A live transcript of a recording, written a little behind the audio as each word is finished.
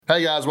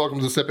Hey guys, welcome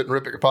to the Sip It and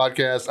Rip It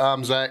podcast.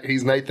 I'm Zach.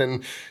 He's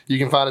Nathan. You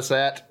can find us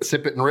at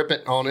Sip It and Rip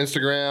It on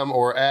Instagram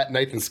or at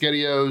Nathan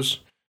Skedios.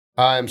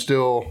 I am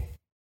still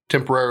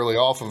temporarily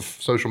off of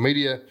social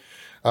media.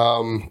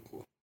 If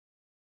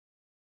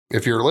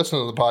you're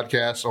listening to the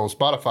podcast on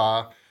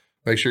Spotify,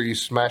 make sure you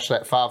smash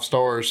that 5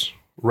 stars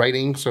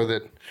rating so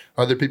that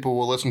other people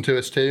will listen to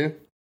us too.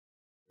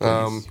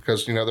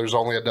 Because there's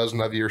only a dozen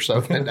of you or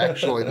so that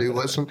actually do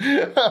listen.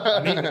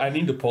 I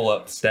need to pull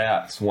up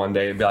stats one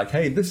day and be like,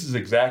 hey, this is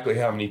exactly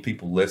how many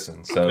people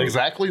listen. So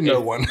exactly no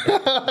one. No,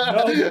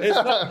 it's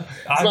not.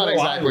 It's not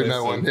exactly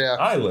no one. Yeah,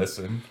 I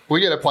listen.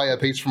 We get to play a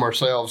piece from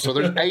ourselves. So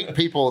there's 8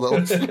 people that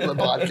listen to the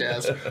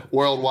podcast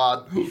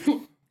worldwide.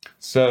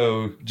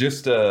 So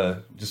just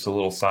a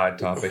little side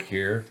topic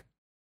here.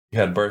 You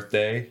had a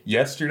birthday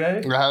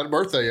yesterday? I had a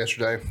birthday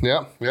yesterday.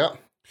 Yeah.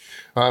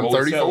 I'm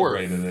 34. We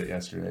celebrated it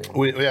yesterday.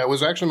 It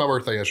was actually my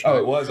birthday yesterday. Oh,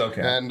 it was?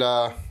 Okay. And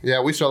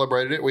we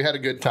celebrated it. We had a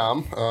good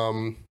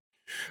time.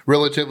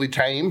 Relatively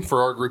tame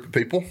for our group of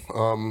people,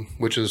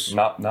 which is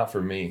not for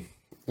me.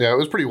 Yeah, it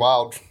was pretty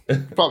wild.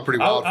 Probably pretty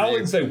wild. I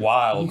wouldn't say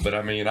wild, but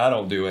I mean, I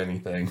don't do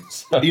anything.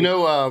 So.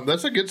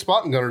 That's a good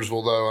spot in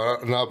Guntersville,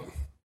 though.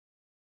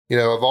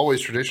 I've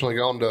always traditionally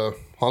gone to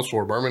Huntsville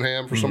or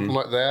Birmingham for something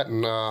like that,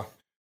 and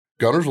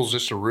Guntersville's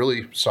just a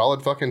really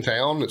solid fucking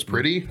town. It's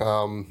pretty.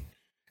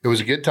 It was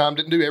a good time.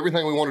 Didn't do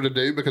everything we wanted to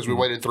do because we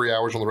waited 3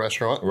 hours on the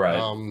restaurant. Right.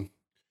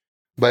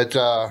 But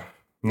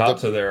not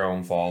to their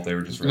own fault. They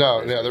were just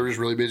really busy. They were just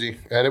really busy,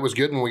 and it was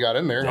good when we got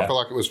in there. Yeah. I feel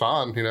like it was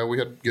fine. We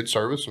had good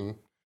service and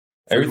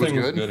everything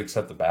was good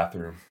except the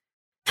bathroom.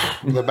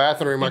 The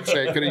bathroom, like I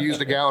said, could have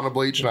used a gallon of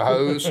bleach and a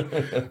hose.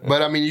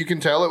 But I mean, you can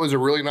tell it was a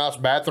really nice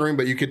bathroom.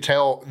 But you could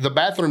tell the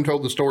bathroom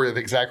told the story of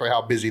exactly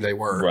how busy they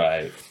were.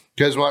 Right.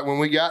 Because like when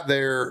we got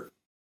there,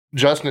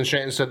 Justin and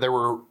Shannon said there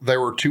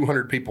were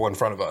 200 people in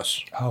front of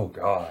us. Oh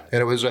God!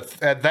 And it was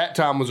at that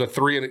time was a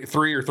 3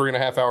 or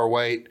 3.5 hour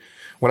wait.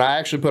 When I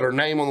actually put our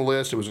name on the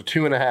list, it was a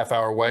 2.5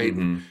 hour wait,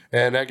 and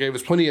that gave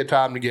us plenty of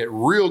time to get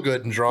real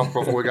good and drunk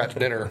before we got to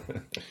dinner.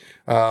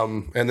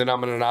 And then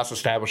I'm in a nice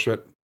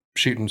establishment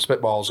shooting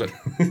spitballs at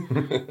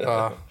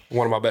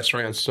one of my best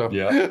friends. So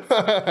yeah,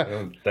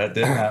 that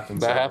did happen.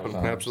 That happened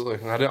times.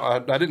 Absolutely.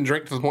 I didn't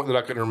drink to the point that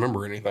I couldn't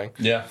remember anything.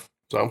 Yeah.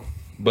 So.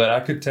 But I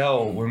could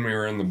tell when we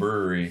were in the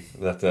brewery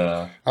that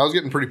I was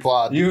getting pretty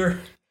plotted.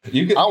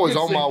 I was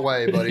on my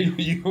way, buddy.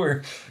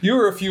 You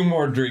were a few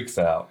more drinks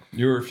out.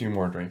 Yeah,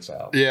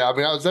 I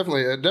mean, I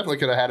definitely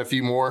could have had a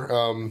few more.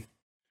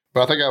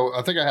 But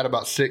I think I had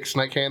about 6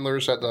 snake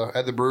handlers at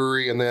the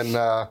brewery, and then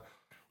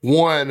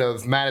one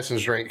of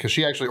Madison's drink because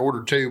she actually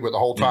ordered 2, but the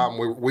whole time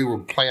we were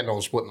planning on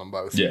splitting them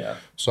both. Yeah.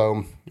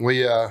 So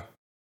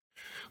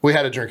we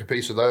had to drink a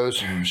piece of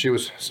those. She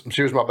was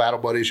my battle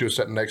buddy. She was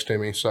sitting next to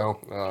me.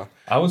 So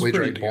I was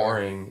pretty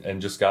boring and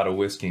just got a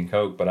whiskey and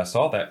Coke. But I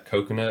saw that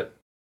coconut,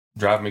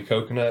 Drive Me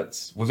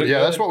Coconuts. Was it? Yeah,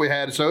 good? That's what we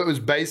had. So it was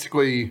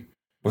basically.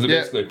 Was it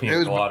basically a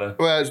pina colada?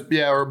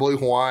 Well, or a blue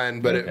Hawaiian,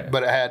 but it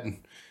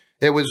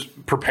was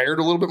prepared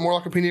a little bit more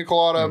like a pina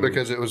colada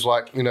because it was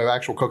like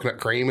actual coconut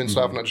cream and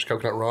stuff, not just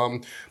coconut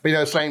rum.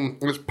 But same.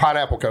 It was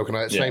pineapple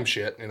coconut, same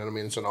shit. You know what I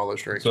mean? It's in all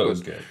those drinks. So it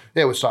was good.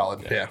 It was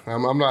solid. Yeah.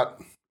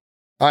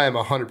 I am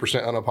 100%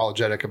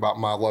 unapologetic about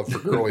my love for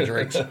girly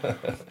drinks.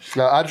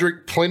 Now, I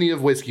drink plenty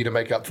of whiskey to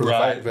make up for the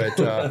fact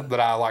that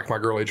I like my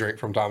girly drink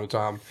from time to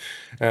time.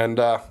 And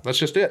that's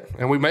just it.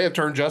 And we may have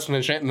turned Justin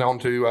and Shannon on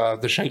to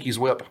the Shanky's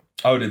Whip.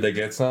 Oh, did they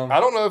get some?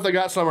 I don't know if they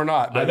got some or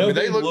not. But I know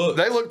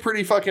they look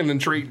pretty fucking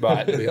intrigued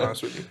by it, to be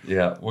honest with you.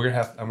 Yeah, I'm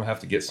gonna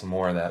have to get some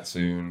more of that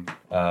soon.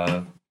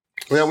 Yeah,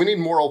 we need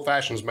more old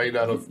fashions made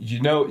out of.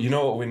 You know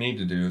what we need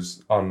to do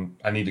is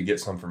I need to get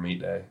some for meat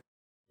day,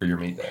 for your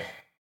meat day.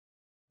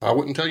 I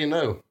wouldn't tell you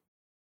no.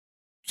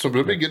 So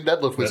it'd be good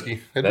deadlift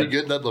whiskey. It'd be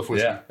good deadlift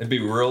whiskey. Yeah, it'd be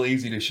real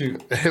easy to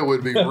shoot. It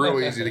would be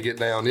real easy to get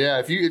down. Yeah,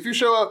 if you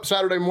show up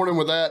Saturday morning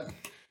with that,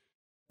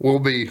 we're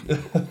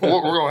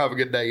gonna have a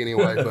good day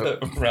anyway.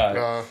 But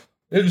right,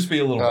 it'll just be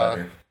a little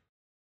better.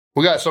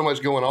 We got so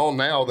much going on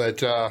now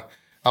that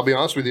I'll be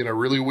honest with you, in a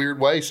really weird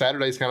way,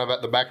 Saturday's kind of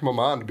at the back of my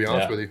mind. To be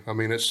honest with you, I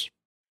mean it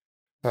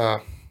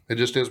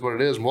just is what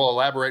it is, and we'll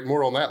elaborate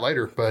more on that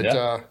later. But.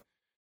 Yeah.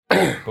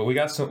 But we've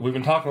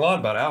been talking a lot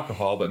about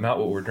alcohol, but not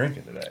what we're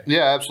drinking today.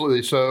 Yeah,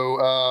 absolutely. So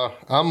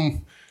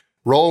I'm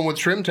rolling with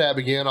Trim Tab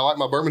again. I like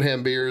my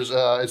Birmingham beers.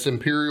 It's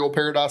Imperial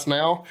Paradise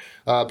Now.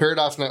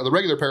 The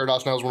regular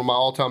Paradise Now is one of my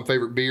all-time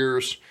favorite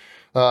beers.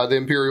 The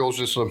Imperial is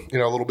just a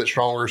little bit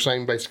stronger,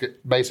 same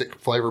basic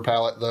flavor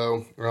palette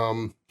though.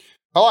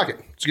 I like it.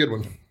 It's a good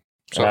one.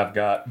 So I've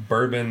got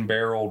Bourbon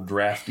Barrel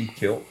Drafty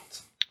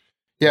Kilt.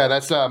 Yeah,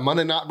 that's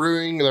Monday Night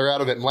Brewing. They're out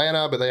of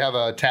Atlanta, but they have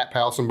a tap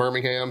house in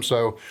Birmingham,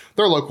 so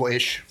they're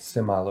local-ish.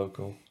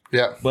 Semi-local.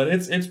 Yeah. But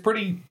it's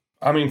pretty,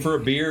 I mean, for a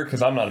beer,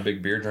 because I'm not a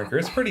big beer drinker,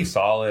 it's pretty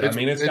solid.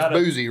 It's got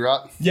boozy,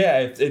 right? Yeah,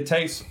 it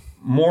tastes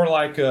more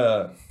like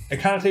it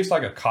kind of tastes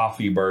like a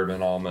coffee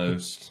bourbon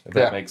almost, if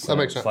that makes sense. That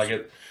makes sense.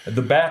 Like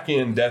the back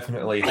end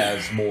definitely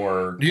has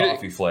more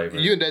coffee flavor.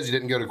 You and Desi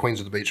didn't go to Queens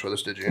of the Beach with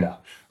us, did you? No.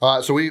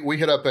 So we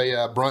hit up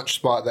a brunch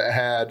spot that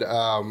had...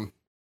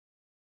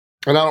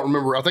 and I don't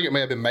remember. I think it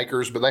may have been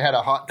Makers, but they had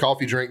a hot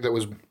coffee drink that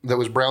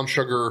was brown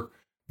sugar,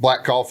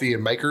 black coffee,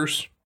 and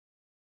Makers.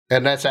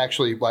 And that's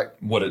actually like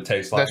what it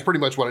tastes like. That's pretty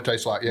much what it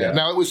tastes like. Yeah.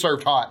 Now it was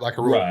served hot, like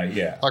a real,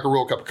 like a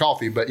real cup of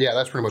coffee. But yeah,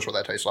 that's pretty much what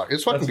that tastes like.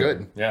 It's fucking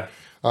good. Yeah.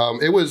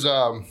 It was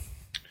a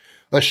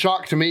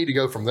shock to me to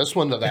go from this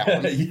one to that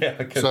one.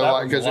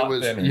 Because it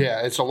was thinner.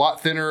 It's a lot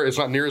thinner. It's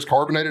not near as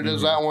carbonated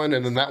as that one,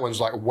 and then that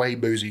one's like way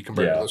boozy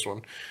compared to this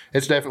one.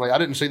 It's definitely. I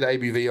didn't see the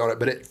ABV on it,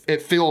 but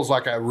it feels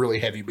like a really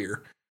heavy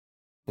beer.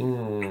 You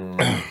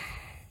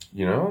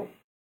know,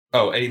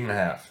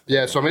 8.5.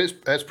 Yeah. So I mean,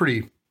 that's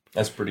pretty.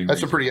 That's pretty.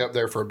 That's a pretty up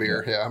there for a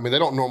beer. Yeah. I mean, they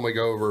don't normally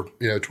go over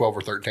 12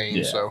 or 13.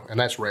 Yeah. So, and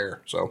that's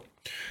rare. So,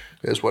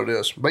 it is what it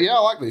is. But yeah, I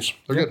like these.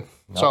 They're good.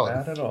 Not solid.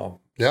 Bad at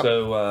all. Yep.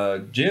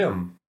 So,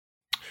 Jim,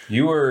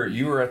 you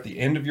were at the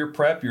end of your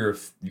prep. You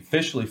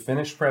officially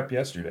finished prep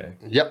yesterday.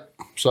 Yep.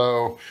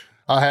 So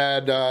I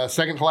had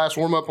second to last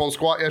warm up on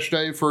squat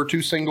yesterday for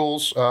 2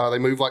 singles. They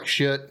move like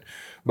shit.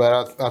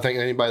 But I think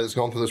anybody that's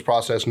gone through this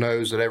process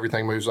knows that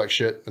everything moves like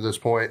shit at this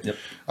point. Yep.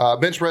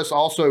 Bench press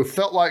also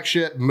felt like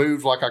shit,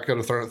 moved like I could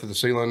have thrown it through the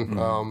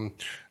ceiling.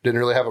 Didn't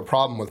really have a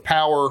problem with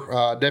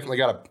power. Definitely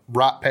got a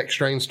right pec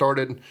strain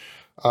started.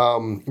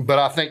 But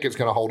I think it's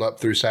going to hold up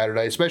through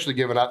Saturday, especially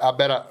given I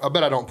bet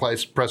I don't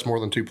press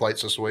more than 2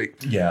 plates this week.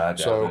 Yeah, I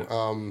doubt it.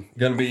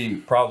 Going to be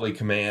probably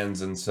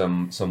commands and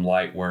some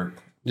light work.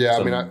 Yeah,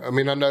 I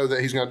mean I know that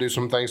he's going to do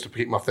some things to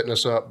keep my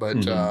fitness up,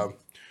 but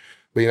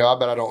but I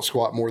bet I don't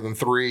squat more than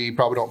 3,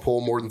 probably don't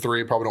pull more than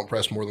 3, probably don't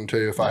press more than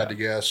 2 if I had to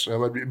guess.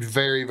 I'd be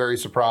very, very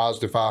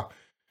surprised if I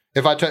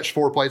touch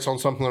 4 plates on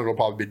something, it'll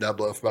probably be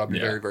deadlift, but I'd be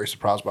very, very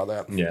surprised by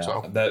that. Yeah,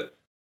 so. That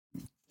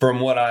from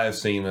what I have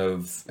seen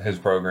of his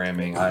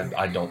programming,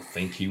 I don't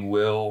think he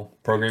will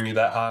program you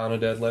that high on a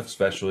deadlift,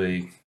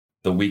 especially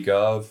the week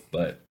of.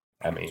 But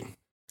I mean,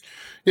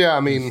 I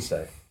wouldn't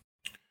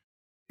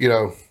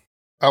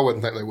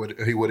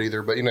think he would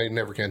either, but you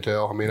never can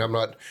tell. I mean, I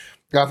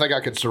think I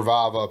could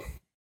survive a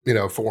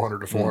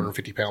 400 to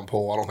 450 pound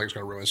pull. I don't think it's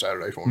going to ruin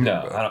Saturday for me.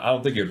 No, I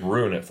don't think it'd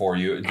ruin it for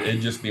you.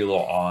 It'd just be a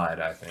little odd,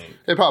 I think.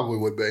 It probably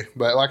would be.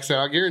 But like I said,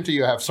 I guarantee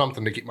you have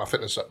something to keep my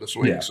fitness up this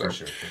week. Yeah, so. for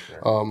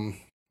sure.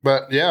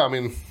 But yeah, I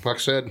mean, like I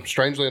said,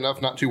 strangely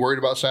enough, not too worried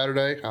about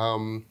Saturday.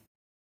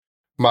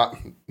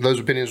 Those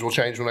opinions will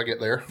change when I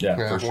get there.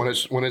 Yeah,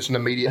 when it's an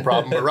immediate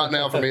problem. But right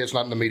now, for me, it's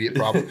not an immediate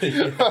problem.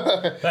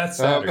 That's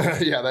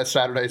Saturday. That's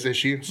Saturday's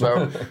issue.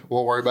 So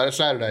we'll worry about it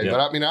Saturday. Yep. But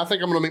I mean, I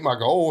think I'm going to meet my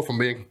goal if I'm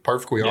being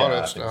perfectly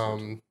honest.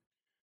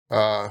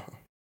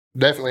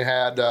 Definitely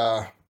had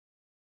a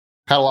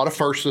lot of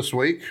firsts this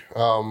week.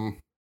 New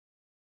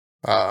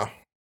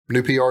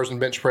PRs in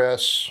bench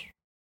press.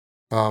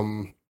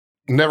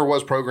 Never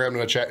was programmed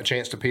in a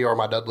chance to PR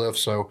my deadlift,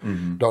 so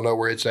don't know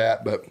where it's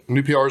at. But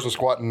new PRs and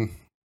squatting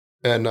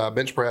and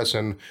bench press,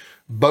 and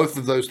both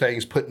of those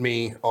things put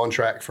me on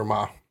track for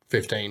my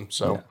 15.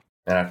 So,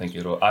 and I think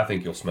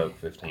you'll smoke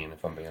 15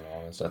 if I'm being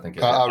honest. I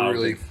think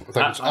I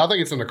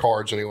think it's in the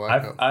cards anyway.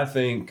 I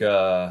think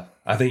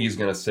he's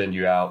going to send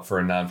you out for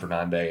a 9 for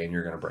 9 day, and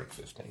you're going to break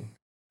 15.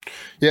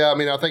 Yeah, I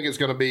mean, I think it's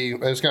going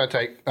to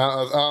take. I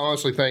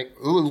honestly think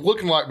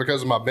looking like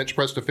because of my bench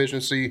press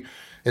deficiency,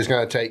 it's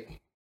going to take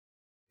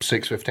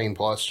 615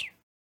 plus,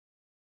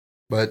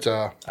 but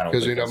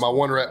because my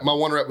one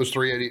rep was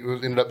 380,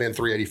 it ended up being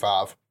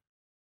 385.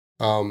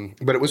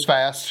 But it was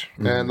fast,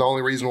 and the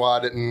only reason why I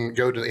didn't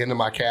go to the end of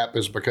my cap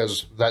is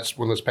because that's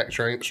when this pec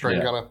strain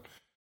kind of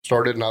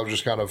started, and I was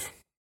just kind of.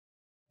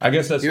 I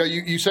guess that's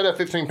you set a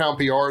 15-pound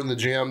PR in the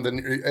gym,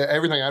 then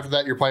everything after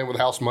that you're playing with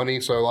house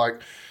money, so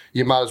like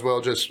you might as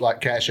well just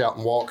like cash out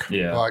and walk.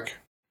 Yeah, like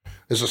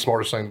it's the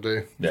smartest thing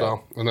to do. Yeah,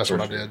 so and that's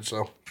what I did.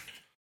 So.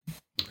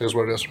 Is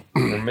what it is. For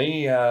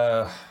me,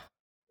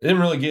 didn't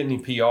really get any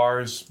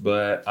PRs,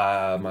 but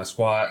my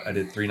squat, I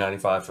did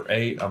 395 for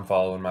 8. I'm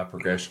following my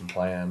progression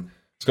plan.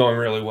 It's going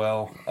really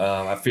well.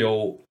 I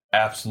feel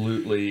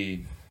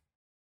absolutely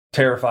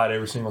terrified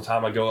every single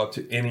time I go up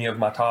to any of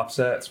my top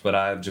sets, but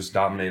I've just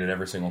dominated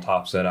every single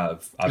top set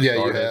I've started.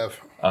 You have.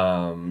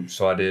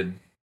 So I did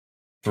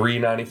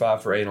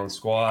 395 for 8 on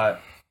squat,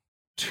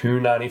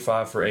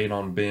 295 for 8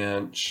 on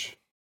bench,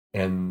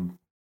 and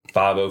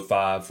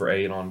 505 for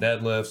 8 on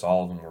deadlifts.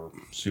 All of them were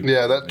super.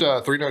 Yeah, that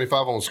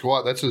 395 on the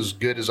squat, that's as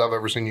good as I've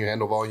ever seen you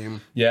handle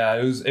volume. Yeah,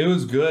 it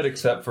was good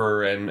except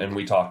for, and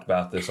we talked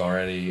about this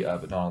already,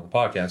 but not on the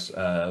podcast.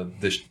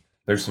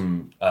 There's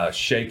some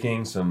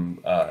shaking,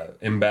 some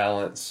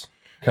imbalance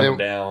coming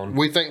down.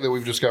 We think that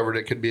we've discovered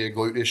it could be a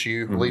glute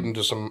issue leading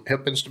to some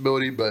hip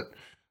instability, but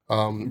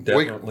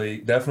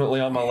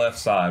definitely on my left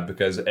side,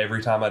 because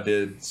every time I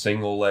did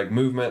single leg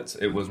movements,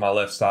 it was my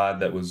left side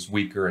that was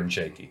weaker and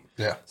shaky.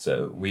 Yeah.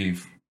 So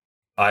we've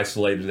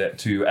isolated that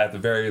to, at the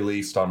very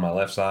least, on my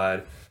left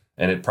side,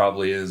 and it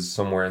probably is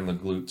somewhere in the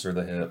glutes or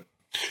the hip.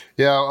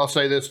 Yeah, I'll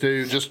say this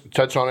too. Just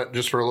touch on it,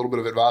 just for a little bit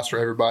of advice for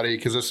everybody,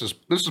 because this is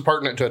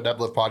pertinent to a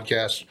deadlift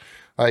podcast,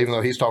 even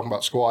though he's talking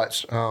about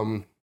squats.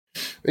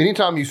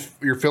 Anytime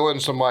you're feeling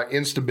some like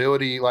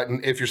instability, like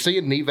if you're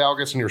seeing knee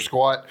valgus in your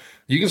squat,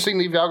 you can see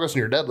knee valgus in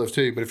your deadlift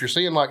too. But if you're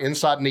seeing like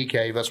inside knee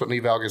cave, that's what knee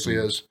valgus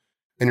is.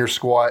 in your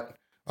squat.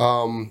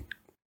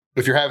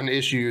 If you're having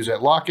issues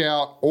at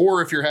lockout,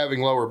 or if you're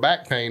having lower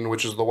back pain,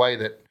 which is the way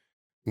that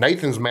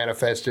Nathan's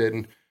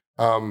manifested,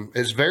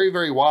 it's very,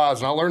 very wise.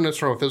 And I learned this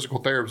from a physical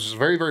therapist. It's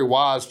very, very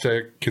wise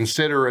to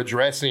consider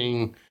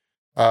addressing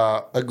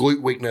a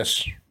glute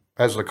weakness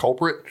as the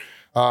culprit.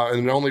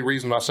 And the only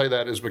reason I say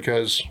that is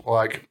because,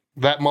 like,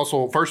 that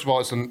muscle, first of all,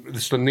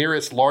 it's the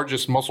nearest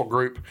largest muscle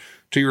group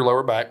to your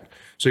lower back.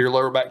 So your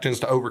lower back tends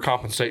to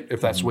overcompensate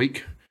if that's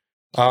weak.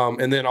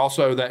 And then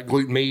also that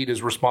glute med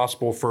is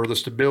responsible for the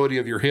stability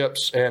of your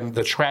hips and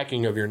the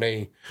tracking of your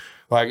knee.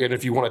 Like, and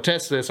if you want to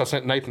test this, I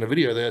sent Nathan a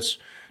video of this.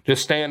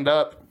 Just stand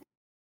up,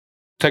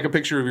 take a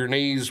picture of your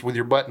knees with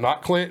your butt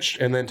not clenched,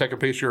 and then take a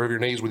picture of your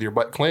knees with your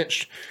butt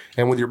clenched.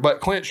 And with your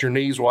butt clenched, your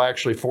knees will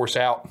actually force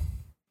out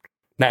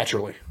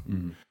naturally.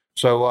 Mm-hmm.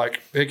 So,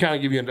 like, it kind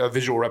of give you a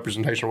visual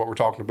representation of what we're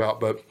talking about.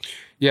 But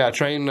yeah,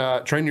 train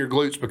your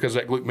glutes, because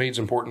that glute med is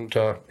important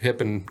to hip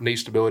and knee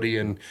stability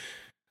and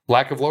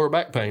lack of lower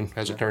back pain,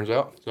 as it turns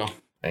out. So,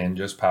 and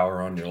just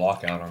power on your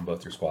lockout on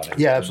both your squat.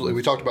 Yeah, absolutely.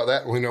 We talked about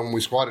that. When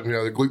we squatted,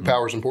 the glute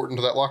power is important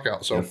to that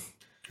lockout. So,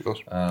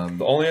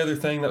 the only other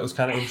thing that was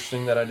kind of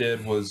interesting that I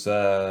did was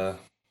a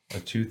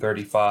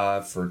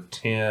 235 for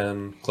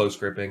 10 close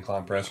grip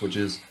incline press, which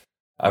is,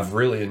 I've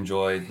really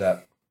enjoyed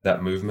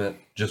that movement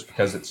just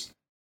because it's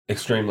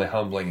extremely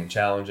humbling and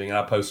challenging. And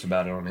I post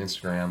about it on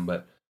Instagram,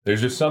 but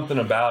there's just something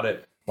about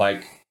it,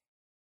 like,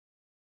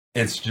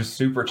 it's just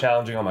super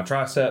challenging on my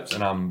triceps,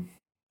 and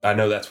I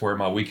know that's where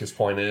my weakest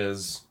point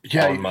is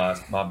on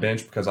my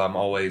bench, because I'm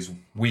always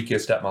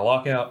weakest at my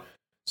lockout.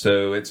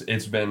 So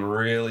it's been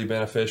really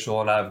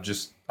beneficial, and I've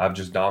just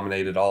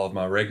dominated all of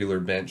my regular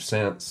bench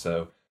since.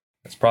 So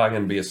it's probably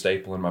going to be a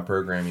staple in my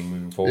programming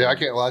moving forward. Yeah, I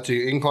can't lie to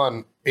you.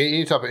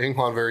 Any type of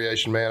incline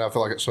variation, man, I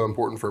feel like it's so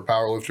important for a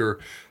power lifter.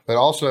 But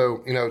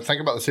also,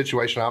 think about the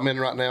situation I'm in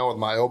right now with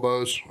my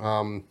elbows.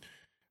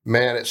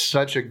 Man, it's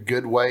such a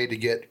good way to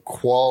get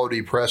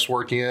quality press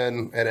work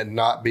in and it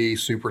not be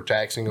super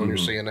taxing on your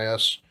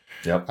CNS.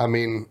 Yep. I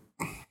mean,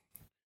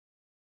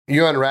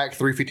 you unrack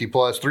 350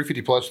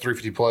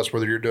 plus,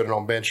 whether you're doing it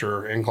on bench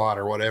or incline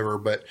or whatever.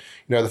 But,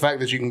 the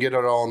fact that you can get it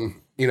on,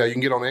 you can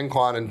get on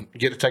incline and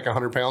get to take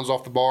 100 pounds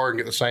off the bar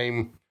and get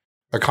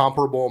a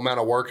comparable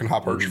amount of work and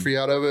hypertrophy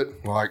out of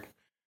it. Like,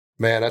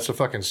 man, that's a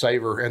fucking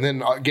saver. And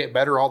then get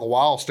better all the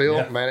while still.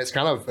 Yeah. Man, it's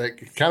kind of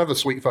a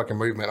sweet fucking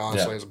movement,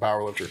 honestly, as a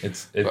power lifter.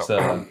 It's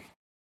a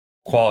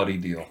quality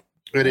deal.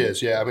 It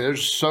is, yeah. I mean,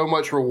 there's so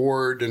much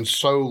reward and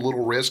so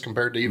little risk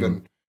compared to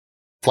even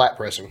flat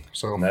pressing.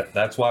 So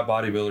that's why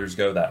bodybuilders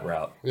go that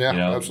route. Yeah,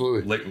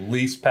 absolutely.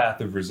 Least path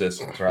of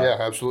resistance, right? Yeah,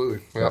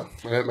 absolutely. Yeah,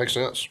 and that makes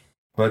sense.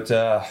 But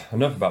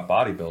enough about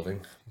bodybuilding.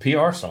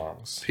 PR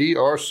songs.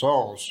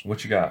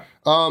 What you got?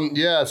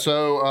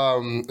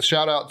 So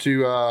shout out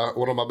to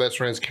one of my best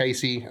friends,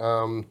 Casey.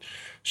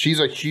 She's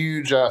a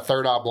huge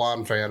Third Eye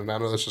Blind fan, and I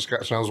know this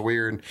sounds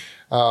weird.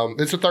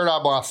 It's a Third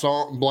Eye Blind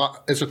song.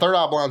 It's a Third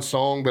Eye Blind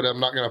song, but I'm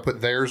not going to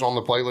put theirs on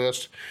the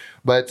playlist.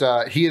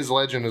 But He Is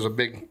Legend is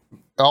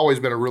always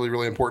been a really,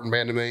 really important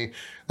band to me.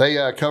 They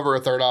cover a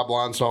Third Eye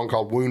Blind song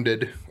called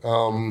Wounded.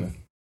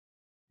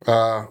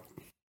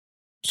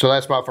 So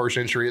that's my first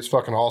entry. It's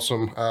fucking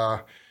awesome.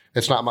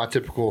 It's not my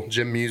typical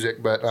gym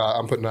music, but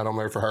I'm putting that on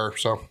there for her.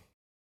 So,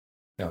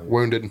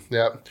 Wounded.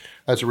 Yeah,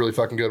 that's a really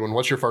fucking good one.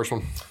 What's your first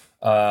one?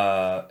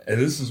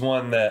 This is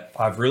one that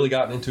I've really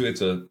gotten into.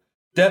 It's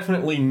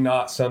definitely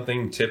not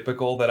something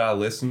typical that I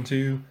listen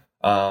to,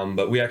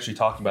 but we actually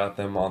talked about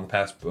them on the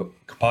past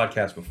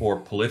podcast before.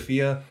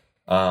 Polyphia,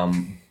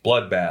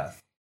 Bloodbath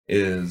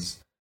is,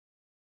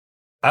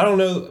 I don't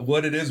know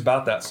what it is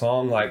about that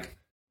song. Like,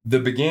 the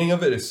beginning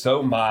of it is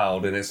so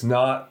mild, and it's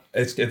a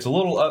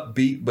little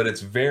upbeat, but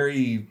it's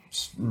very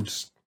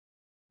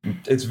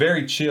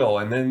chill.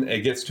 And then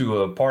it gets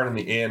to a part in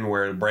the end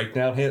where the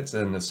breakdown hits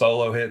and the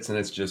solo hits, and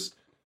it's just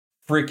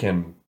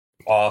freaking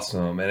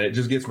awesome. And it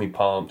just gets me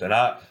pumped. And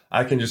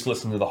I can just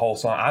listen to the whole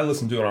song. I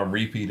listened to it on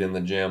repeat in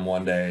the gym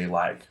one day,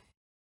 like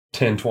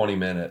 10, 20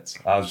 minutes.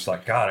 I was just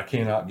like, God, I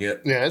cannot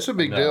get. Yeah, it's a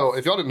big deal.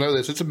 If y'all didn't know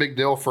this, it's a big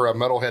deal for a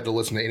metalhead to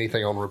listen to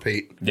anything on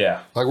repeat.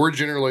 Yeah. Like, we're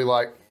generally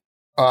like,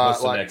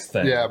 what's the next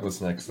thing? Yeah. What's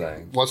the next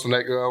thing? What's the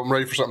next? I'm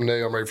ready for something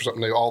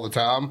new. All the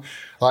time.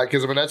 Like,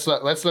 because I mean, that's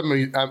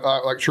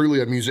like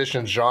truly a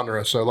musician's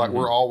genre. So like,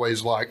 we're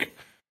always like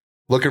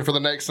looking for the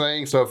next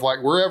thing. So if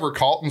like we're ever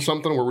caught in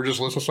something where we're just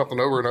listening to something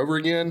over and over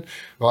again,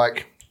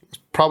 like, it's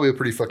probably a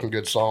pretty fucking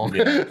good song.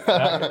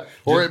 Yeah.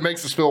 Or it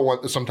makes us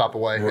feel some type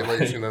of way. Right. At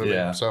least, you know what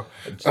I mean? So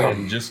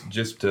and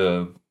just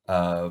to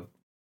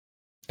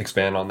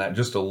expand on that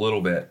just a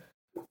little bit.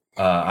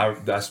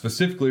 I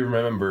specifically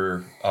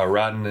remember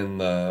riding in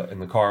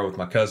the car with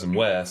my cousin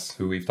Wes,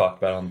 who we've talked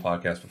about on the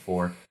podcast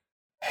before.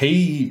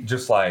 He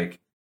just like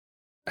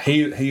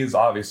he is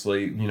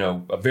obviously,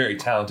 a very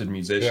talented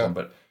musician,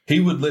 but he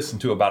would listen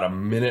to about a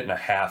minute and a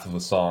half of a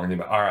song and he'd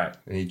be like, all right,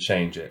 and he'd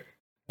change it.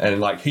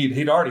 And like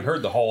he'd already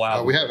heard the whole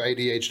album. We have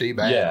ADHD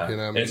bad.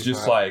 Yeah, it's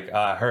just like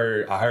I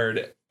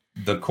heard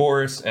the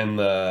chorus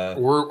and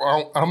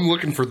I'm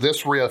looking for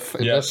this riff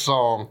in this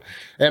song,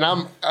 and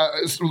I'm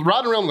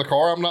riding around in the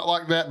car. I'm not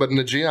like that, but in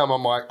the gym,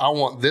 I'm like, I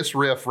want this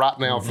riff right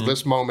now for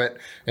this moment,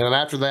 and then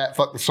after that,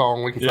 fuck the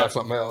song. We can try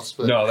something else.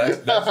 But. No,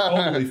 that's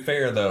totally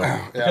fair though,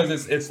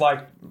 because it's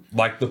like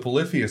the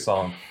Polyphia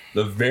song.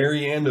 The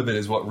very end of it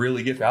is what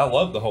really gets me. I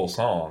love the whole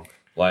song.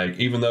 Like,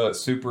 even though it's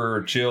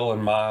super chill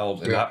and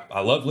mild, and I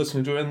love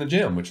listening to it in the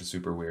gym, which is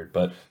super weird.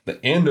 But the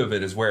end of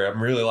it is where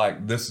I'm really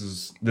like, this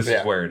is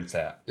where it's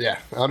at. Yeah,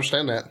 I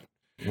understand that.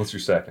 What's your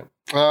second?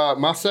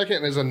 My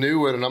second is a new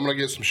one, and I'm going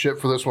to get some shit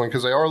for this one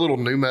because they are a little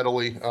new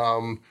metally,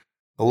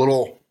 a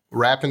little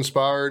rap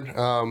inspired.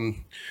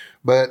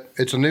 But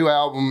it's a new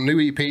album,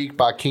 new EP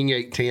by King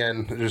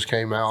 810 that just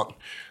came out.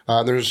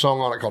 There's a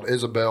song on it called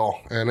Isabel,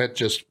 and it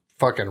just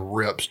fucking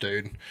rips,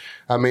 dude.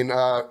 I mean,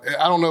 I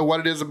don't know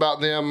what it is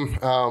about them.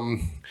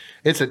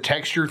 It's a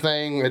texture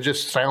thing.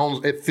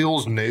 It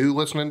feels new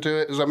listening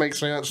to it. Does that make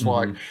sense? Mm-hmm.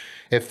 Like,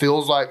 it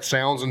feels like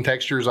sounds and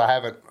textures I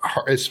haven't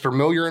heard. It's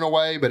familiar in a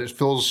way, but it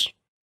feels...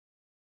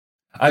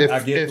 I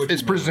get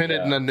it's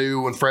presented in a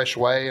new and fresh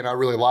way, and I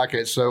really like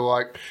it. So,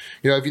 like,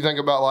 if you think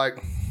about, like,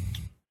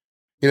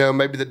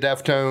 maybe the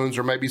Deftones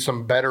or maybe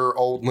some better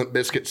old Limp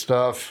Bizkit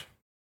stuff,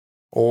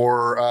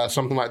 or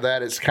something like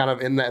that. It's kind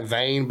of in that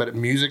vein, but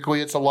musically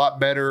it's a lot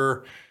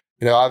better.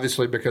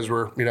 Obviously because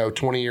we're,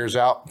 20 years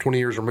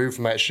removed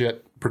from that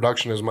shit,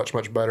 production is much,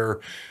 much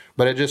better.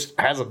 But it just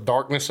has a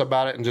darkness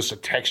about it and just a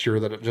texture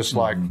that it just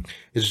like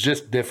is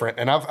just different.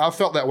 And I've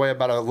felt that way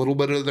about a little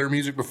bit of their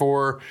music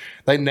before.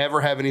 They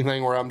never have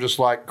anything where I'm just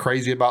like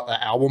crazy about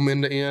the album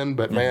end to end.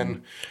 But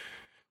man,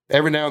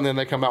 every now and then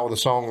they come out with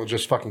a song that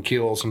just fucking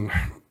kills, and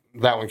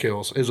that one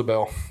kills.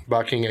 Isabel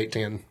by King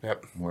 810.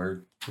 Yep.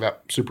 Word.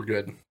 Yep, super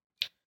good.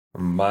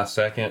 My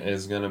second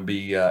is going to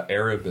be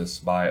Erebus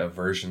by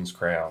Aversion's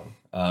Crown.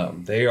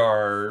 They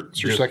are...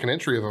 It's your second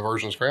entry of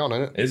Aversion's Crown,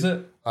 isn't it? Is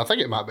it? I think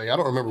it might be. I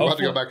don't remember. We'll have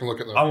to go back and look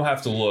at them. I'm going to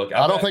have to look.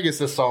 I don't think it's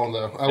this song,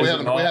 though. We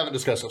haven't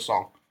discussed this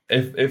song.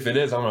 If it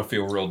is, I'm going to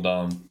feel real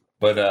dumb.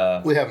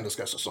 But we haven't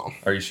discussed this song.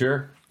 Are you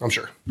sure? I'm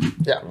sure.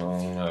 Yeah. I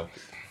don't know.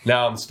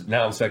 Now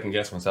I'm second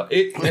guessing myself.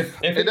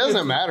 If it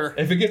doesn't matter.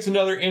 If it gets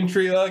another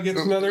entry, it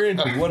gets another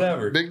entry.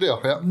 Whatever. Big deal.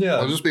 Yeah.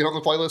 It'll just be on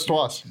the playlist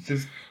twice.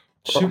 Just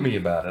shoot me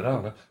about it. I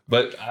don't know.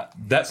 But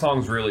that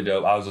song's really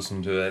dope. I was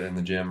listening to it in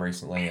the gym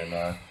recently,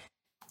 and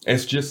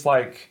it's just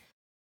like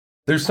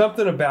there's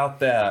something about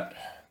that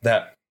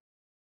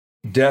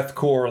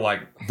deathcore,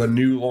 like the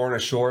new Lorna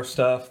Shore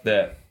stuff,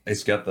 that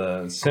it's got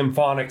the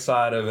symphonic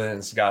side of it, and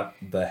it's got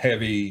the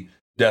heavy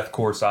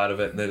deathcore side of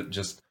it.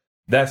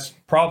 That's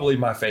probably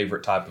my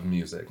favorite type of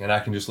music, and I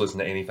can just listen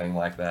to anything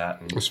like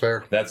that. And that's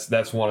fair.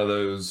 That's one of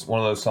those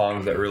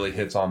songs that really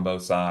hits on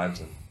both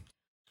sides.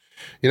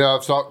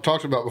 I've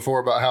talked about before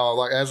about how,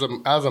 like, as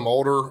I've gotten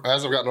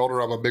older,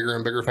 I'm a bigger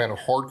and bigger fan of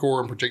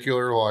hardcore in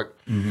particular. Like,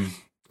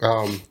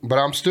 but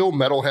I'm still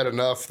metalhead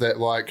enough that,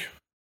 like,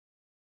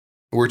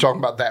 we're talking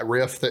about that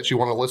riff that you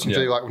want to listen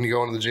to, like when you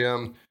go into the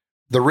gym.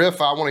 The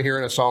riff I want to hear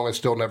in a song is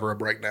still never a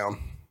breakdown.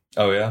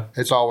 Oh yeah,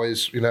 it's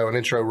always an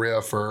intro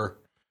riff or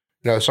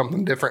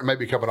something different,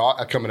 maybe coming out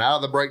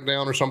of the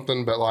breakdown or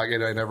something. But like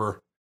it ain't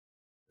never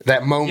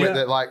that moment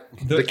that like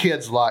the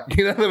kids like.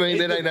 You know what I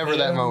mean? It ain't never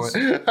that moment.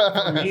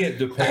 For me, it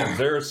depends.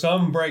 There are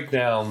some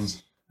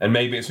breakdowns, and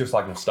maybe it's just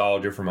like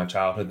nostalgia from my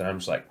childhood that I'm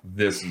just like,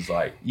 this is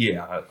like,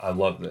 I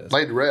love this.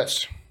 Laid to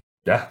Rest.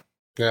 Yeah.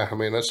 Yeah, I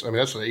mean that's one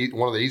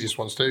of the easiest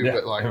ones too. Yeah,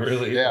 but like, it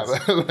really is.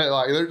 But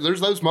like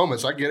there's those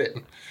moments. I get it.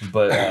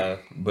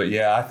 But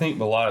yeah, I think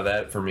a lot of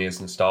that for me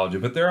is nostalgia.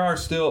 But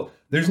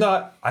there's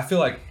not. I feel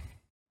like,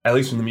 at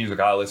least in the music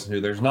I listen to,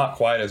 there's not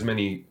quite as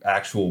many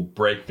actual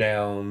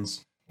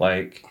breakdowns.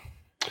 Like,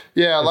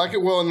 like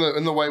it will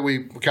in the way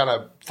we kind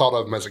of thought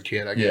of them as a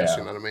kid. I guess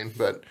you know what I mean.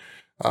 But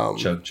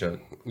chug.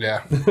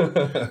 Yeah,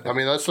 I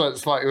mean it's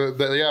like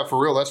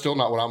for real. That's still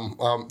not what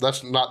I'm.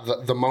 That's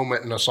not the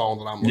moment in a song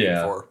that I'm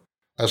looking for.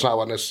 That's not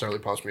what necessarily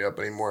pumps me up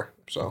anymore.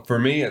 So for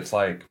me, it's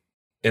like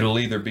it'll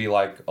either be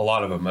like a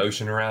lot of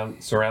emotion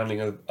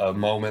surrounding a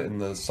moment in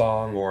the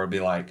song, or it'll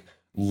be like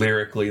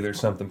lyrically there's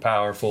something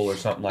powerful or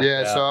something like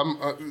that. Yeah,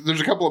 so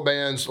there's a couple of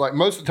bands, like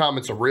most of the time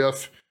it's a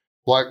riff.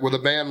 Like with a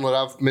band that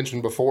I've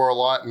mentioned before a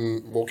lot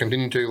and will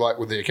continue to, like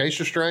with the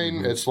Acacia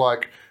Strain, it's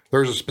like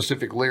there's a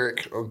specific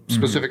lyric, a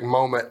specific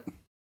moment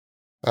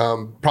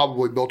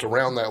probably built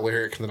around that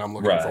lyric that I'm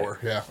looking for.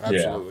 Yeah,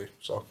 absolutely. Yeah.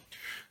 So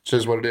it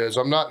is what it is.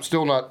 I'm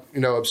still not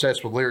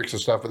obsessed with lyrics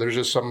and stuff, but there's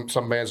just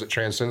some bands that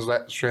transcend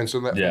that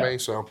for me.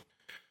 So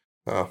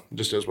it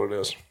just is what it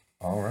is.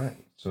 All right.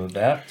 So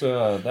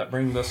that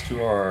brings us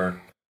to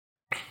our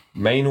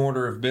main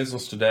order of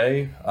business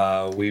today.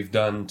 We've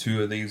done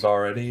 2 of these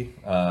already,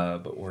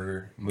 but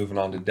we're moving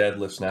on to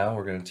deadlifts now.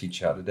 We're going to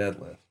teach you how to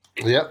deadlift.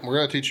 Yep, we're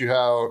going to teach you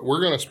how.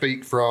 We're going to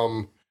speak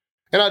from,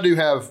 and I do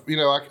have,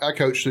 I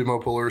coach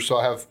sumo pullers, so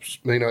I have,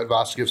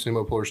 advice to give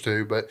sumo pullers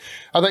too. But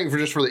I think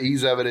for the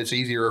ease of it, it's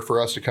easier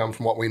for us to come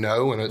from what we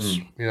know, and it's,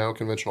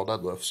 conventional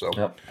deadlift. So,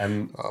 yep.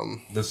 And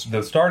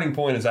the starting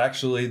point is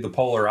actually the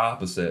polar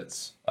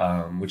opposites,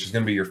 which is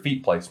going to be your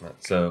feet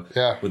placement. So,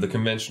 with the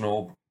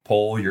conventional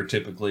pull, you're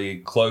typically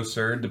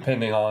closer,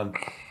 depending on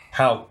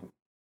how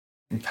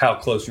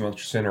close you want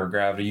your center of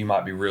gravity. You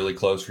might be really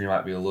close, or you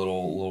might be a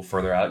little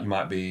further out. You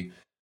might be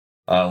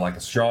like a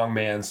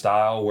strongman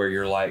style, where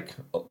you're like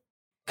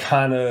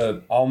kind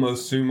of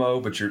almost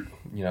sumo, but you're,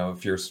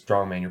 if you're a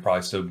strongman, you're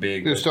probably so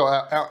big. You're still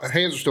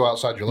hands are still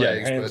outside your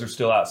legs. Yeah, hands are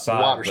still outside,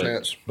 wider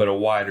stance. But a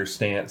wider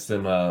stance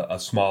than a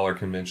smaller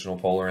conventional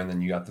puller. And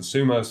then you got the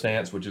sumo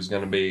stance, which is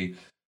going to be,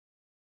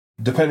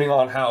 depending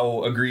on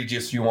how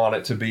egregious you want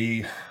it to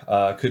be,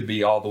 could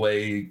be all the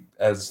way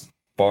as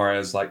far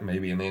as like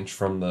maybe an inch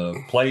from the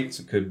plates.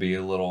 It could be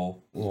a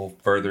little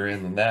further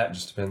in than that. It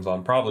just depends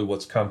on probably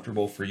what's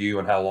comfortable for you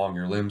and how long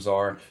your limbs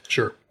are.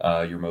 Sure.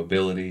 Your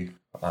mobility.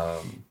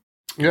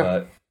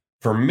 But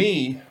for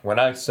me, when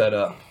I set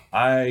up,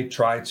 I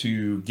try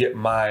to get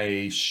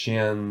my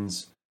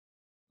shins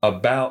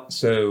about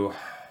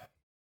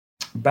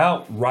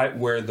right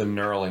where the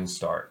knurling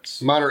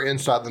starts. Mine are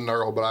inside the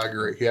knurl, but I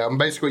agree. Yeah, I'm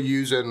basically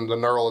using the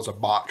knurl as a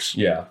box.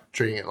 Yeah.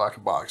 Treating it like a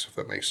box, if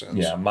that makes sense.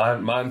 Yeah,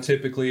 mine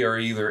typically are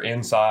either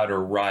inside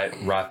or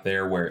right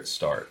there where it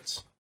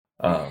starts.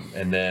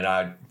 And then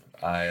I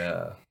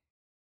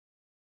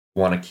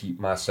want to keep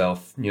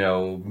myself,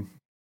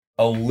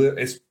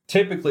 it's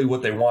typically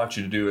what they want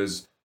you to do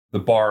is the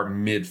bar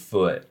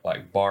mid-foot,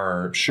 like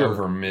bar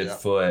over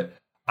mid-foot.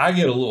 Yeah. I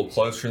get a little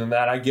closer than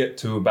that. I get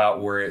to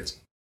about where it's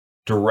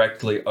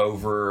directly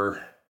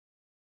over,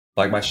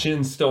 like my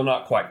shin's still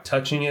not quite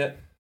touching it,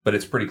 but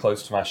it's pretty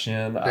close to my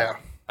shin. Yeah.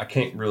 I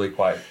can't really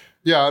quite.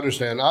 Yeah, I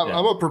understand.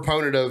 I'm a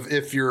proponent of,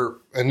 if you're,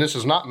 and this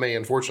is not me,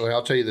 unfortunately,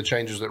 I'll tell you the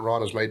changes that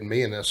Ron has made in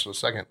me in this in a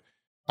second.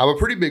 I'm a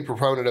pretty big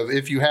proponent of,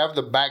 if you have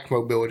the back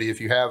mobility,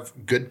 if you have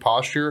good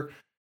posture,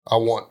 I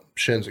want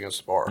shins against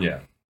the bar.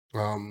 Yeah.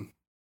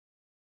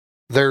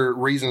 There are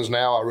reasons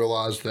now I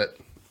realize that,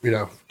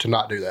 to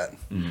not do that.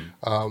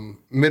 Mm-hmm.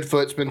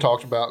 Midfoot's been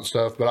talked about and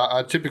stuff, but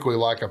I typically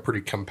like a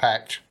pretty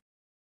compact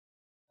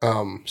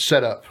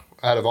setup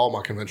out of all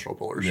my conventional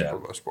pullers for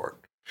the most part.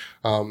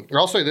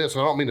 I'll say this,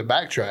 and I don't mean to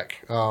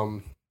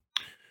backtrack,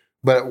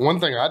 but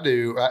one thing I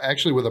do,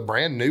 actually with a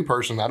brand new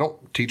person, I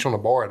don't teach on a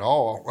bar at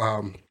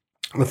all.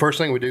 The first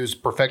thing we do is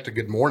perfect a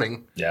good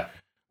morning. Yeah.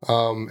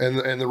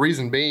 And the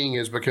reason being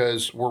is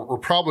because we're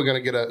probably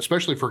going to get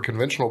especially for a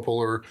conventional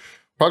puller,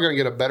 probably going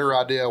to get a better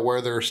idea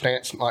where their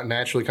stance like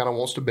naturally kind of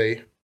wants to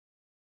be.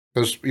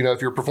 Because,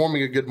 if you're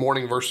performing a good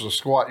morning versus a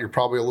squat, you're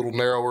probably a little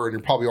narrower and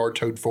you probably are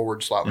toed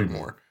forward slightly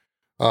more.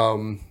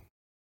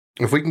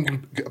 If we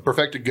can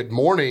perfect a good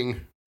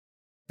morning,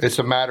 it's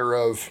a matter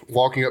of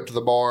walking up to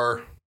the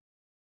bar,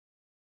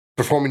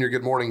 performing your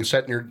good morning,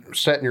 setting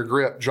your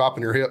grip,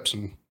 dropping your hips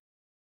and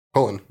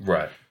pulling.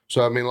 Right.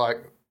 So,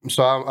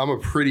 I'm a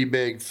pretty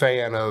big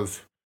fan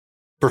of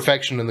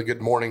perfection in the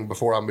good morning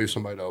before I move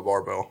somebody to a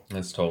barbell.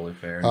 That's totally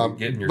fair.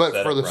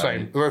 But for the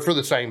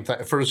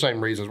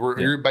same reasons,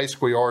 you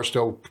basically are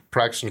still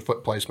practicing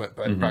foot placement,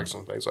 but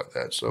practicing things like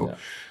that. So,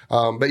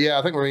 but yeah,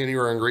 I think me and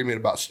you are in agreement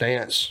about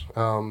stance.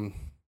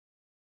 Not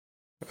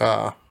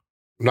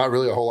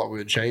really a whole lot we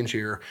would change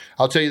here.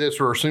 I'll tell you this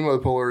for our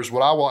sumo pullers,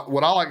 what I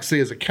like to see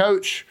as a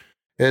coach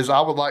is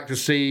I would like to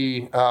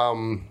see as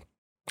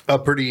a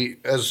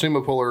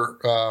sumo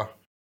puller.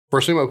 For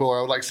a sumo puller,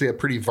 I would like to see a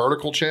pretty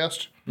vertical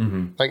chest. I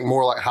think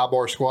more like high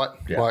bar squat.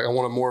 Yeah. Like I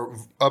want a more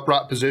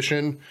upright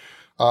position,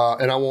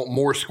 and I want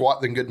more squat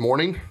than good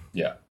morning.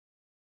 Yeah.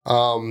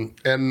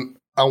 And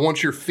I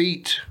want your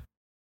feet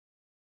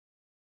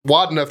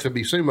wide enough to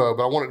be sumo,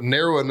 but I want it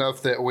narrow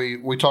enough that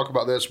we talk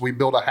about this. We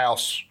build a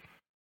house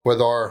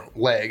with our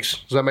legs.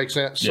 Does that make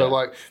sense? Yeah. So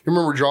like, you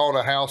remember drawing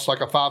a house,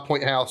 like a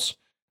 5-point house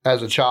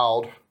as a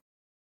child.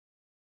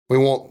 We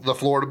want the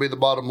floor to be the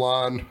bottom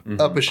line,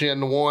 up a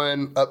shin to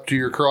one, up to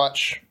your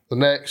crotch the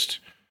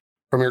next,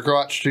 from your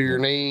crotch to your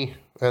knee,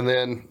 and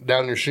then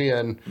down your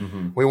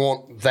shin. We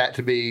want that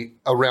to be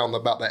around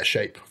about that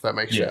shape, if that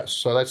makes sense.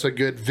 So that's a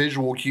good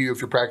visual cue if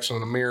you're practicing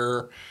in a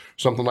mirror,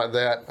 something like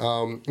that.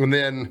 And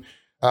then,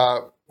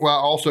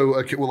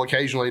 also will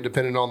occasionally,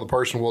 depending on the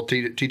person, we'll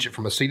teach it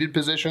from a seated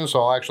position. So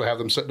I'll actually have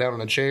them sit down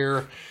in a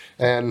chair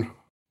and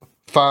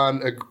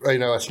find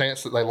a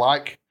stance that they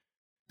like.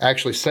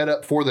 Actually set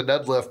up for the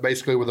deadlift,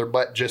 basically with their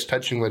butt just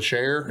touching the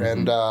chair,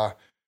 and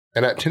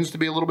that tends to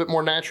be a little bit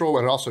more natural,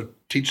 and it also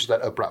teaches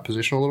that upright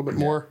position a little bit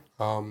more.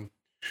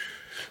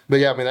 But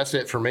yeah, that's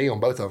it for me on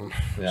both of them.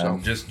 Yeah, so.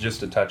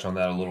 just to touch on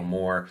that a little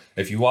more,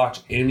 if you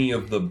watch any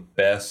of the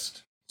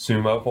best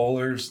sumo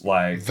pullers,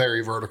 like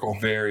very vertical.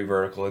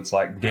 It's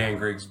like Dan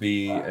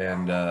Grigsby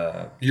and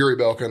Yuri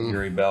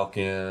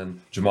Belkin,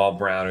 Jamal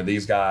Brown, or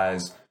these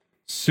guys.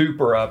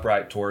 Super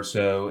upright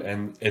torso,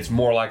 and it's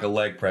more like a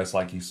leg press,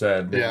 like you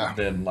said,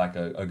 than like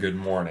a good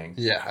morning.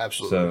 Yeah,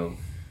 absolutely. So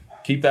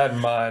keep that in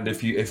mind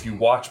if you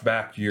watch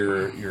back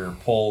your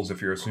pulls,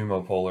 if you're a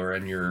sumo puller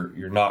and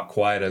you're not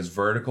quite as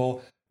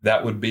vertical,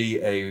 that would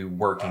be a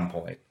working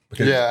point.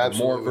 Because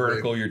the more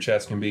vertical your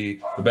chest can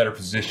be, the better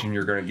position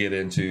you're going to get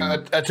into.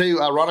 I tell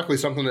you, ironically,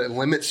 something that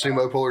limits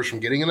sumo pullers from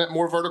getting in that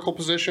more vertical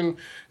position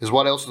is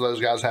what else do those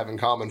guys have in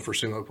common for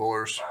sumo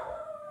pullers?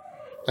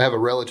 They have a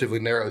relatively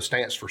narrow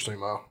stance for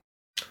sumo.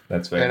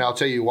 That's fair. And I'll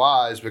tell you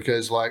why is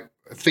because like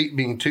feet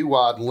being too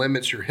wide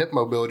limits your hip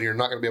mobility. You're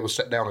not going to be able to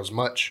sit down as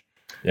much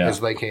as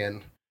they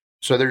can.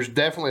 So there's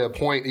definitely a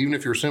point, even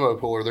if you're a sumo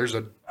puller, there's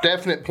a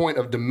definite point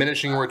of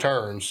diminishing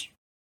returns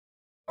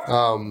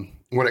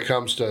when it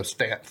comes to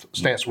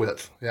stance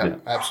width. Yeah.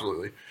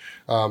 Absolutely.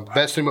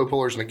 Best sumo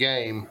pullers in the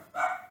game,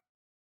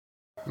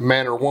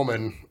 man or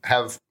woman,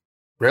 have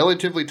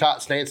relatively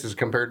tight stances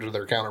compared to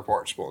their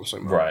counterparts pulling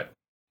sumo. Right.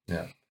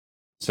 Yeah.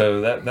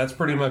 So that's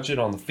pretty much it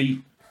on the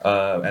feet,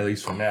 at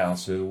least for now.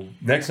 So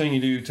next thing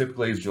you do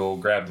typically is you'll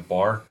grab the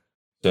bar.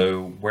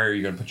 So where are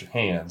you going to put your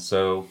hands?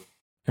 So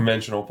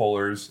conventional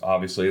pullers,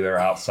 obviously, they're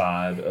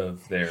outside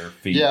of their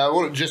feet. Yeah, I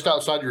want it just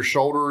outside your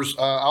shoulders.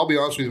 I'll be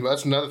honest with you,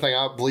 that's another thing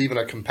I believe in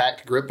a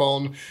compact grip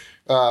on.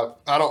 I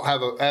don't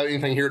have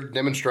anything here to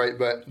demonstrate,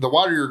 but the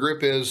wider your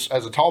grip is,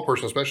 as a tall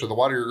person especially, the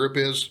wider your grip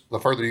is, the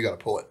further you got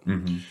to pull it.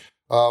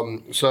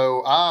 Mm-hmm.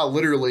 So I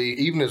literally,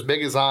 even as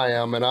big as I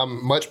am, and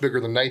I'm much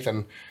bigger than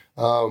Nathan,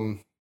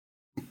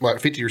 like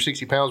 50 or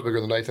 60 pounds bigger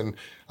than Nathan,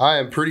 I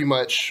am pretty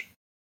much,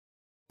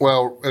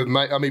 well,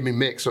 I may be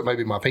mixed, so it may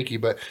be my pinky,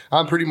 but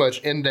I'm pretty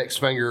much index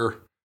finger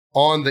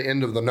on the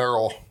end of the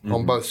knurl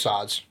on both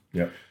sides.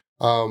 Yeah.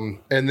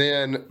 And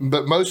then,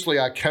 but mostly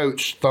I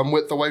coach thumb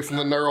width away from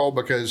the knurl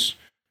because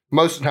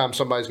most of the time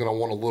somebody's going to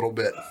want a little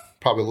bit,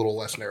 probably a little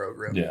less narrow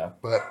grip. Yeah.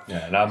 But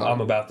yeah, and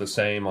I'm about the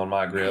same on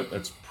my grip.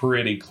 It's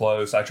pretty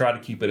close. I try to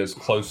keep it as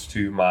close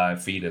to my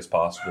feet as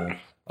possible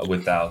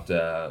without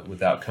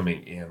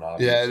coming in,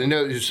 obviously. Yeah, and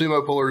your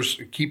sumo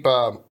pullers keep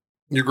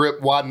your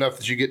grip wide enough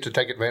that you get to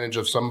take advantage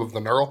of some of the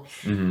knurl.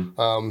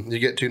 Mm-hmm. You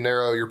get too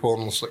narrow, you're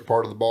pulling the slick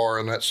part of the bar,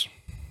 and that's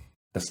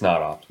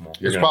not optimal.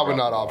 It's probably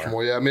not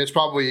optimal. Yeah, I mean, it's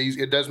probably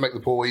easy. It does make the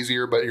pull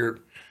easier, but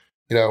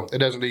it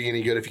doesn't do you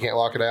any good if you can't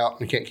lock it out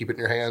and you can't keep it in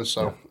your hands.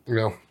 So,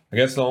 I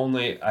guess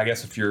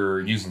if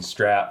you're using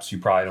straps, you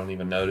probably don't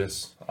even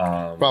notice.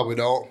 Probably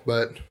don't,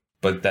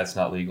 but that's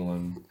not legal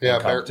in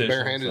competition.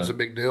 Barehanded is a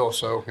big deal.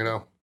 So, you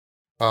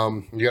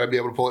got to be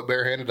able to pull it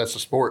barehanded. That's a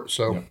sport.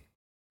 So. Yeah.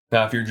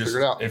 Now, if you're just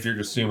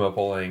sumo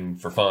pulling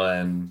for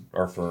fun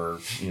or for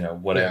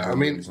whatever, I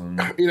mean, reason.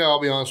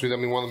 I'll be honest with you. I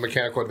mean, one of the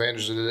mechanical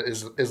advantages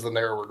is the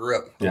narrower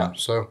grip. Yeah.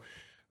 So,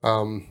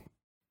 and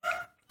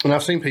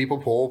I've seen people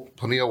pull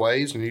plenty of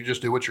ways, and you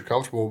just do what you're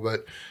comfortable.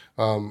 But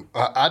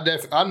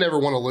I never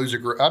want to lose a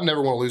grip. I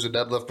never want to lose a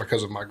deadlift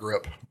because of my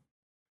grip.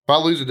 If I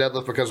lose a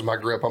deadlift because of my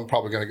grip, I'm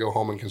probably going to go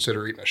home and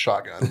consider eating a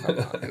shotgun. You know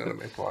what I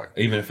mean? Like,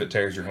 even if it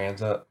tears your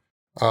hands up.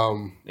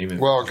 In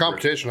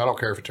competition, I don't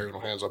care if it tears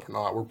my hands up or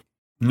not.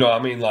 No, I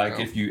mean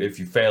if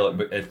you fail it,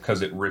 but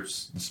because it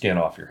rips the skin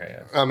off your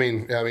hand. I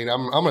mean,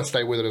 I'm going to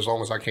stay with it as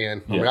long as I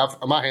can. Yeah. I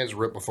mean, my hands are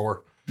ripped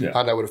before. Yeah.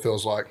 I know what it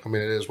feels like. I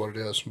mean, it is what it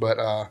is. But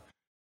I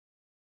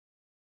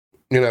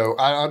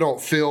don't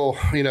feel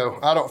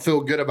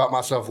good about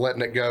myself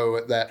letting it go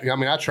at that. I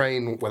mean, I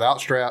train without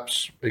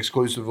straps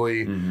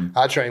exclusively. Mm-hmm.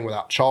 I train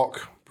without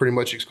chalk pretty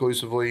much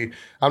exclusively.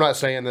 I'm not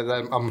saying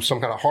that I'm some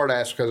kind of hard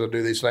ass because I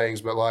do these things,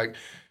 but like,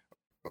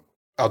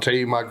 I'll tell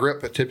you, my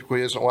grip, it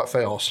typically isn't what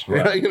fails.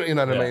 Right. You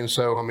know what I mean?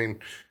 So, I mean,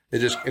 it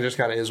just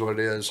kind of is what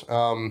it is.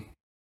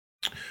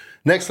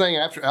 Next thing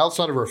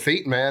outside of our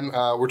feet, man,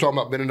 we're talking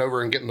about bending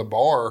over and getting the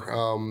bar.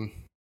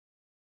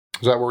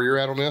 Is that where you're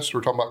at on this?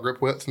 We're talking about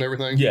grip width and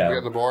everything? Yeah.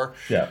 Getting the bar?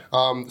 Yeah.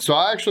 So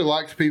I actually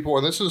like to people,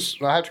 and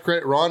I have to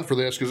credit Ron for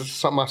this because this is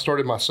something I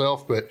started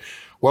myself, but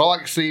what I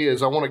like to see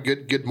is I want a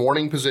good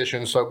morning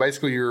position. So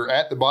basically you're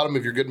at the bottom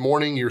of your good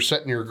morning, you're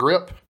setting your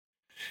grip.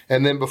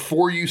 And then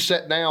before you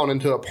set down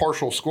into a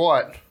partial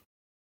squat,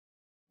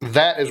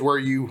 that is where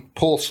you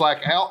pull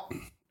slack out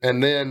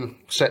and then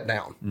set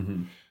down.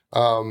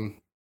 Mm-hmm.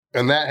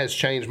 And that has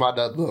changed my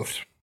deadlift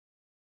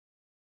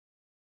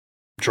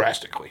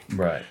drastically.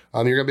 Right.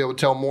 You're going to be able to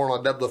tell more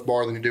on a deadlift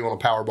bar than you do on a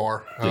power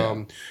bar.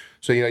 Yeah.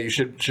 So, you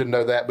should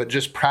know that. But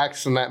just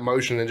practicing that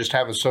motion and just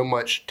having so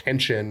much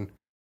tension.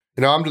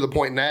 I'm to the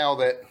point now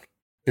that,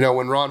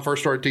 when Ron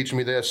first started teaching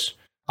me this,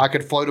 I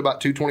could float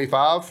about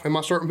 225 in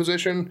my starting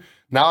position.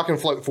 Now I can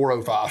float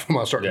 405 in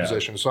my starting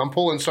position. So I'm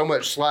pulling so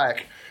much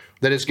slack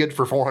that it's good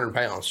for 400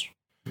 pounds.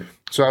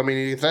 So, I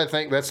mean, if I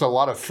think that's a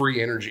lot of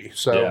free energy.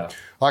 So,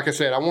 like I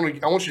said, I want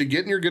you to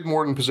get in your good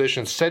morning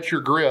position, set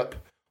your grip,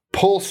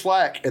 pull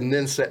slack, and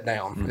then set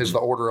down is the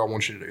order I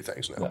want you to do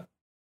things now. Yeah.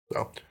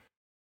 So,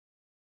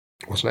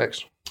 what's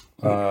next?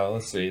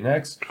 Let's see.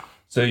 Next.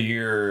 So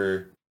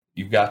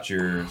you've got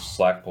your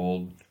slack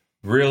pulled.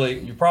 Really,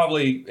 you're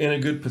probably in a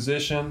good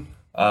position.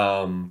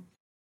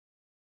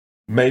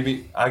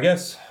 Maybe, I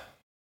guess,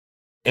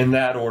 in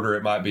that order,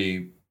 it might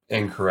be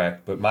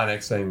incorrect, but my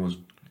next thing was,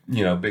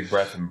 big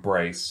breath and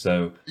brace.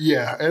 So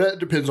yeah, and that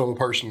depends on the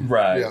person.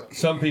 Right. Yeah.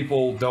 Some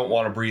people don't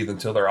want to breathe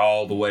until they're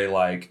all the way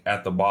like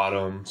at the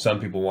bottom.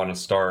 Some people want to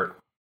start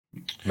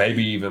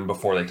maybe even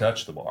before they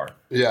touch the bar.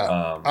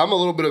 Yeah. I'm a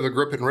little bit of a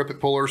grip it and rip it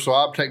puller, so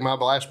I'll take my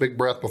last big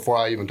breath before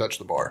I even touch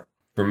the bar.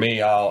 For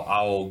me,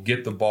 I'll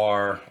get the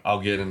bar, I'll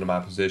get into my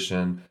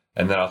position,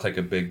 and then I'll take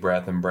a big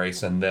breath and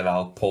brace, and then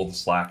I'll pull the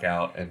slack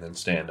out and then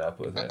stand up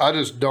with it. I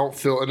just don't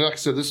feel, and like I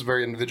said, this is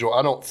very individual.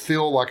 I don't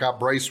feel like I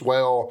brace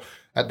well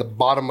at the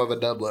bottom of a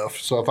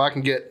deadlift. So if I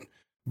can get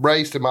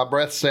braced and my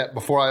breath set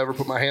before I ever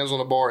put my hands on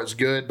the bar, it's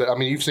good. But I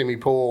mean, you've seen me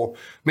pull.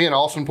 Me and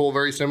Austin pull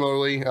very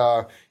similarly.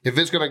 If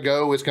it's going to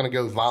go, it's going to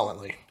go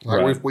violently.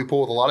 Like Right. we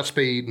pull with a lot of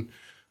speed.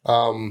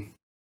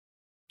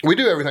 We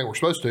do everything we're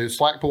supposed to.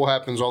 Slack pull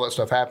happens, all that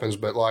stuff happens.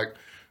 But like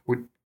we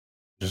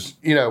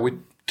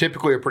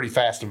typically are pretty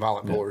fast and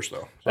violent pullers,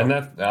 though. So. And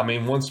that, I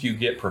mean, once you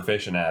get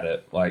proficient at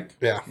it, like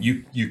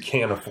you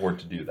can't afford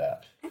to do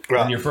that.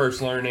 Right. When you're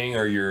first learning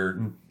or you're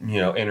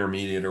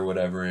intermediate or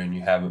whatever, and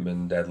you haven't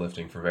been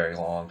deadlifting for very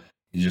long,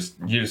 you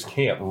just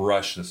can't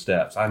rush the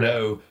steps. I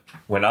know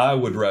when I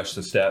would rush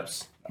the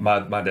steps, my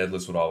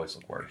deadlifts would always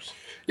look worse.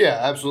 Yeah,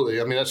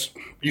 absolutely. I mean,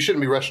 you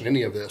shouldn't be rushing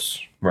any of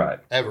this, right?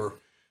 Ever.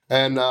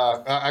 And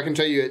I can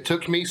tell you, it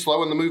took me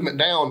slowing the movement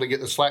down to get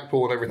the slack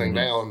pull and everything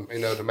down,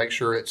 to make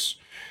sure it's.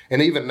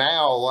 And even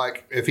now,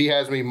 like if he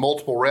has me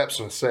multiple reps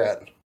in a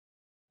set,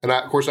 and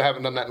of course I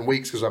haven't done that in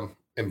weeks because I'm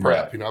in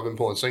prep. Right. I've been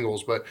pulling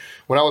singles, but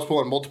when I was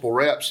pulling multiple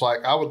reps,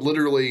 like I would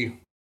literally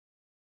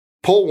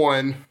pull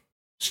one,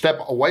 step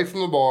away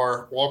from the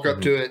bar, walk up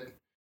to it,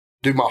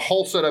 do my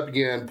whole setup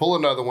again, pull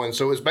another one.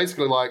 So it was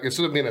basically like,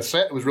 instead of being a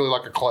set, it was really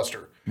like a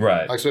cluster.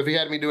 Right. Like, so if he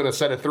had me doing a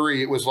set of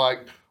 3, it was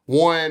like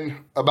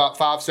one, about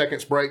 5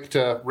 seconds break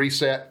to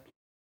reset,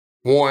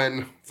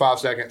 1, 5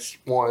 seconds,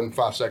 1,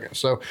 5 seconds.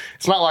 So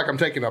it's not like I'm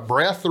taking a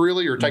breath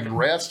really or taking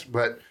rest,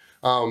 but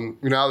I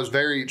was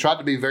tried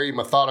to be very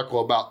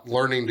methodical about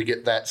learning to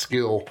get that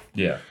skill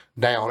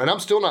down. And I'm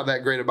still not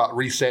that great about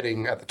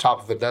resetting at the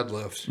top of a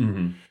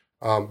deadlift.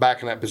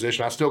 Back in that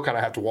position. I still kind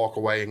of have to walk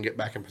away and get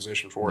back in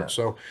position for it.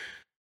 So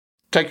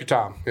take your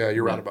time. Yeah,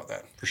 you're right about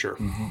that for sure.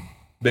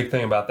 Big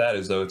thing about that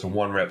is, though, it's a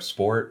 1-rep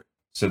sport.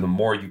 So the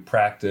more you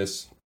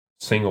practice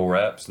single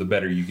reps, the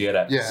better you get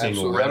at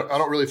single reps. I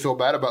don't really feel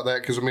bad about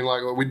that because, I mean,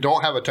 like we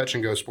don't have a touch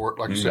and go sport,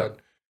 like you said.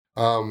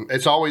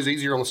 It's always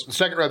easier. The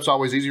second rep's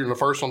always easier than the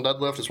first on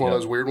deadlift. It's one of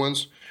those weird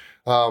ones.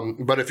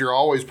 But if you're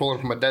always pulling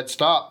from a dead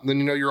stop, then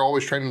you're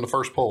always training the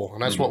first pull,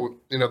 and that's what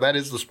that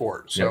is the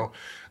sport. So,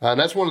 and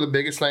that's one of the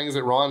biggest things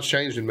that Ron's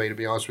changed in me. To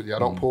be honest with you, I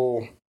don't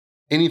pull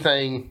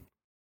anything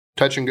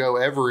touch and go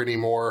ever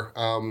anymore.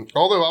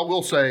 Although I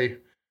will say,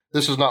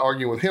 this is not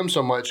arguing with him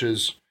so much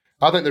as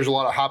I think there's a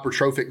lot of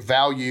hypertrophic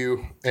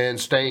value in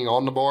staying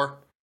on the bar,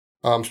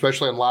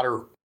 especially in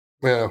lighter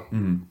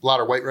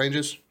weight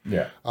ranges.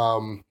 Yeah.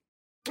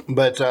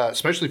 But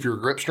especially if you're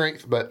grip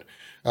strength, but.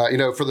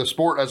 For the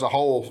sport as a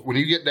whole, when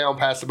you get down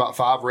past about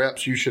 5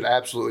 reps, you should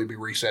absolutely be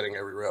resetting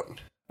every rep.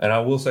 And I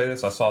will say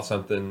this, I saw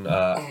something,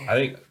 I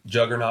think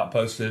Juggernaut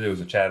posted, it was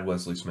a Chad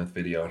Wesley Smith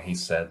video, and he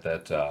said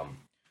that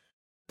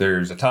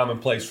there's a time and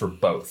place for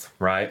both,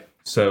 right?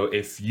 So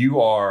if you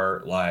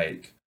are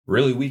like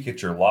really weak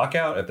at your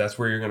lockout, if that's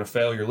where you're going to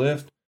fail your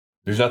lift,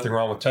 there's nothing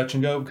wrong with touch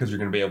and go because you're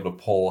going to be able to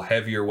pull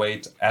heavier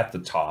weights at the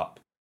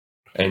top.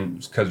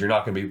 And because you're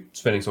not going to be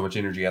spending so much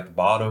energy at the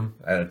bottom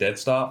at a dead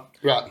stop.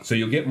 Right. So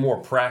you'll get more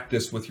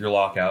practice with your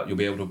lockout. You'll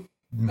be able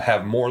to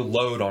have more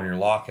load on your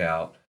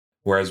lockout.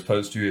 Whereas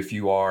opposed to if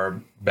you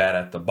are bad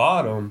at the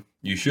bottom,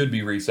 you should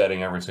be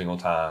resetting every single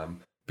time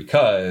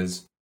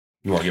because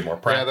you want to get more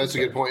practice. Yeah, that's a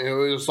good point.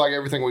 It's like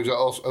everything we've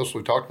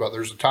also talked about.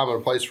 There's a time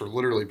and a place for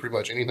literally pretty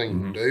much anything you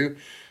can do.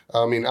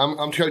 I mean,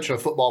 I'm coaching a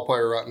football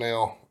player right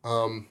now.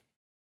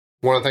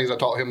 One of the things I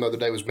taught him the other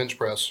day was bench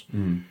press.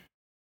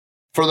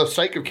 For the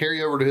sake of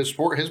carryover to his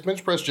sport, his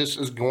bench press just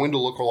is going to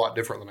look a lot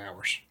different than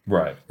ours.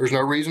 Right. There's no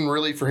reason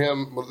really for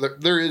him.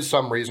 There is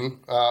some reason,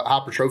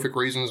 hypertrophic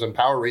reasons and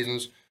power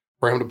reasons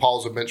for him to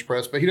pause a bench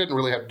press, but he doesn't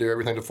really have to do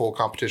everything to full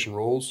competition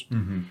rules.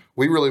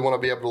 We really want to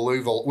be able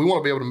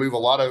to move a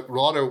lot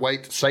of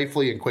weight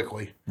safely and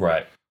quickly.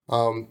 Right.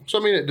 So I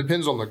mean, it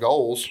depends on the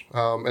goals.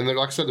 And then,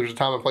 like I said, there's a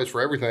time and place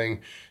for everything.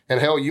 And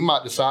hell, you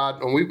might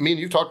decide. And me and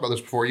you've talked about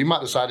this before. You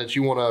might decide that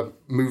you want to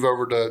move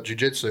over to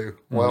jiu-jitsu.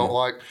 Well,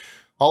 like.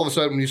 All of a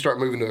sudden, when you start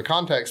moving to a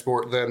contact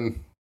sport,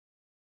 then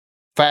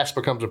fast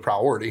becomes a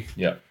priority.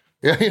 Yeah.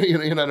 You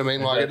know what I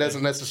mean? Like, it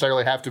doesn't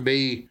necessarily have to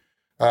be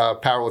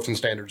powerlifting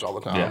standards all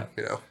the time.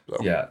 Yeah. So.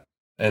 Yeah.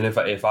 And if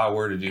I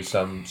were to do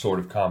some sort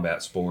of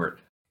combat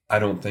sport, I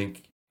don't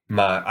think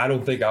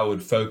I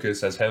would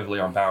focus as heavily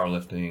on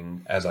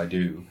powerlifting as I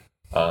do.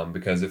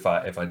 Because if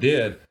I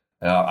did,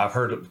 I've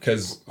heard it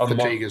because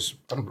fatigue is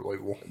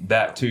unbelievable.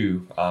 That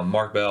too.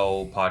 Mark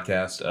Bell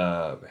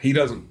podcast. He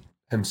doesn't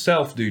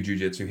himself do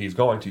jiu-jitsu. He's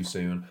going to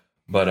soon.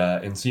 But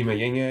Nsima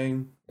Yin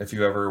Yang, if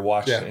you ever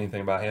watched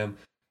anything about him,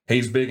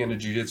 he's big into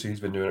jiu-jitsu. He's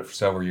been doing it for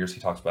several years. He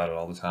talks about it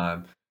all the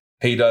time.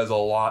 He does a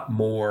lot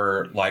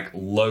more like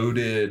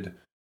loaded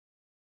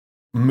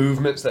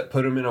movements that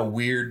put him in a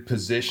weird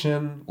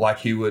position, like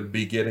he would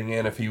be getting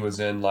in if he was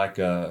in like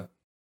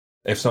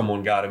if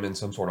someone got him in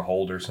some sort of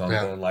hold or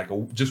something, like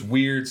just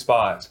weird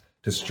spots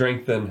to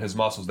strengthen his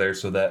muscles there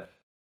so that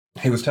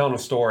he was telling a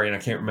story, and I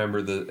can't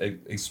remember the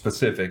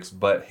specifics,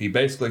 but he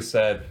basically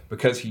said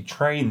because he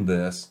trained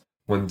this,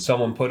 when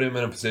someone put him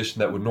in a position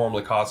that would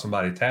normally cause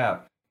somebody to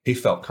tap, he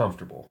felt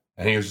comfortable.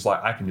 And he was just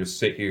like, I can just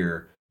sit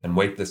here and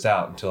wait this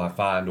out until I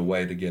find a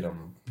way to get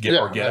him get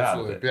out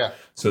of it. Yeah.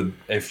 So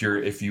if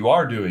you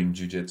are doing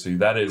jiu-jitsu,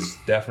 that is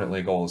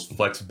definitely a goal, is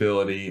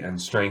flexibility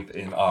and strength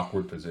in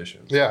awkward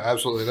positions. Yeah,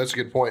 absolutely. That's a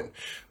good point.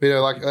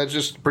 Like that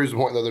just proves the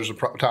point that there's a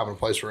time and a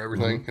place for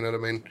everything. You know what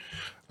I mean?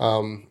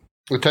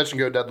 The touch and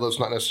go deadlift's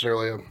not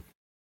necessarily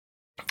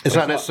it's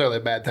not necessarily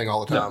a bad thing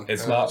all the time. No,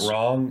 it's not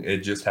wrong. It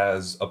just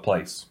has a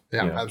place.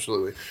 Yeah,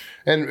 absolutely.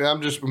 And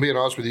I'm just being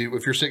honest with you.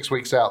 If you're 6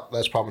 weeks out,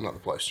 that's probably not the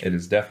place. It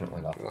is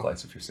definitely not the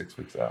place if you're 6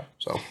 weeks out.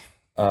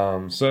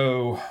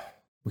 So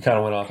we kind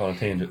of went off on a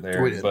tangent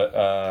there. We did.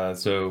 But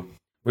so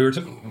we were.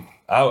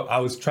 I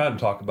was trying to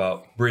talk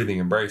about breathing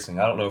and bracing.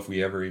 I don't know if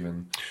we ever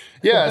even.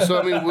 Yeah. So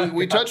I mean,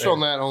 we touched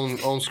on that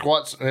on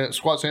squats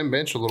and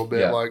bench a little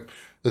bit, like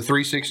the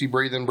 360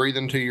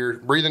 breathing to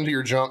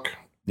your junk.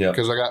 Yeah.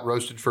 Because I got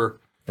roasted for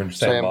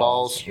sand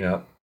balls.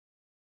 Yeah.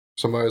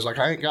 Somebody was like,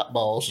 I ain't got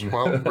balls.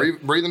 Well,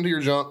 breathe into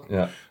your junk.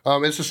 Yeah.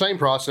 It's the same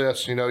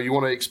process. You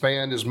want to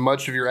expand as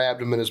much of your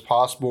abdomen as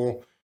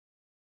possible,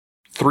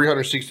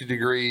 360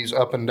 degrees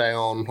up and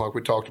down, like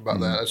we talked about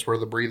that. That's where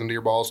the breathe into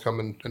your balls come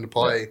into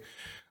play.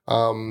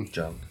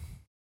 Junk.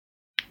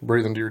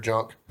 Breathe into your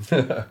junk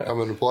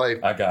come into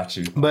play. I got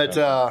you. But,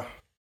 that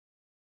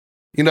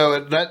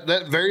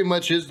very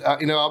much is,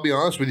 I'll be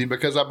honest with you,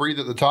 because I breathe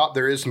at the top,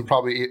 there is some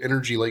probably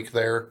energy leak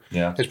there.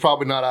 Yeah. It's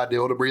probably not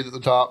ideal to breathe at the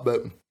top,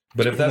 but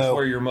if that's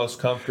where you're most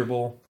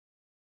comfortable.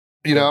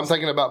 I'm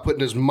thinking about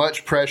putting as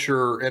much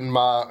pressure into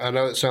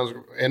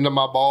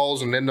my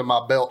balls and into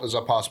my belt as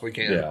I possibly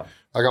can. Yeah.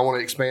 Like I want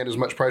to expand as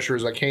much pressure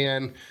as I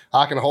can.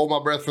 I can hold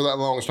my breath for that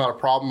long. It's not a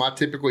problem. I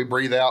typically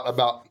breathe out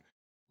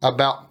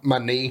about my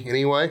knee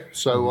anyway.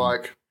 So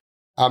like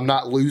I'm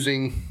not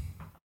losing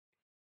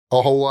a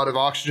whole lot of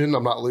oxygen.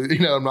 I'm not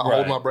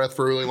holding my breath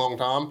for a really long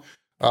time.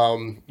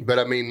 But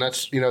I mean,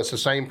 that's, it's the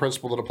same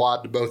principle that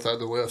applied to both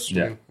other lifts.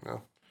 Yeah.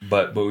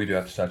 But we do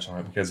have to touch on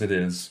it because it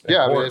is important.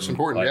 Yeah, I mean, it's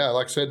important.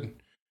 Like I said.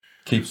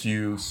 Keeps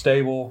you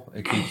stable.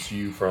 It keeps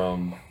you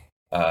from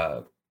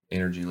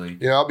energy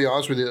leak. I'll be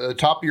honest with you. At the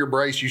top of your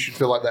brace, you should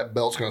feel like that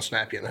belt's going to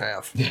snap you in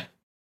half. Yeah.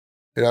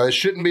 It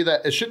shouldn't be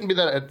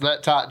that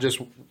tight, just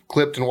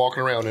clipped and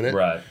walking around in it.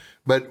 Right.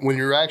 But when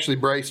you're actually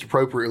braced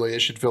appropriately, it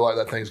should feel like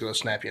that thing's going to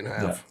snap you in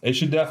half. Yeah. It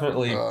should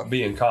definitely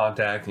be in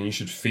contact, and you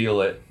should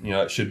feel it.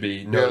 It should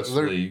be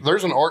noticeably.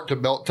 There's an art to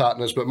belt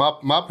tightness, but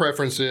my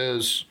preference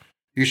is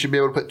you should be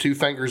able to put 2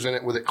 fingers in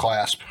it with it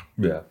clasped.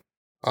 Yeah.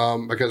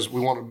 Because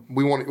we want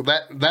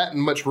that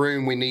much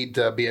room we need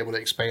to be able to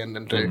expand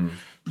into.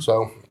 Mm-hmm.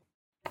 So,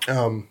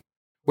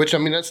 which I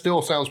mean that's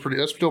still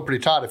pretty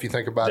tight if you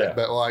think about it.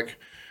 But like,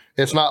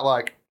 it's not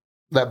like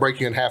that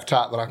breaking in half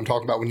tight that I can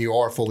talk about when you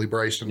are fully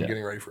braced and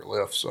getting ready for a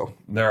lift. So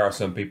there are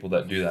some people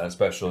that do that,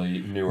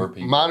 especially newer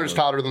people. Mine is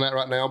tighter than that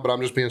right now, but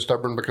I'm just being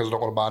stubborn because I don't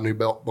want to buy a new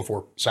belt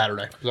before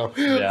Saturday. So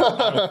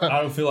I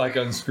don't feel like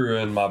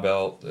unscrewing my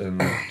belt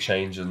and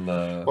changing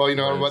the. Well,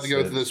 I'm about to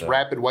go through this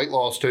rapid weight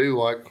loss too.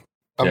 Like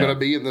I'm going to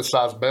be in this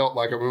size belt.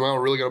 Like, am I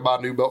really going to buy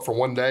a new belt for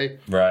one day?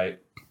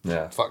 Right.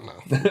 Yeah. Fuck no.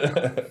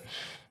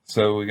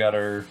 So we got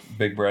our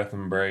big breath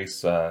embrace.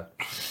 So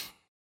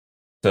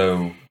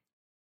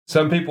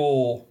some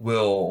people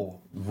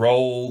will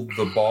roll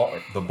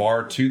the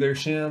bar to their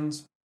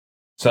shins.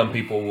 Some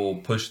people will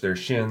push their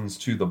shins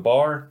to the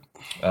bar.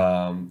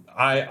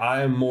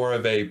 I am more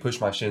of a push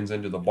my shins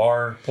into the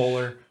bar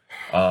puller.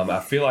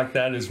 I feel like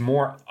that is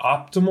more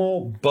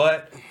optimal,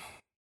 but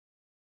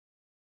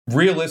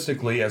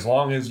realistically, as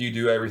long as you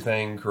do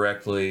everything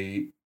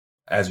correctly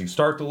as you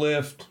start the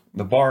lift,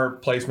 the bar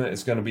placement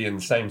is going to be in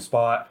the same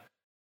spot.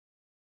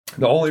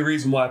 The only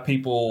reason why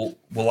people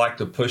will like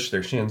to push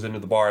their shins into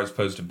the bar as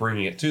opposed to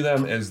bringing it to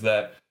them is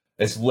that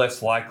it's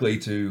less likely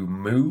to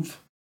move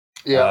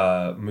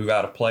out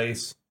of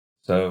place.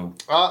 So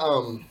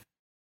I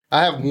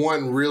have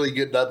one really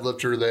good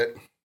deadlifter that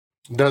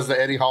does the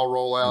Eddie Hall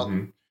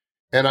rollout,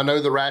 and I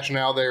know the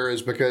rationale there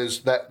is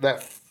because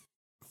that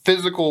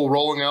physical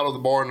rolling out of the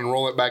bar and then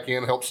rolling it back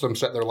in helps them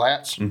set their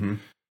lats.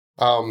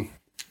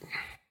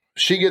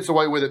 She gets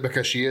away with it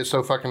because she is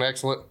so fucking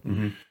excellent.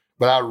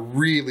 But I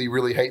really,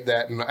 really hate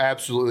that, and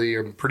absolutely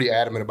am pretty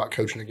adamant about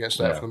coaching against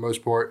that for the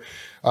most part.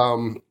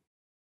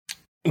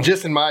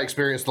 Just in my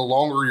experience, the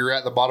longer you're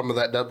at the bottom of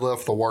that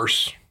deadlift, the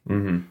worse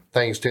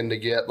things tend to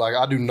get. Like,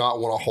 I do not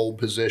want to hold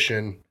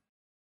position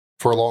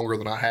for longer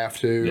than I have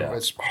to. Yeah.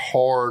 It's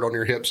hard on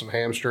your hips and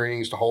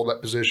hamstrings to hold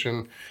that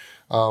position.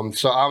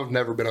 So I've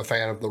never been a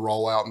fan of the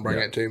rollout and bring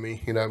it to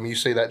me. You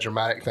see that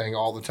dramatic thing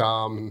all the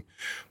time. And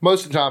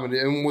most of the time,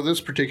 and with this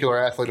particular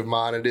athlete of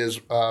mine, it is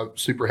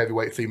super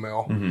heavyweight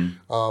female.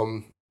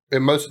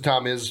 And most of the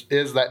time is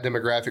that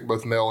demographic,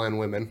 both male and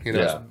women,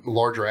 it's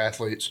larger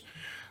athletes.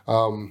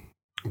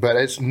 But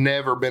it's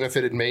never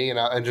benefited me.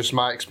 And just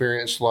my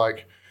experience,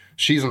 like,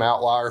 she's an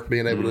outlier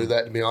being able to do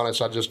that, to be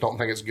honest. I just don't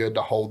think it's good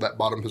to hold that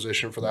bottom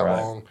position for that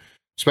long.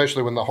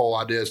 Especially when the whole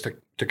idea is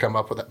to come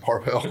up with that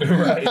barbell.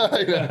 Right.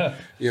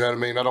 You know what I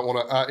mean? I don't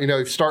want to, if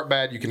you start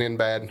bad, you can end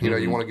bad.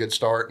 You want a good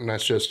start. And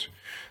that's just,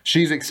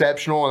 she's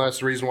exceptional. And that's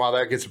the reason why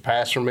that gets a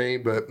pass from me.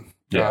 But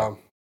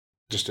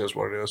just is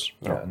what it is.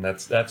 Yeah, and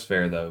that's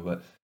fair, though.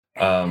 But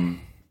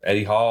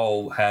Eddie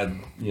Hall had,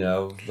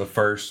 the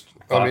first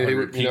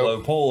 500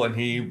 kilo pull, and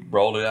he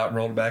rolled it out and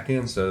rolled it back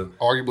in. So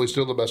arguably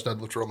still the best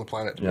deadlifter on the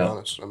planet, to be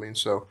honest.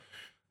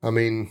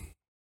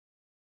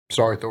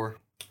 Sorry, Thor.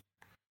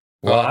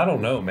 Well, I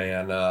don't know,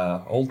 man.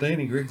 Old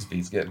Danny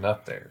Grigsby's getting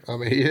up there. I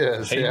mean, he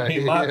is. He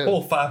might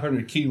pull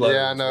 500 kilos.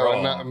 Yeah, I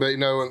know. But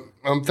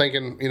I'm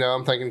thinking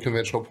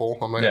conventional pull.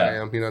 I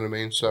am. You know what I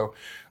mean? So,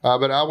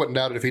 but I wouldn't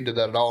doubt it if he did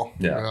that at all.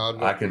 Yeah,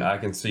 I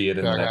can see it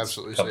in the next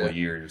couple of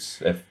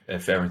years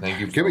if everything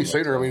keeps. Could be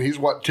sooner. I mean, he's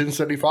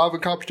 1075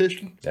 in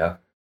competition. Yeah.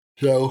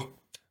 So.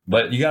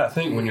 But you got to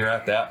think when you're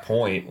at that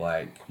point,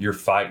 like you're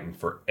fighting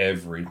for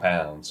every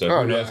pound. So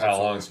who knows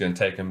how long it's going to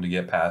take him to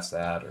get past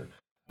that, or.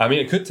 I mean,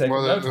 it could take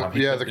no time.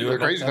 The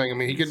crazy thing, I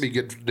mean, he could be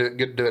good to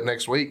do it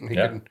next week, and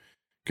he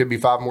could be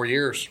 5 more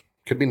years.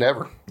 Could be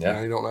never.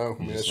 Yeah. You don't know.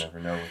 You just never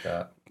know with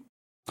that.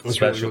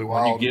 Especially really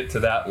when you get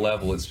to that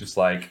level, it's just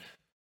like...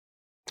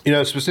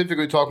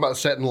 specifically talking about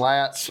setting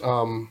lats,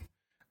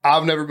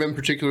 I've never been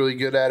particularly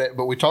good at it,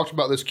 but we talked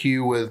about this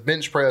cue with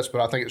bench press, but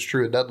I think it's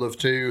true of deadlift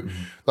too.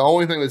 Mm-hmm. The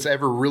only thing that's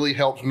ever really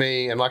helped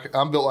me, and like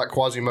I'm built like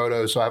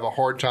Quasimodo, so I have a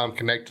hard time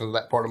connecting to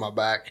that part of my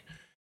back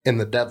in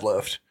the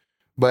deadlift.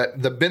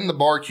 But the bend the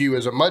bar cue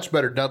is a much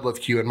better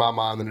deadlift cue in my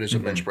mind than it is a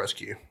bench press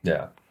cue.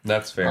 Yeah,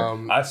 that's fair.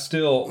 I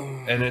still,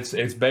 and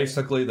it's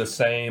basically the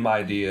same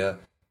idea,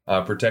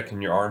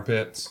 protecting your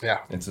armpits. Yeah.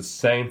 It's the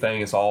same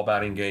thing. It's all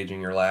about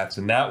engaging your lats.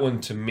 And that one,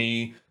 to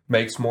me,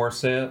 makes more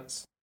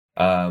sense.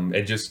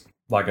 It just,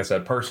 like I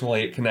said,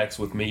 personally, it connects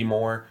with me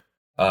more.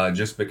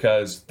 Just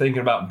because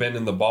thinking about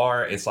bending the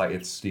bar, it's like,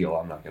 it's steel.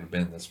 I'm not going to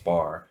bend this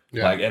bar.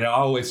 Yeah.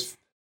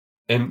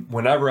 And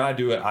whenever I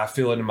do it, I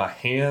feel it in my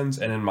hands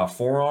and in my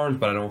forearms,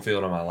 but I don't feel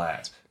it in my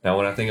lats. Now,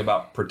 when I think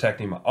about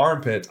protecting my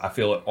armpits, I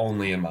feel it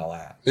only in my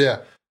lats. Yeah.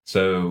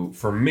 So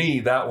for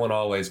me, that one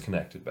always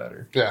connected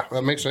better. Yeah,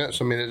 that makes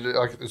sense. I mean,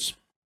 it's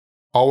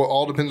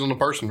all depends on the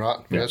person, right?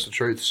 Yeah. That's the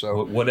truth.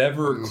 So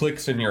whatever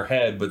clicks in your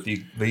head, but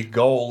the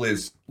goal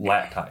is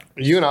lat tight.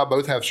 You and I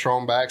both have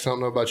strong backs. I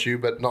don't know about you,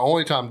 but the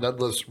only time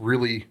deadlifts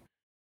really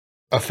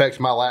affect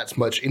my lats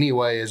much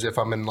anyway is if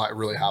I'm in like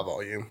really high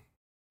volume.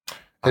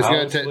 It's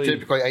going to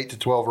typically 8 to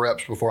 12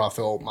 reps before I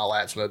feel my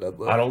lats in a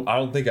deadlift. I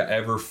don't think I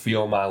ever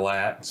feel my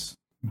lats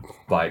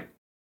like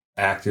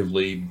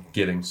actively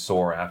getting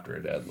sore after a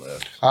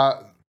deadlift.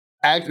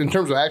 In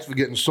terms of actively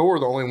getting sore,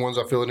 the only ones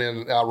I feel it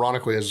in,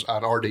 ironically, is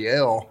an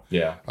RDL.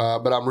 Yeah.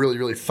 But I'm really,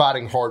 really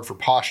fighting hard for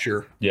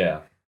posture.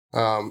 Yeah.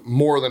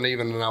 More than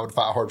I would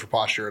fight hard for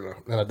posture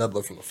in a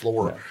deadlift from the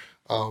floor.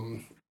 Yeah.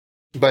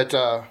 But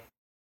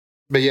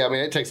yeah, I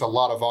mean, it takes a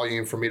lot of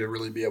volume for me to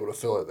really be able to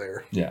feel it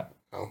there. Yeah.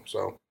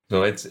 So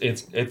it's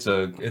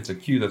a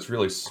cue that's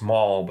really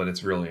small, but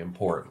it's really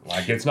important.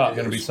 Like it's not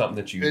going to be something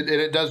that you...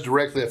 It does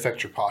directly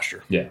affect your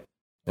posture. Yeah.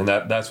 And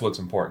that's what's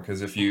important,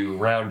 because if you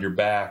round your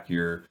back,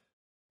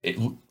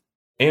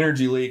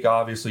 energy leak,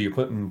 obviously you're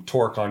putting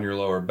torque on your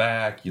lower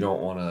back. You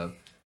don't want to,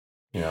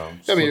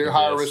 I mean, you're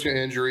higher risk of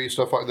injury,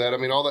 stuff like that. I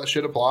mean, all that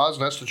shit applies,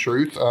 and that's the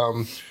truth.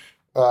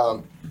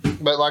 But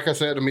like I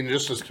said, I mean,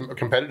 just as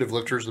competitive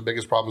lifters, the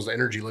biggest problem is the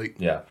energy leak.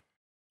 Yeah.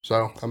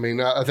 So, I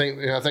mean, I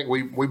think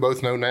we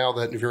both know now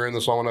that if you're in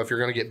this long enough, you're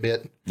going to get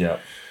bit. Yeah.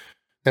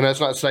 And that's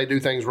not to say do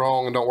things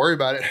wrong and don't worry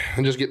about it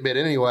and just get bit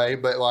anyway.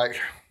 But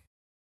like,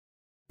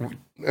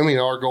 I mean,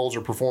 our goals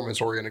are performance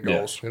oriented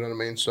goals. Yeah. You know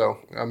what I mean? So,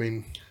 I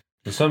mean,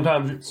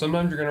 sometimes you're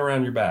going to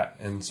round your back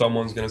and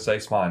someone's going to say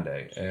spine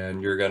day,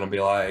 and you're going to be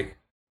like,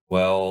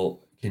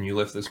 well, can you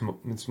lift this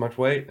much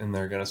weight? And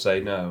they're going to say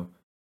no.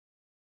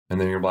 And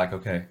then you're like,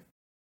 okay.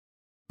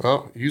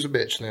 Well, use a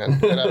bitch then.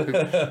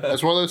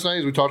 That's one of those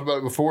things we talked about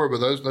it before, but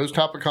those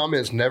type of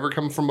comments never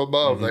come from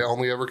above. Mm-hmm. They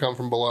only ever come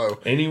from below.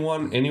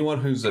 Anyone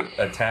who's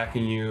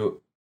attacking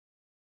you,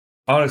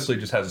 honestly,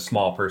 just has a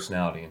small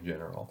personality in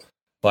general.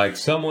 Like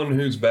someone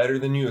who's better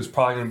than you is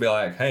probably going to be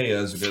like, "Hey,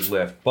 that was a good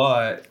lift,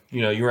 but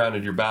you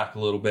rounded your back a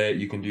little bit.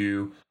 You can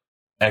do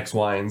X,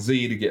 Y, and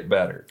Z to get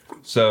better."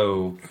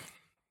 So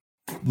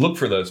look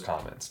for those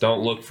comments.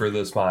 Don't look for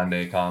the spine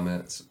day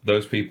comments.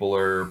 Those people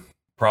are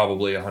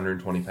probably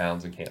 120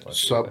 pounds and can't lift.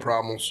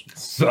 Subprimals.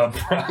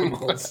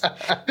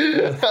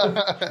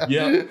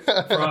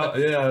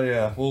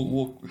 Yeah.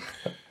 We'll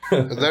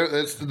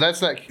that's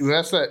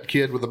that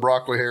kid with the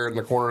broccoli hair in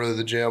the corner of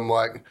the gym,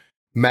 like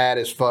mad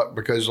as fuck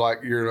because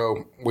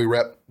we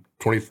rep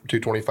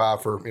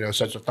 225 for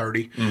sets of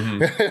 30.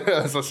 Mm-hmm.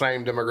 It's the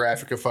same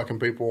demographic of fucking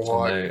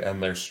people.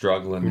 And they're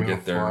struggling to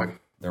get their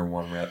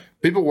one rep.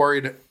 People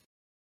worried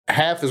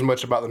half as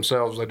much about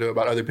themselves as they do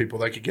about other people.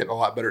 They could get a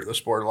lot better at the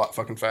sport a lot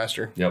fucking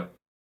faster. Yep.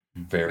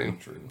 Very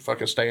true.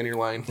 Fucking stay in your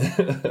lane.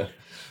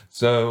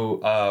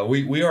 So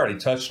we already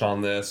touched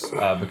on this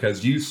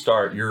because you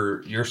start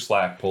your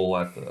slack pull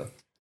at the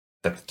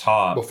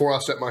top before I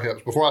set my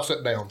hips, before I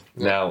sit down.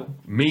 Now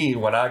me,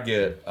 when I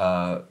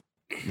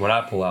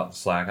pull out the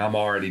slack, I'm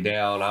already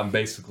down. I'm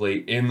basically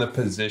in the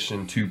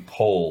position to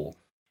pull,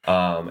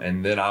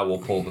 and then I will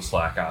pull the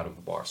slack out of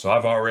the bar. So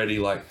I've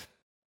already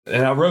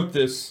and I wrote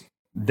this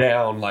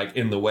down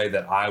in the way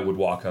that I would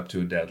walk up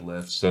to a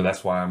deadlift. So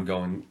that's why I'm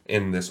going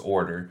in this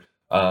order.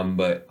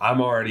 But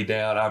I'm already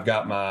down. I've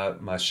got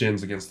my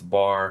shins against the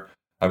bar.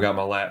 I've got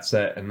my lat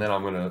set, and then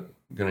I'm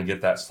gonna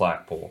get that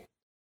slack pull.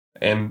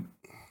 And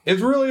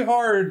it's really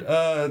hard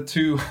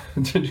to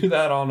do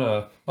that on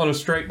a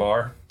straight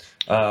bar.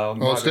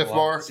 On a stiff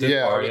bar?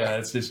 Yeah.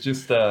 It's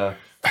just.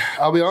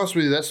 I'll be honest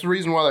with you. That's the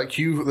reason why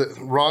that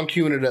Ron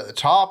cueing it at the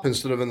top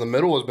instead of in the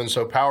middle has been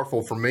so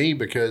powerful for me,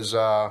 because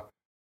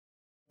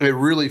it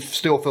really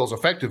still feels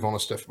effective on a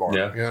stiff bar.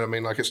 Yeah. You know what I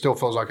mean? Like, it still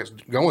feels like it's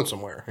going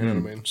somewhere. You know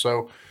what I mean?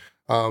 So,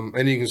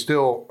 and you can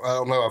still, I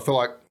don't know, I feel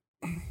like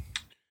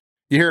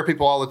you hear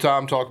people all the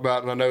time talk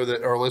about, and I know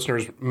that our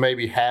listeners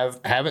maybe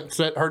haven't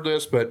heard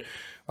this, but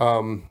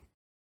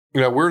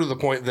we're to the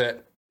point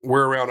that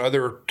we're around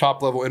other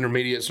top level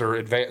intermediates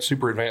or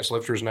super advanced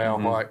lifters now,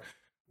 like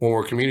when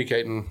we're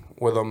communicating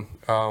with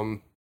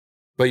them.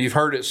 But you've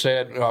heard it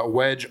said,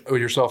 wedge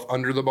yourself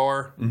under the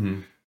bar.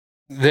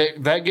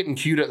 That getting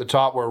cued at the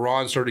top where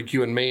Ron started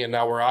cueing me, and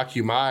now where I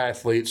cue my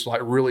athletes,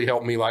 like, really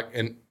helped me like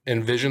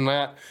envision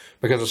that,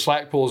 because the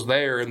slack pull is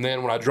there, and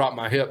then when I drop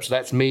my hips,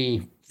 that's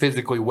me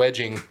physically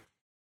wedging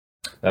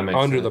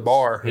under the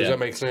bar. Does that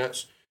make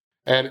sense?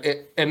 And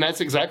that's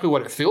exactly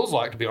what it feels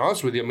like, to be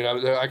honest with you. I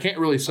mean, I can't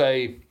really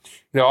say,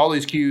 all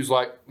these cues,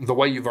 like the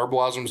way you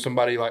verbalize them to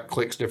somebody, like,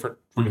 clicks different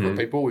for different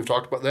people. We've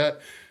talked about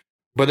that.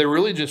 But there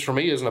really just, for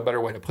me, isn't a better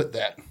way to put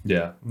that.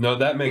 Yeah. No,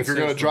 that makes sense. If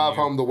you're going to drive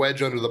home the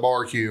wedge under the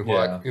bar cue,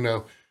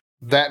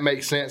 that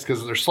makes sense,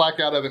 because they're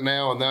slack out of it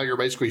now, and now you're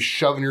basically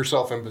shoving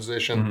yourself in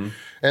position.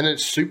 And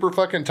it's super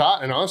fucking tight.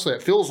 And honestly,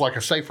 it feels like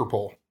a safer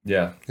pull.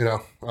 Yeah.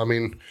 I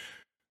mean,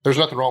 there's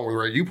nothing wrong with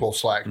where you pull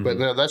slack, but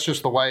that's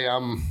just the way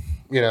I'm,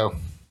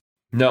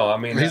 No, I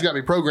mean, he's got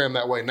me programmed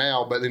that way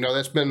now, but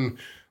that's been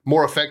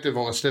more effective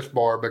on a stiff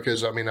bar,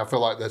 because I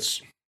feel like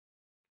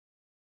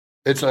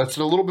it's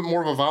a little bit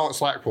more of a violent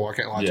slack pull. I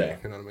can't lie to you.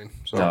 You know what I mean?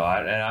 So. No,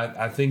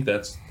 I think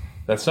that's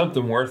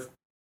something worth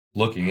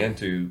looking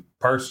into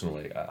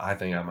personally. I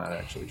think I might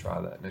actually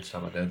try that next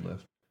time I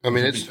deadlift. I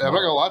mean, I'm not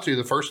gonna lie to you.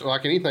 The first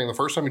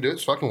time you do it,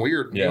 it's fucking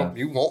weird. Yeah.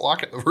 You won't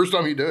like it the first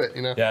time you do it.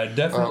 Yeah,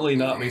 definitely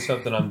not be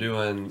something I'm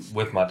doing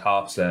with my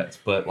top sets,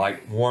 but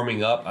like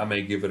warming up, I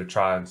may give it a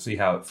try and see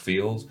how it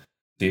feels.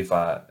 See if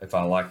I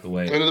like the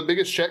way. And the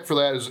biggest check for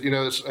that is,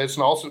 it's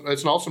an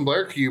Austin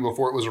Blair cue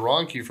before it was a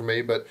Ron cue for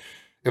me. But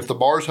if the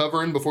bar's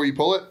hovering before you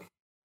pull it,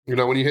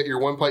 when you hit your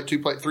 1 plate, 2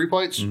 plate, 3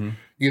 plates,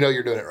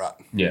 you're doing it right.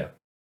 Yeah.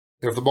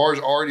 If the bar's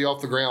already off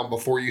the ground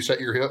before you set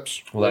your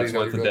hips, well, that's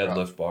what the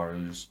deadlift bar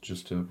is,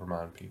 just to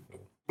remind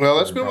people. Well,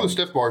 that's good with a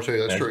stiff bar too.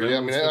 That's true. Yeah,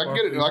 I mean, I can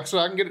get it. Like I said,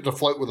 I can get it to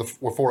float with a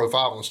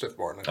 405 on a stiff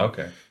bar now.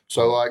 Okay.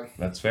 So, like,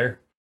 that's fair.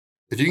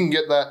 If you can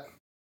get that,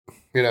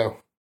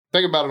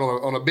 think about it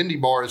on a bendy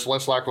bar, it's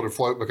less likely to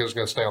float because it's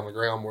going to stay on the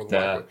ground more than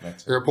likely.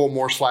 You're going to pull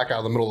more slack out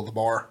of the middle of the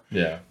bar.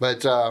 Yeah.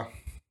 But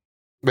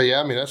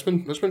yeah, I mean, that's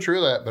been true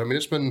of that. But I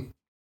mean,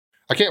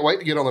 I can't wait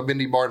to get on a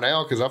bendy bar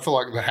now, because I feel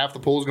like half the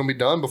pull is going to be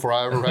done before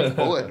I ever have to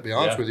pull it, to be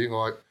honest with you.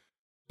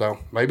 So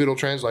maybe it'll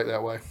translate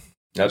that way.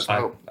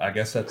 I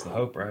guess that's the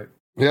hope, right?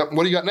 Yep.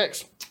 What do you got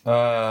next?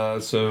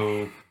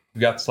 So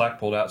you got the slack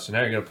pulled out, so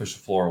now you're going to push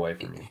the floor away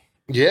from you.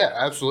 Yeah,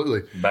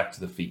 absolutely. Back to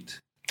the feet.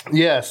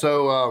 Yeah.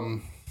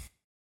 So,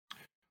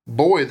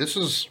 boy, this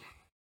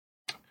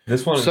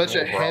one is such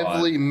a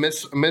heavily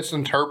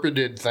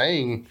misinterpreted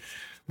thing,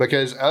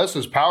 because us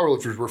as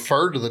powerlifters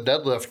refer to the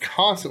deadlift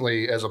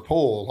constantly as a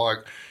pull. Like,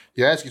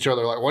 you ask each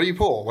other, like, what do you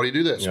pull? What do you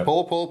do this? Yep.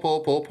 Pull, pull, pull,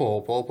 pull,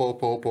 pull, pull, pull,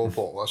 pull, pull,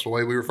 pull. That's the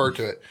way we refer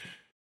to it.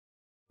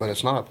 But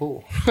it's not a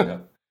pull.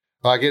 Yep.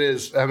 Like, it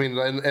is, I mean,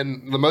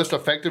 and the most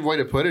effective way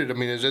to put it, I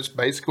mean, is it's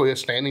basically a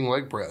standing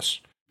leg press.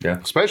 Yeah.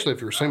 Especially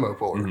if you're a sumo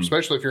puller,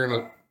 especially if you're in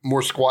a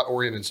more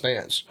squat-oriented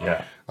stance.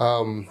 Yeah.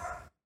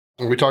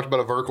 We talked about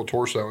a vertical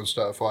torso and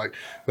stuff,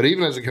 but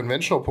even as a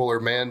conventional puller,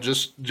 man,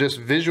 just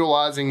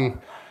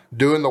visualizing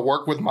doing the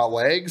work with my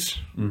legs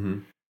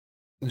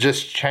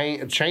just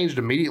changed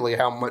immediately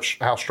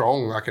how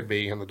strong I could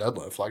be in the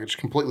deadlift. Like, it's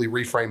completely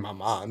reframed my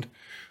mind.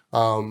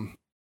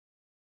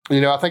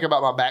 I think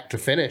about my back to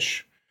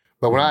finish,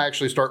 but when I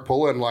actually start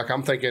pulling, like,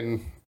 I'm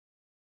thinking,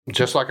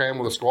 just like I am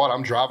with a squat,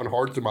 I'm driving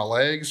hard through my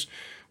legs.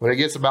 When it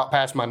gets about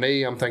past my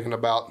knee, I'm thinking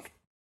about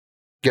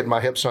getting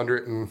my hips under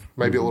it and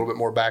maybe a little bit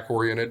more back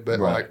oriented. But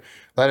like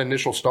that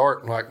initial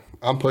start, like,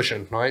 I'm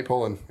pushing, I ain't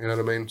pulling. You know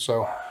what I mean?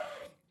 So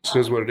it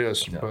is what it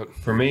is. Yeah. But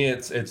for me,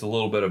 it's a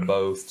little bit of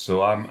both.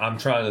 So I'm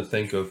trying to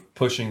think of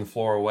pushing the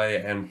floor away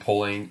and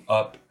pulling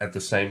up at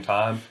the same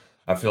time.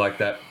 I feel like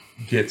that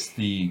gets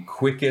the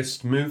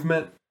quickest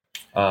movement.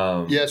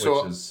 So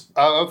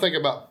I'm thinking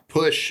about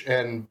push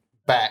and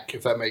back,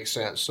 if that makes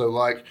sense. So,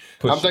 like,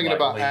 I'm thinking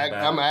about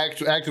I'm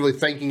actively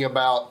thinking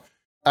about,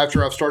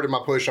 after I've started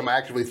my push, I'm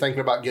actively thinking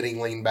about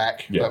getting lean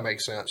back, if that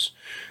makes sense.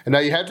 And now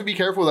you have to be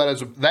careful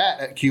with that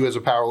at cue as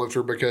a power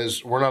lifter,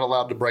 because we're not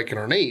allowed to break in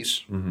our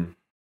knees.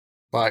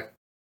 Like,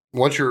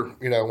 once your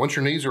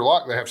knees are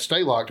locked, they have to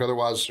stay locked.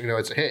 Otherwise,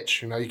 it's a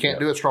hitch. You can't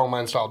do a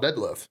strongman style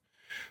deadlift.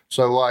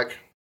 So, like,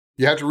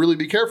 you have to really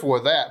be careful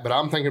with that. But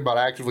I'm thinking about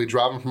actively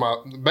driving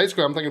I'm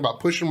thinking about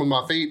pushing with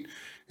my feet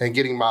and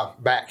getting my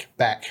back,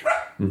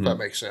 if that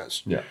makes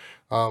sense. Yeah.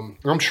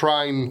 I'm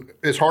trying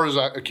as hard as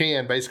I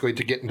can basically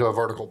to get into a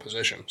vertical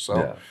position.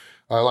 So,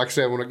 like I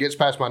said, when it gets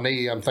past my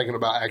knee, I'm thinking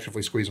about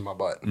actively squeezing my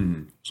butt.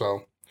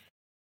 So,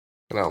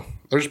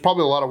 there's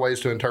probably a lot of ways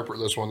to interpret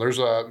this one. There's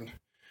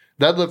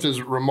deadlift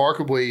is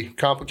remarkably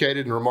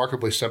complicated and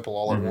remarkably simple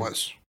all at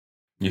once.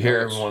 You hear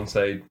everyone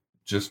say,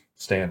 just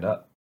stand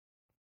up,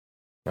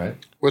 right?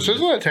 Which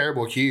isn't a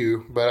terrible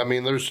cue, but I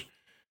mean,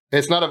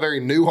 it's not a very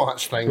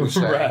nuanced thing to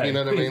say. Right. You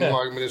know what I mean?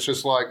 Like, I mean, it's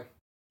just like,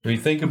 when you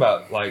think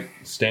about like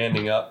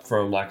standing up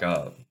from like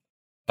a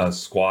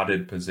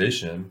squatted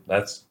position,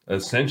 that's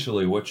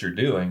essentially what you're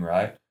doing,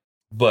 right?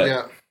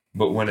 But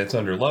when it's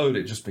under load,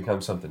 it just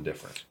becomes something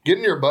different.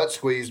 Getting your butt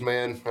squeezed,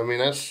 man. I mean,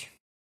 that's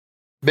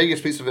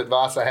biggest piece of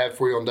advice I have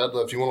for you on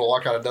deadlift. You want to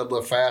lock out a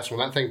deadlift fast. When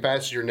that thing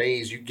passes your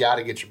knees, you got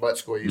to get your butt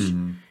squeezed.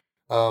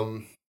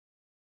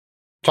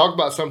 Talk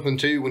about something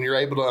too, when you're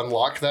able to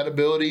unlock that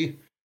ability,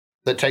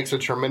 that takes a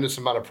tremendous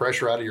amount of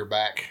pressure out of your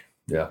back.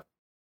 Yeah.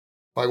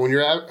 Like when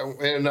you're out,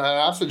 and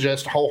I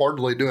suggest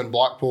wholeheartedly doing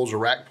block pulls or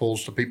rack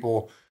pulls to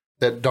people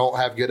that don't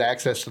have good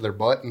access to their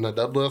butt in the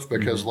deadlift,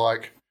 because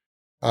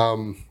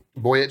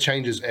boy, it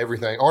changes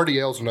everything.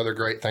 RDL is another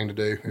great thing to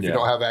do if you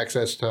don't have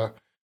access to,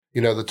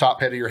 the top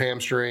head of your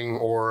hamstring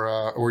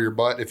or your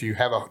butt. If you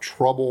have a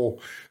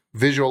trouble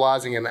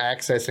visualizing and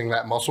accessing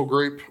that muscle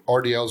group,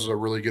 RDLs is a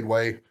really good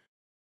way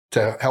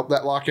to help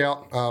that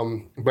lockout.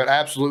 But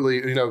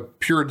absolutely,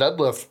 pure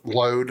deadlift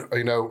load,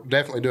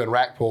 definitely doing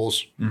rack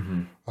pulls.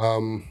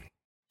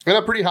 And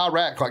a pretty high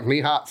rack, like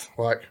knee height.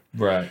 Like,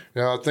 right.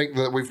 I think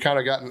that we've kind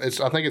of gotten,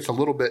 I think it's a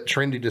little bit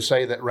trendy to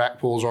say that rack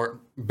pulls aren't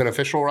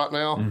beneficial right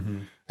now.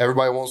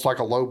 Everybody wants like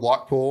a low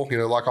block pull,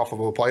 like off of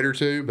a plate or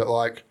two. But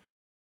like,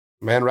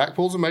 man, rack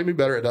pulls have made me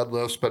better at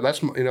deadlifts, but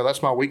that's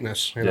my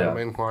weakness. You know what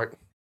I mean? Like,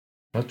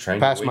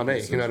 past my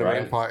knee, you know what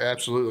I mean? Like,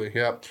 absolutely,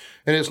 yeah.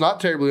 And it's not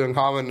terribly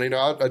uncommon.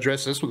 I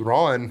addressed this with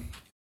Ron.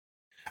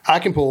 I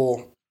can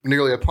pull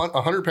nearly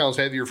 100 pounds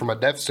heavier from a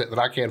deficit than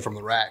I can from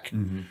the rack.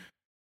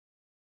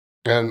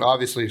 And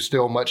obviously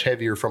still much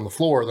heavier from the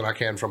floor than I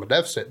can from a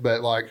deficit.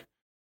 But like,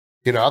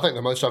 I think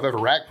the most I've ever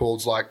rack pulled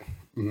is like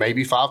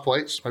maybe 5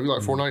 plates, maybe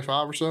like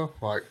 495 or so.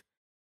 Like,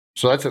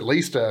 so that's at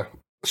least a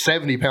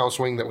 70-pound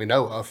swing that we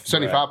know of,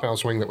 75-pound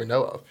swing that we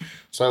know of.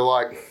 So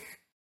like,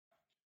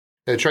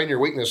 train your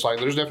weakness. Like,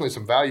 there's definitely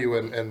some value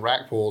in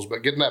rack pulls,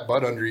 but getting that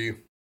butt under you,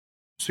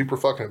 super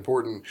fucking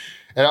important.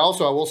 And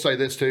also, I will say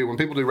this too: when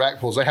people do rack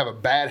pulls, they have a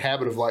bad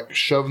habit of like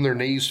shoving their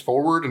knees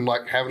forward and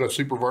like having a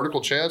super vertical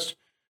chest.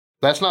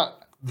 That's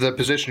not the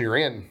position you're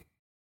in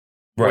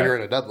when you're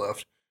in a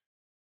deadlift.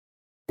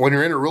 When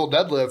you're in a real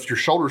deadlift, your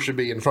shoulders should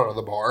be in front of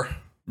the bar.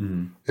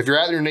 If you're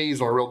at your knees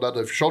on a real deadlift,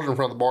 your shoulders are in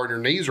front of the bar and your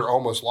knees are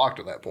almost locked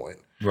at that point.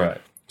 Right.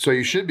 So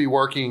you should be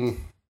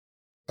working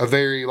a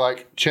very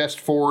like chest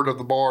forward of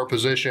the bar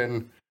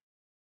position,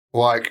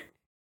 like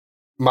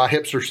my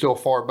hips are still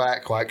far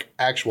back, like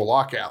actual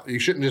lockout. You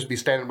shouldn't just be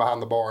standing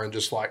behind the bar and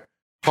just like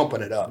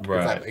pumping it up,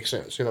 if that makes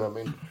sense. You know what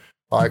I mean?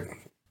 Like,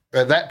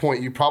 at that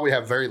point, you probably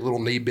have very little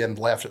knee bend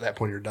left at that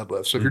point in your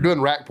deadlift. So if you're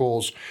doing rack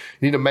pulls,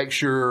 you need to make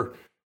sure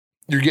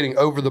you're getting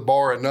over the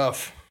bar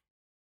enough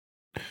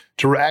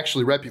to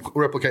actually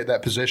replicate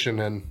that position,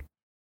 and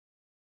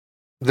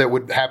that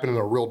would happen in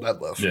a real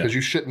deadlift, because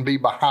you shouldn't be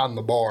behind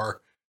the bar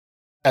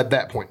at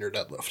that point in your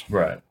deadlift.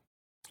 Right.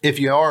 If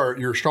you're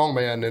a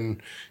strongman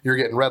and you're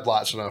getting red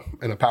lights in a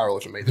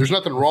powerlifting meet, there's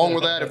nothing wrong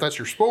with that if that's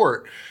your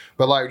sport.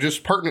 But like,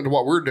 just pertinent to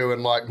what we're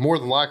doing, like more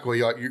than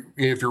likely, like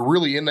if you're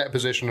really in that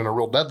position in a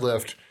real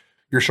deadlift,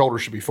 your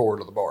shoulders should be forward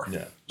of the bar.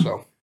 Yeah.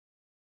 So,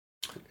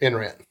 end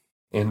rant.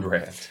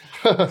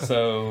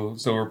 So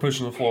we're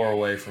pushing the floor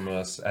away from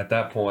us. At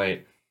that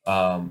point,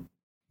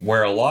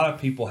 where a lot of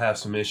people have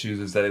some issues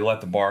is that they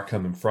let the bar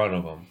come in front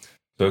of them.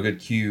 So a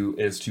good cue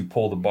is to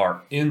pull the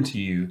bar into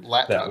you.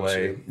 That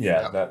way,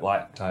 that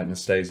lat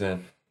tightness stays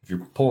in. If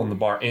you're pulling the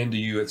bar into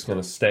you, it's going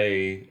to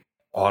stay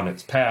on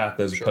its path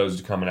as opposed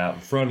to coming out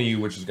in front of you,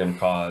 which is going to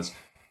cause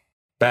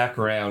back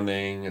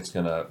rounding. It's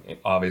going to,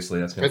 obviously,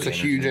 that's going to be a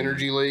huge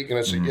energy leak, and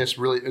it's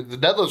really, the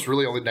deadlift's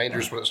really only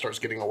dangerous when it starts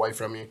getting away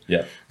from you.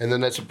 Yeah. And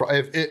then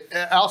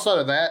outside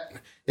of that,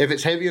 if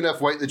it's heavy enough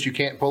weight that you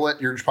can't pull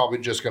it, you're probably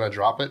just going to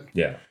drop it.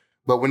 Yeah.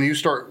 But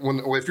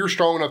if you're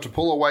strong enough to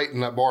pull a weight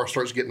and that bar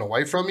starts getting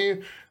away from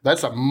you,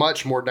 that's a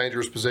much more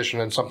dangerous position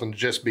than something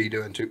just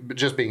being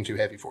too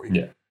heavy for you.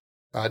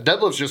 Yeah.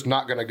 Deadlift's just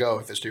not going to go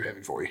if it's too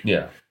heavy for you.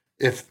 Yeah.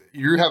 If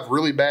you have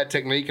really bad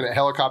technique and it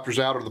helicopters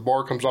out or the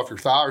bar comes off your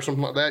thigh or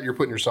something like that, you're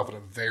putting yourself in a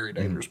very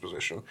dangerous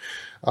position.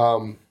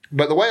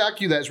 But the way I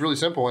cue that is really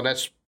simple, and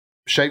that's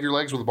shave your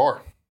legs with a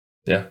bar.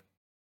 Yeah.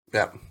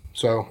 Yeah.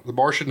 So the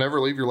bar should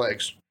never leave your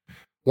legs.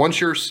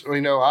 Once you're,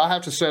 I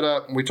have to set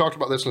up, we talked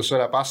about this in the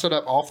setup, I set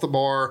up off the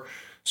bar,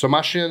 so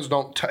my shins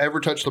don't ever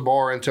touch the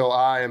bar until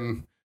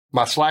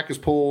my slack is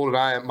pulled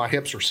and my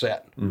hips are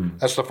set.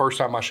 That's the first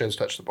time my shins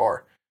touch the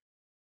bar.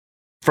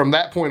 From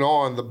that point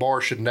on, the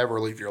bar should never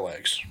leave your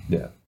legs.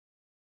 Yeah.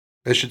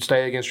 It should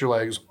stay against your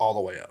legs all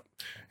the way up.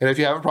 And if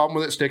you have a problem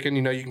with it sticking,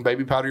 you can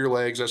baby powder your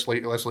legs. That's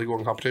legal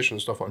in competition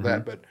and stuff like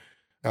that. But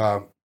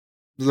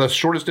the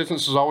shortest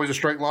distance is always a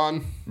straight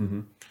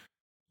line.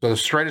 So the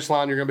straightest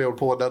line you're going to be able to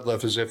pull a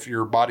deadlift is if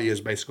your body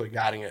is basically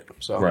guiding it.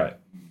 So Right.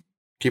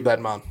 keep that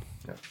in mind.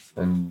 Yeah.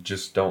 And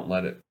just don't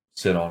let it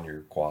sit on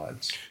your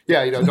quads.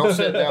 Yeah, don't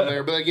sit down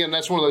there. But again,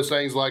 that's one of those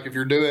things, like if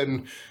you're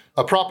doing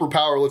a proper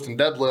powerlifting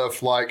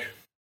deadlift, like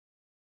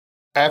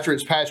after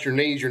it's past your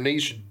knees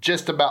should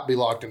just about be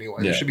locked anyway.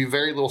 Yeah. There should be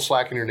very little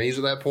slack in your knees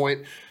at that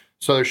point.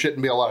 So there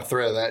shouldn't be a lot of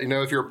threat of that.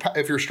 If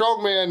you're a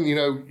strong man,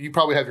 you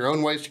probably have your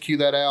own ways to cue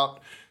that out.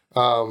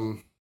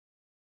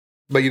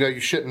 But you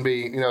shouldn't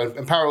be, in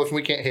powerlifting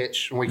we can't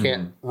hitch and we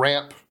can't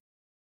ramp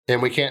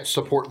and we can't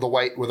support the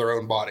weight with our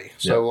own body.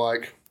 So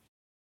like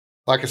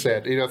I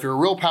said, if you're a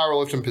real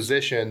powerlifting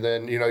position,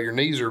 then your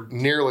knees are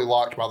nearly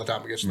locked by the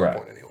time it gets to that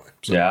point anyway.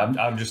 So, yeah,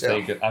 I'm just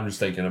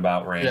thinking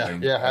about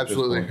ramping. Yeah,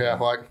 absolutely. Yeah,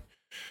 like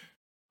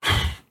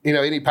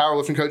any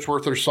powerlifting coach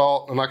worth their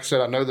salt. And like I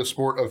said, I know the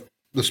sport of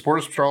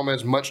strongman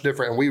is much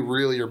different, and we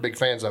really are big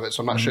fans of it.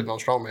 So I'm not shitting on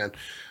strongman.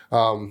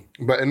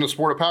 But in the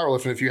sport of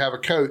powerlifting, if you have a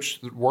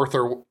coach worth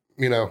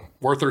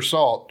their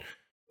salt,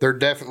 they're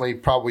definitely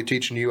probably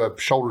teaching you a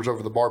shoulders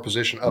over the bar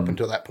position up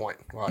until that point.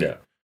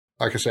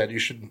 Like I said,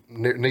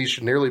 knees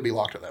should nearly be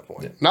locked at that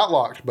point. Yeah. Not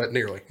locked, but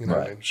nearly. What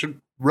I mean? Should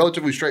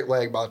relatively straight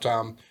leg by the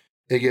time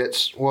it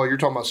gets. Well, you're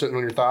talking about sitting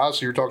on your thighs,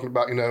 so you're talking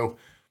about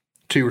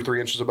 2 or 3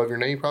 inches above your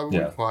knee, probably.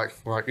 Yeah.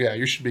 Like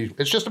you should be.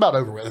 It's just about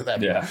over with at that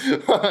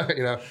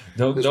point.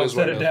 Don't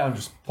set it down.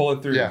 Just pull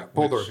it through. Yeah,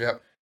 pull through. Yeah.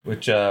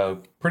 Which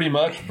pretty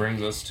much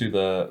brings us to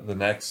the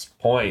next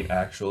point.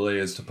 Actually,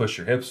 is to push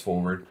your hips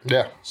forward.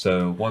 Yeah.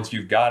 So once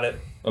you've got it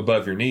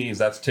above your knees,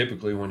 that's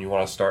typically when you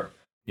want to start.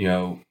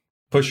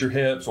 Push your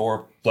hips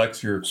or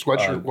flex your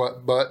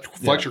butt.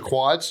 Flex your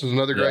quads is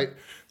another great.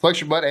 Flex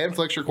your butt and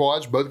flex your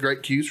quads, both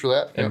great cues for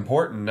that.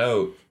 Important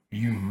note: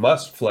 you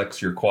must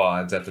flex your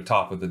quads at the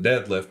top of the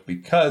deadlift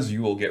because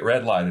you will get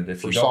red lighted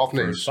if you don't.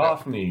 For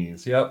soft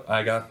knees. Yep,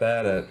 I got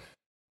that at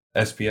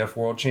SPF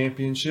World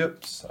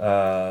Championships.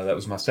 That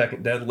was my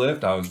second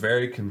deadlift. I was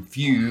very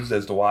confused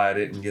as to why I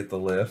didn't get the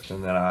lift,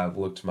 and then I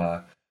looked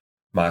to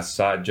my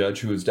side judge,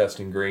 who was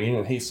Dustin Green,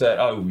 and he said,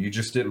 "Oh, you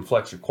just didn't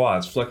flex your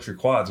quads. Flex your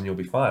quads, and you'll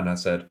be fine." And I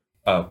said,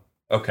 "Oh,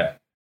 okay."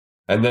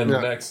 And then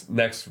the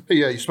next,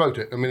 you smoked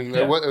it. I mean,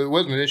 it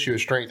wasn't an issue of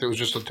strength; it was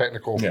just a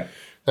technical thing.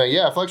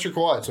 Yeah, flex your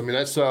quads. I mean,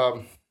 that's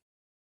one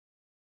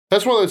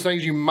of those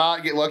things you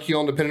might get lucky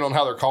on, depending on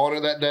how they're calling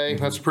it that day.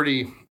 That's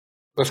pretty.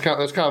 That's kind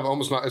of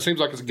almost not. It seems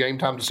like it's a game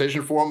time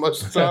decision for them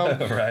most of the time.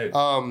 Right.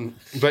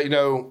 But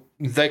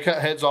they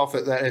cut heads off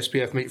at that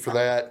SPF meet for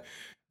that.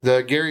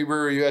 The Gary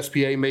Brewer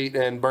USPA meet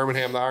in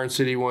Birmingham, the Iron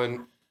City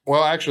one.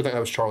 Well, I actually think that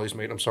was Charlie's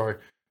meet. I'm sorry.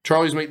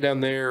 Charlie's meet down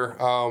there.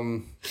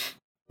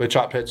 They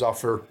chop heads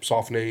off for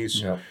soft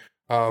knees. Yep.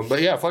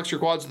 But yeah, flex your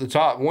quads at the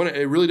top. One,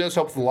 it really does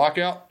help with the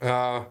lockout.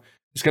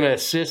 It's going to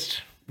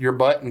assist your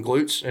butt and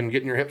glutes and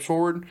getting your hips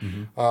forward.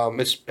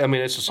 It's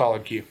a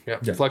solid cue. Yeah.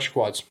 Flex your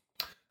quads.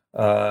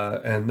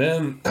 And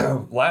then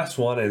last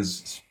one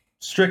is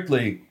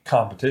strictly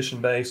competition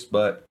based,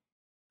 but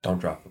don't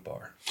drop the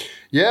bar.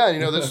 Yeah,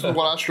 this is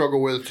what I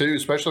struggle with too,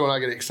 especially when I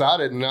get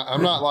excited. And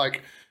I'm not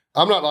like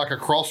a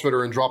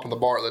CrossFitter and dropping the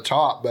bar at the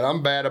top, but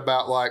I'm bad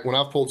about like when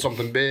I've pulled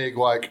something big,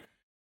 like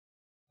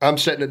I'm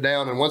setting it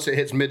down, and once it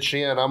hits mid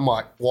shin, I'm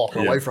like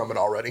walking away from it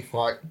already.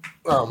 Like,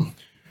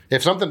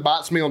 if something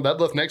bites me on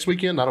deadlift next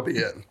weekend, that'll be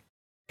it.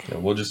 Yeah,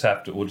 we'll just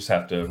have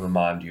to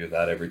remind you of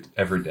that every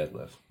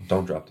deadlift.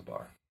 Don't drop the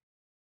bar.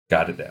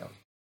 Guide it down.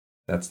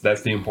 That's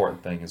the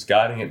important thing, is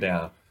guiding it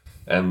down,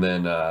 and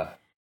then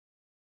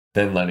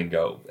letting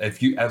go.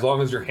 As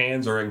long as your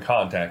hands are in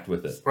contact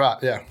with it. Right.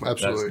 Yeah.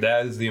 Absolutely.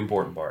 That is the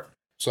important part.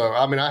 So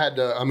I had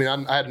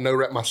to no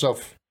rep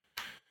myself.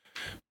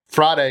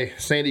 Friday,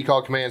 Sandy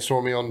called commands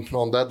for me on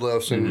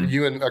deadlifts,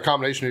 and a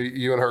combination of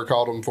you and her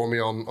called them for me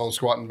on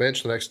squat and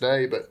bench the next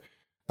day. But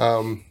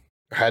I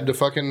had to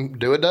fucking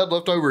do a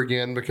deadlift over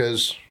again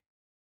because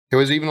it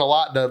was even a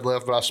light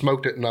deadlift, but I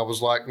smoked it and I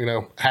was like,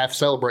 half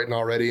celebrating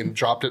already and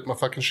dropped it in my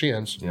fucking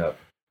shins. Yeah.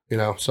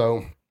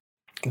 So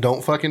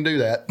don't fucking do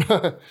that.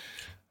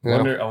 I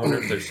wonder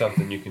if there's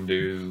something you can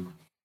do,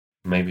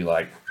 maybe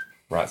like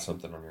write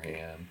something on your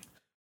hand.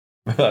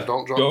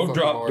 Don't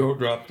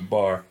drop the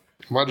bar.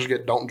 I might just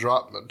get "don't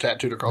drop"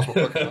 tattooed across my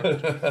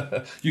fucking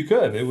arm. You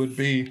could. It would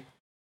be.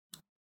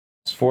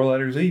 It's 4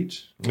 letters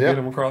each. Get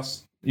them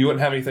across. You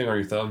wouldn't have anything on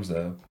your thumbs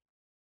though,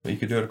 but you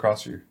could do it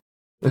across your.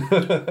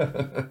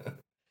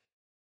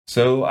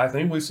 So I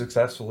think we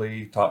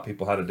successfully taught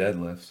people how to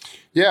deadlift.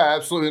 Yeah,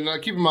 absolutely.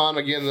 And keep in mind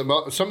again,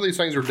 some of these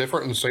things are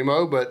different in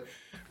sumo, but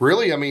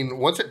really, I mean,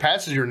 once it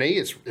passes your knee,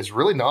 it's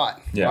really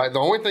not. Yeah. Like, the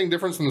only thing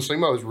difference in the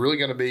sumo is really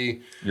going to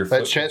be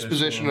that chest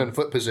position and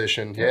foot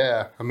position.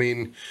 Yeah. I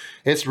mean,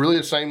 it's really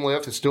the same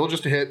lift. It's still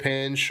just a hip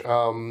hinge.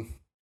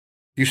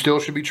 You still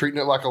should be treating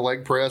it like a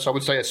leg press. I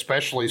would say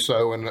especially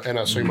so in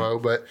a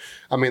sumo. But,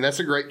 I mean, that's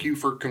a great cue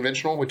for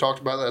conventional. We talked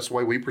about that. That's the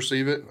way we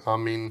perceive it. I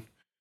mean,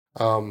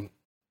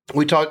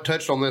 we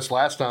touched on this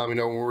last time, when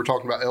we were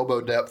talking about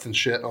elbow depth and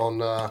shit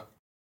on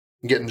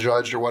getting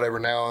judged or whatever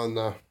now in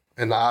the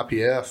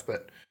IPF.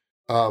 But,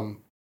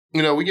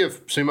 we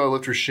give sumo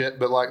lifters shit,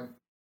 but like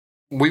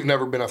we've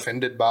never been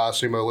offended by a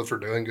sumo lifter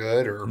doing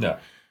good or, no.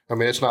 I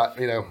mean, it's not,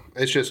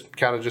 it's just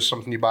kind of just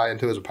something you buy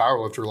into as a power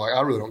lifter. Like,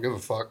 I really don't give a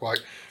fuck. Like,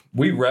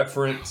 we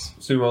reference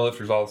sumo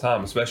lifters all the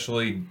time,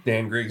 especially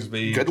Dan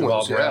Grigsby, good Jamal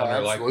ones, Brown, yeah,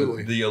 are like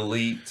absolutely. the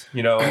elite.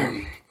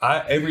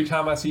 Every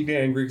time I see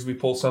Dan Grigsby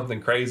pull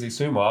something crazy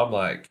sumo, I'm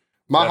like,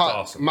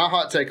 awesome. My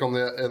hot take on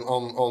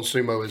on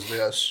sumo is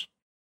this,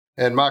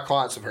 and my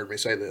clients have heard me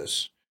say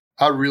this.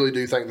 I really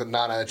do think that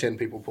 9 out of 10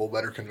 people pull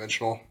better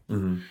conventional,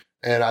 and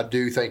I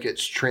do think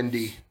it's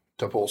trendy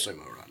to pull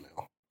sumo right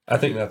now. I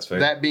think that's fair.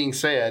 That being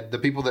said, the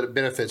people that it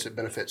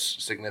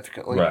benefits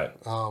significantly. Right.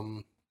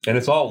 And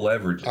it's all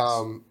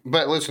leverages.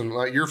 But listen,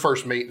 like your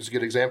first meet is a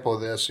good example of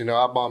this.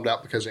 I bombed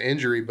out because of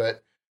injury,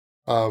 but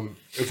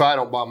if I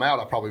don't bomb out,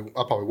 I'll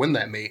probably win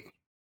that meet.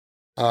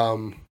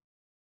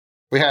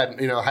 We had,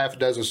 half a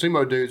dozen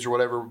sumo dudes or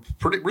whatever,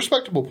 pretty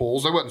respectable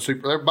pulls. They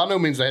wasn't they're by no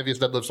means the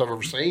heaviest deadlifts I've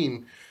ever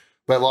seen.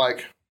 But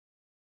like,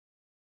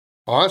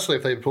 honestly,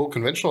 if they pulled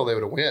conventional, they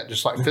would have went.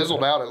 Just like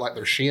fizzled out at like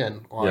their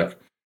shin. Like,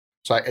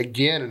 it's like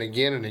again and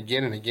again and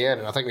again and again.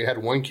 And I think we had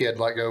one kid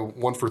like go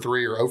 1 for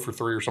 3 or 0 for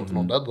 3 or something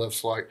on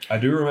deadlifts. Like, I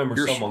do remember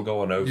someone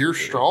going 0 for 3. You're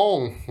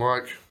strong.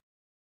 Like,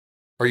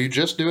 are you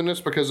just doing this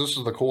because this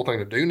is the cool thing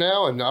to do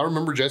now? And I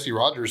remember Jesse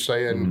Rogers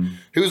saying,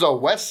 he was a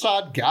West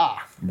Side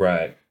guy.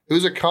 Right.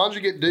 Who's a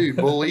conjugate dude,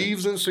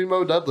 believes in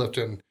sumo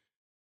deadlifting,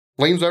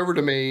 leans over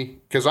to me,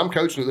 because I'm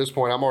coaching at this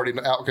point. I'm already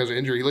out because of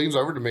injury. He leans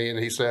over to me and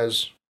he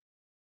says,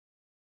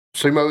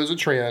 sumo is a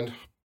trend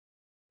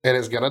and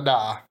it's going to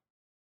die.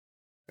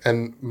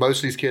 And most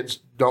of these kids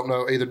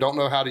either don't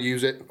know how to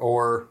use it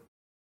or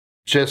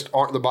just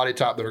aren't the body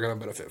type that are going to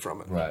benefit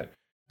from it. Right.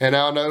 And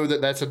I know that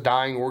that's a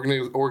dying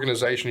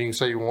organization. You can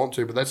say you want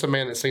to, but that's a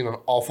man that's seen an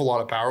awful lot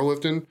of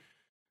powerlifting.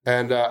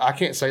 And I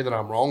can't say that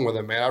I'm wrong with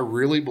him, man. I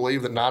really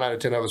believe that 9 out of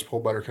 10 of us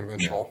pull better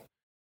conventional.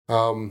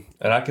 Yeah.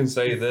 And I can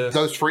say this.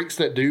 Those freaks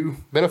that do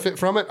benefit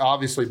from it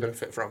obviously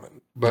benefit from it.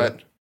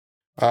 But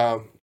I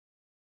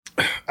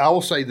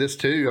will say this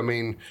too. I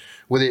mean,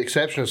 with the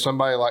exception of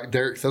somebody like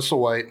Derek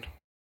Thistlewaite,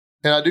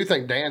 and I do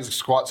think Dan's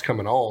squat's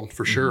coming on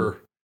for sure.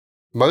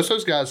 Most of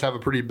those guys have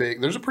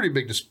there's a pretty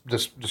big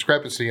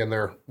discrepancy in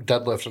their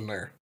deadlift and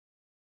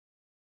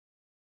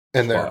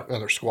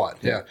their squat.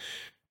 Yeah.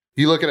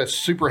 You look at a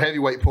super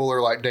heavyweight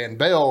puller like Dan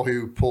Bell,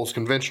 who pulls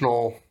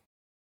conventional,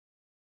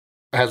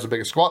 has the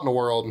biggest squat in the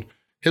world.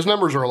 His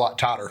numbers are a lot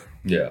tighter.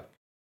 Yeah.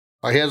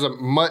 He has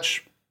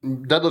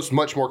deadlift's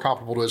much more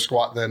comparable to his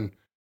squat than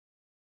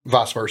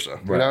vice versa.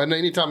 Right. And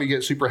anytime you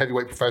get super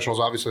heavyweight professionals,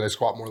 obviously they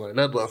squat more than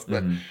a deadlift.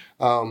 But,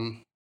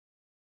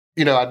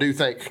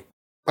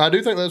 I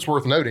do think that's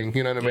worth noting.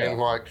 You know what I mean?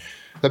 Like,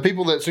 the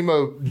people that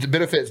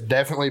sumo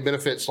definitely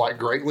benefits like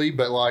greatly,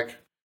 but like,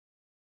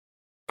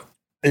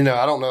 I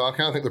don't know. I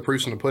kind of think the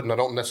proof's in the pudding. I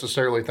don't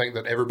necessarily think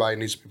that everybody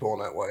needs to be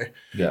pulling that way.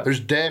 Yeah. There's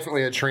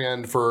definitely a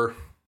trend for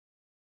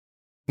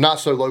not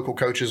so local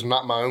coaches,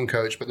 not my own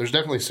coach, but there's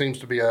definitely seems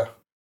to be a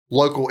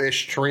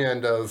local-ish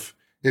trend of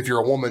if you're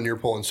a woman, you're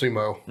pulling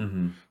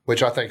sumo,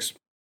 which I think's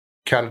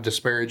kind of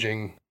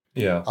disparaging,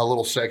 a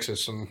little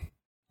sexist and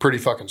pretty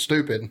fucking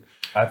stupid.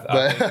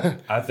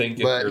 I think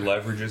if your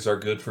leverages are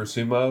good for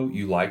sumo,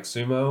 you like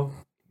sumo,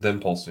 then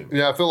pull sumo.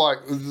 Yeah, I feel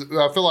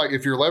like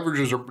if your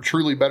leverages are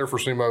truly better for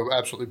sumo,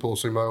 absolutely pull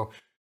sumo.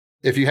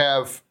 If you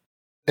have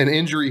an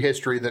injury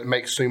history that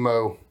makes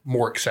sumo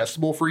more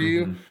accessible for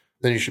you,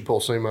 then you should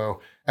pull sumo.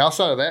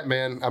 Outside of that,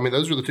 man, I mean,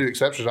 those are the two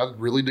exceptions. I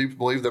really do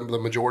believe that the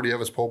majority of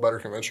us pull better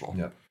conventional.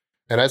 Yeah.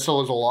 And there's a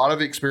lot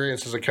of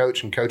experience as a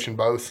coach and coaching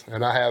both.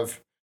 And I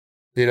have,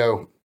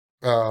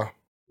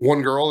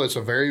 one girl that's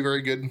a very,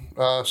 very good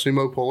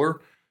sumo puller.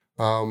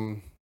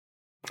 I'm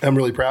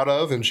really proud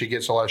of, and she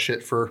gets a lot of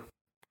shit for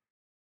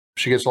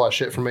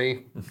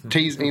me.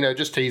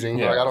 Just teasing.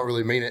 Yeah. Like, I don't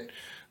really mean it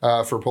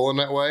for pulling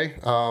that way.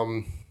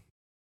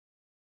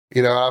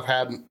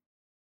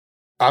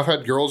 I've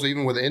had girls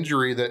even with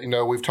injury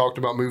that, we've talked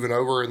about moving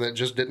over and that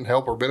just didn't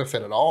help or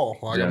benefit at all.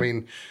 Like, I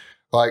mean,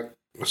 like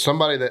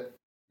somebody that,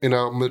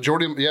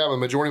 majority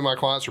of my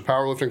clients are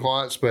powerlifting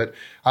clients, but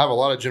I have a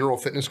lot of general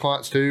fitness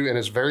clients too. And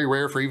it's very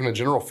rare for even a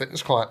general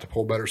fitness client to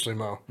pull better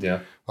sumo.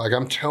 Yeah. Like,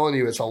 I'm telling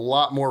you, it's a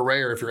lot more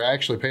rare if you're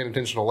actually paying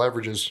attention to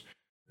leverages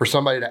for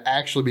somebody to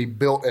actually be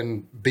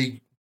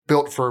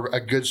built for a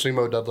good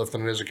sumo deadlift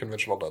than it is a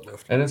conventional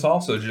deadlift. And it's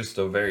also just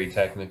a very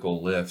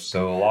technical lift.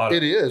 So a lot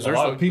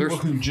of people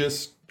who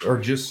just are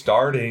just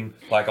starting,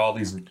 like all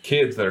these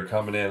kids that are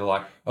coming in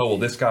like, oh, well,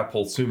 this guy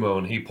pulls sumo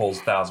and he pulls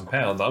 1,000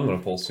 pounds. I'm going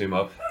to pull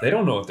sumo. They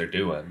don't know what they're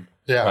doing.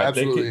 Yeah, right?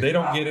 Absolutely. They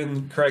don't get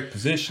in correct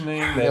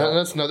positioning.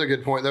 That's another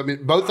good point. I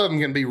mean, both of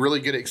them can be really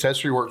good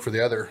accessory work for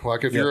the other.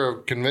 Like, if you're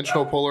a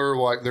conventional puller,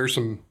 like, there's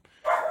some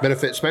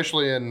benefit,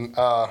 especially in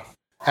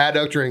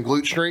adductor and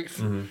glute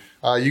strength.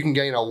 You can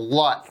gain a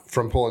lot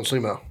from pulling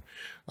sumo.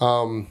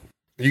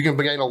 You can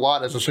gain a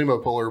lot as a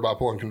sumo puller by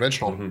pulling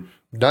conventional.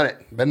 Done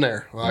it, been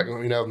there. Like,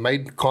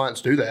 made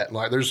clients do that.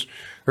 Like, there's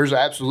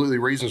absolutely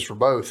reasons for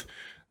both.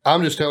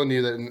 I'm just telling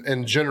you that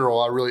in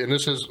general, and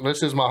this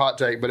is my hot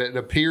take, but it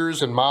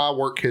appears in my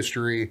work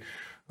history,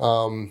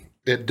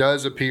 it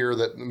does appear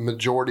that the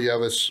majority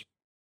of us,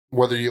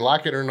 whether you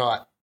like it or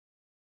not,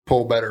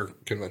 pull better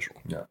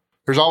conventional. Yeah.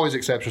 there's always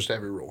exceptions to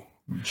every rule.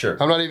 Sure.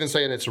 I'm not even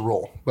saying it's a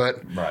rule,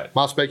 but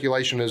my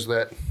speculation is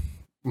that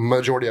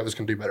majority of us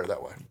can do better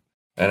that way.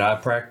 And I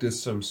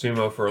practiced some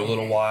sumo for a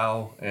little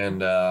while,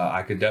 and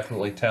I could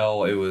definitely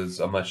tell it was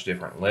a much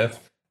different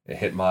lift. It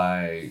hit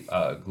my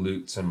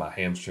glutes and my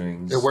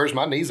hamstrings. It wears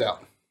my knees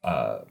out.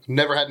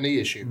 Never had a knee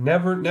issue.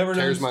 Never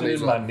noticed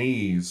it in my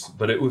knees,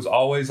 but it was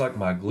always like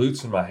my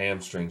glutes and my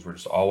hamstrings were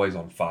just always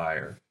on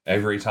fire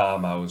every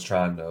time I was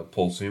trying to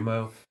pull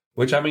sumo,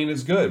 which I mean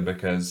is good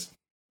because,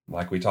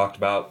 like we talked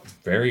about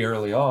very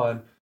early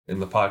on in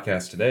the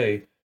podcast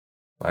today,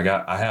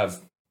 I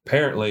have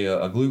apparently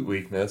a glute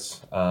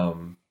weakness.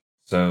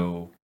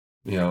 So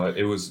you know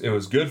it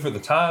was good for the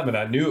time, and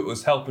I knew it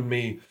was helping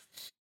me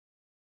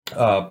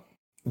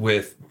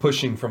with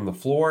pushing from the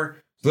floor.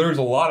 So there was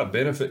a lot of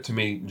benefit to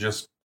me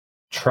just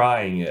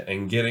trying it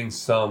and getting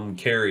some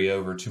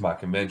carryover to my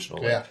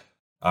conventional lift.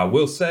 I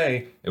will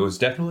say it was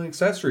definitely an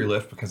accessory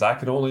lift because I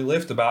could only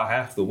lift about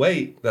half the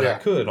weight that I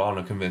could on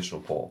a conventional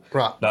pull.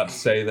 Right. Not to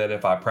say that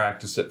if I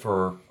practiced it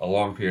for a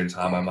long period of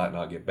time, I might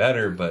not get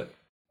better, but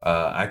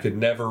I could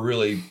never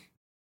really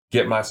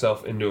get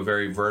myself into a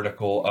very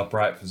vertical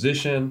upright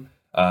position,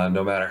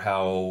 no matter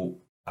how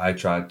I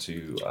tried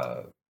to,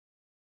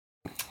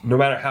 no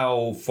matter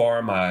how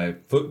far my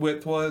foot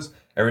width was.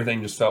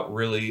 Everything just felt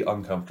really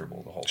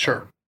uncomfortable the whole time.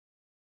 Sure.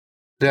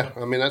 Yeah,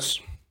 I mean, I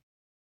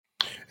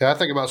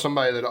think about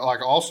somebody that like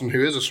Austin,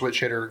 who is a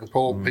switch hitter and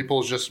pull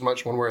people just as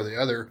much one way or the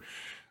other.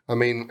 I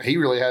mean, he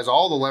really has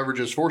all the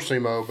leverages for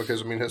sumo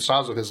because, I mean, the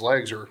size of his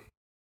legs are,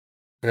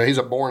 you know, he's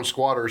a born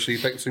squatter, so you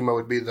think sumo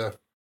would be the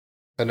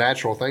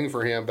natural thing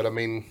for him. But, I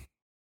mean,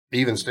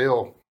 even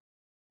still,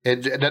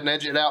 it doesn't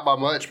edge it out by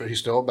much, but he's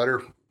still a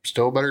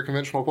better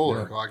conventional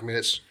puller. Yeah. Like, I mean,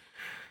 it's...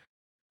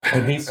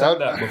 And he said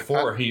that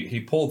before. He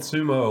pulled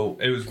sumo.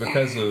 It was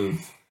because of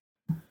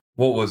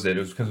what was it? It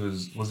was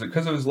because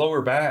because of his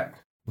lower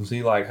back? Was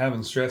he like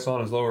having stress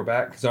on his lower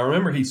back? Because I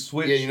remember he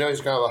switched. Yeah, you know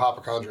he's kind of a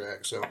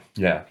hypochondriac, so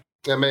yeah,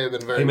 that may have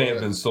been He may have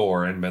been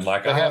sore and been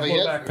like, I have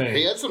low back pain.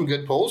 He had some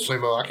good pulls,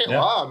 sumo. I can't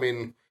lie. I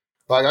mean,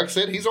 like I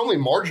said, he's only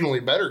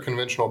marginally better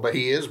conventional, but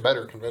he is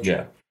better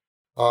conventional.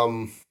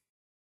 Yeah.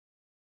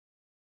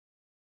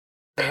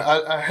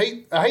 I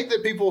hate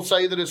that people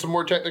say that it's a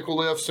more technical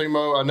lift,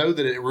 sumo. I know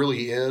that it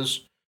really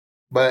is,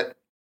 but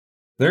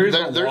there's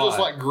this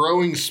like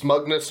growing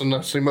smugness in the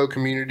sumo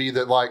community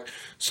that like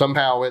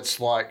somehow it's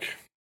like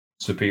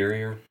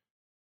superior.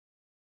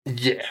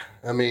 Yeah,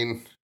 I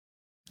mean,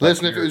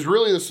 listen, if it was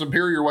really the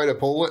superior way to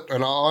pull it,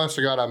 and honest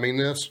to God, I mean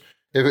this,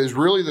 if it was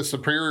really the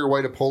superior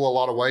way to pull a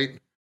lot of weight,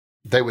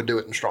 they would do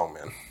it in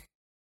strongman.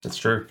 That's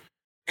true.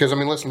 Because, I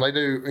mean, listen, they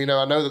do, you know,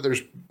 I know that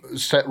there's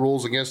set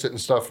rules against it and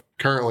stuff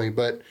currently,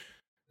 but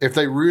if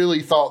they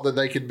really thought that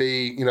they could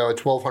be, you know, a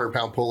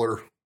 1,200-pound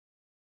puller,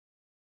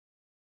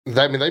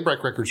 I mean, they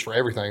break records for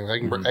everything. They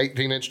can break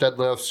 18-inch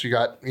deadlifts. You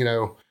got, you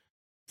know,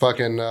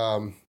 fucking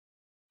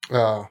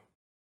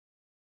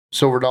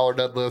silver dollar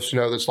deadlifts, you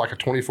know, that's like a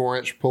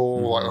 24-inch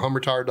pull, like a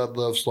Hummer tire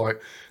deadlifts. Like,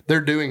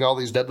 they're doing all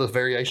these deadlift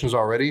variations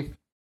already.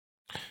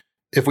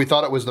 If we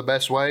thought it was the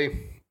best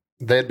way,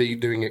 they'd be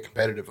doing it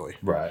competitively.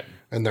 Right.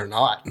 And they're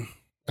not.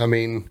 I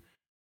mean,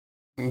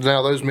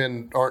 now those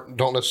men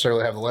don't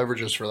necessarily have the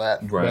leverages for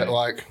that. Right. But,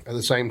 like, at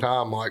the same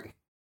time, like,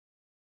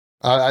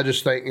 I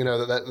just think, you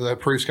know, that the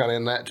proof's kind of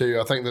in that, too.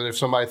 I think that if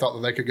somebody thought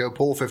that they could go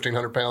pull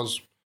 1,500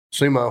 pounds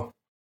sumo,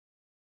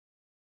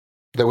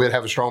 that we'd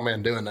have a strong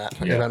man doing that.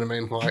 You know what I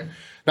mean? Like,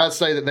 not to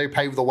say that they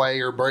paved the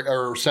way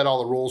or set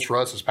all the rules for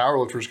us as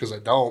powerlifters, because they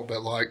don't,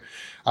 but, like,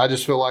 I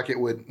just feel like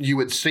you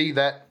would see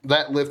that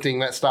lifting,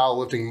 that style of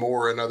lifting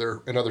more in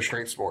other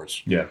strength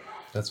sports. Yeah,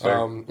 that's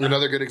fair.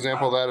 Another good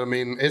example of that, I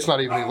mean, it's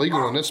not even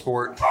illegal in this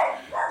sport,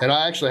 and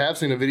I actually have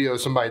seen a video of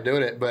somebody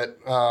doing it, but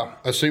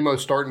a sumo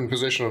starting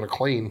position on a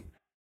clean,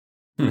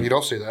 you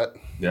don't see that.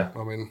 Yeah.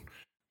 I mean,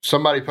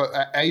 somebody put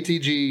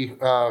ATG,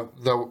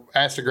 the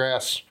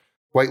Astagrass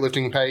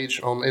weightlifting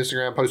page on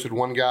Instagram, posted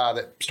one guy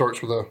that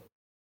starts with a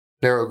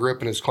narrow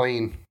grip and is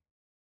clean.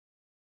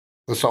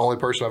 That's the only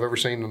person I've ever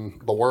seen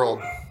in the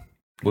world.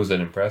 Was it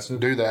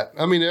impressive? Do that.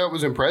 I mean, it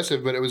was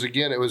impressive, but it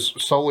was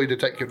solely to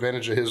take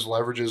advantage of his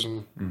leverages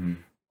and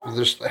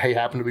just, he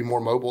happened to be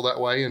more mobile that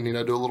way and, you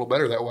know, do a little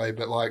better that way.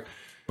 But, like,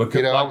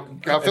 you know,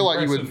 I feel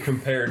like you would.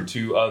 Compared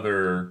to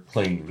other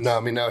cleans. No, I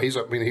mean, no,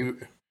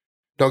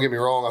 don't get me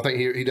wrong. I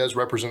think he does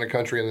represent a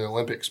country in the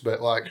Olympics, but,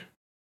 like,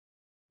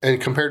 and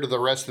compared to the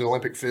rest of the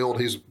Olympic field,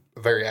 he's a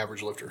very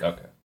average lifter.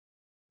 Okay.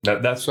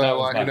 That's so,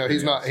 like, you know,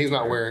 he's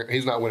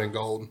not winning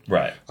gold.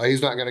 Right. Like,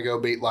 he's not going to go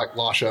beat like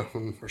Lasha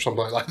or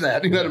somebody like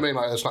that. You know what I mean?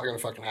 Like, that's not going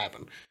to fucking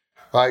happen.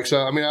 Like,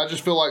 so, I mean, I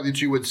just feel like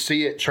that you would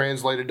see it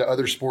translated to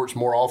other sports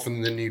more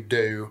often than you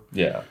do.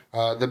 Yeah.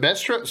 The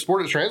best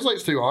sport it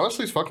translates to,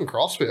 honestly, is fucking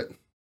CrossFit.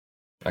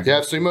 Yeah,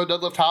 sumo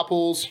deadlift high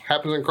pulls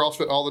happens in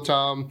CrossFit all the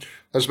time.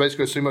 That's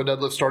basically a sumo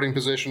deadlift starting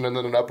position and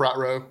then an upright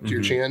row to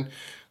your chin.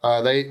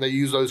 They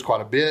use those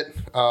quite a bit.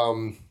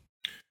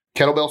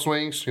 Kettlebell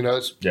swings, you know,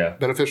 it's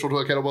beneficial to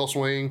a kettlebell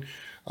swing.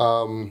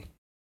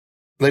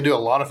 They do a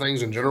lot of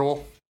things in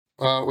general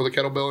with a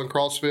kettlebell in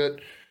CrossFit.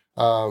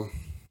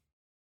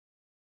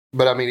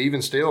 But I mean,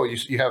 even still,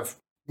 you have,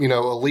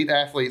 elite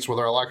athletes,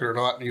 whether I like it or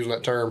not, using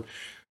that term.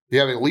 You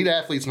have elite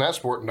athletes in that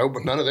sport. No,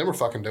 but none of them are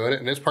fucking doing it,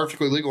 and it's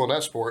perfectly legal in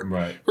that sport.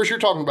 Right. Of course, you're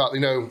talking about,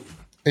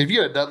 if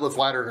you had a deadlift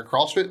ladder in a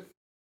CrossFit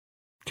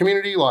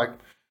community, like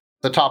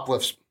the top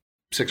lift's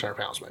 600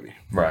 pounds, maybe.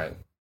 Right.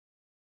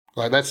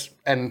 Like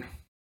and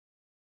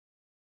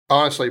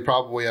honestly,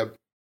 probably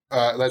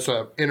that's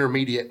a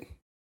intermediate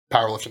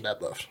powerlifting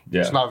deadlift.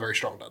 Yeah. It's not a very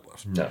strong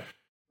deadlift. No.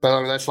 But I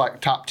mean, that's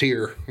like top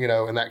tier,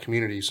 in that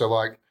community. So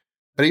like,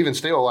 but even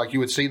still, like you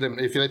would see them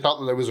if they thought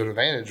that there was an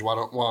advantage. Why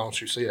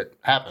don't you see it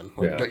happen?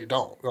 Like, you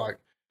don't. Like,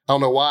 I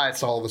don't know why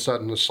it's all of a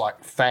sudden this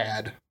like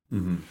fad.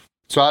 Mm-hmm.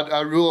 So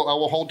I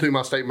will hold to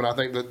my statement. I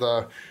think that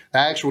the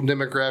actual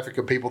demographic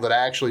of people that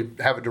actually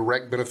have a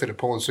direct benefit of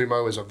pulling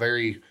sumo is a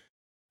very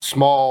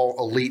small,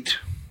 elite,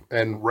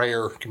 and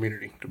rare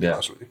community. To be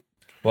honest with you.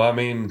 Well, I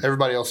mean,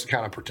 everybody else is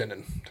kind of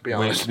pretending. To be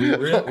honest, we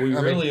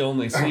really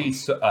only see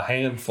a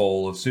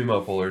handful of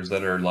sumo pullers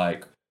that are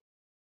like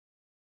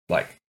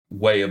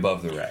way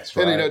above the rest.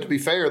 Right? And to be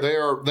fair, they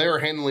are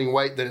handling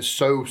weight that is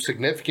so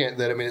significant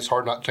that it's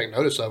hard not to take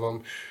notice of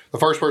them. The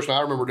first person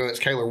I remember doing it is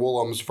Kaylor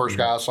Woolham's, the first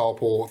guy I saw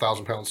pull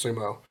 1,000-pound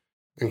sumo.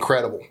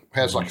 Incredible.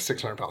 Has like a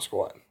 600-pound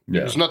squat.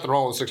 Yeah. There's nothing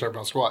wrong with a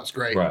 600-pound squat. It's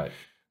great. Right.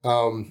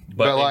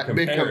 But like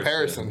big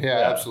comparison.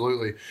 Yeah,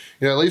 absolutely.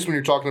 At least when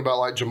you're talking about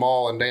like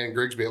Jamal and Dan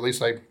Grigsby, at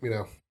least they,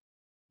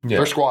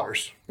 they're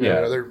squatters.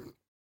 They're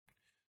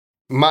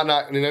might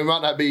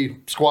not be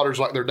squatters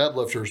like they're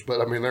deadlifters, but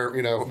I mean they're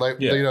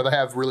they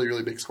have really,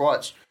 really big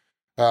squats.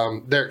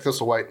 Derek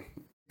Thistlethwaite,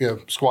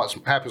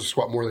 happens to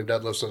squat more than he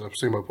deadlifts as a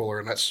sumo puller,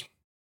 and that's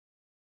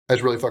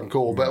really fucking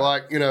cool. But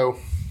like, like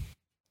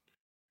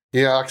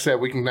I said,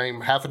 we can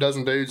name half a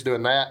dozen dudes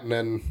doing that, and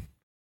then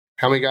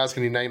how many guys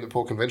can you name that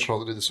pull conventional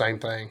that do the same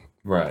thing?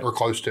 Right. Or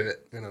close to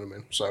it. You know what I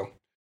mean? So,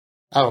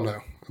 I don't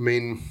know. I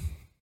mean,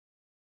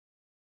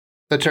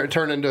 that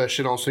turned into a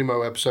shit on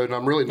sumo episode, and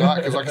I'm really not,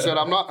 because like I said,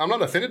 I'm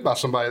not offended by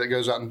somebody that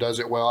goes out and does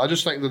it well. I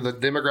just think that the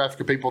demographic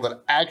of people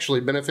that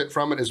actually benefit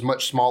from it is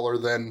much smaller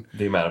than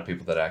the amount of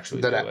people that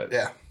actually do it.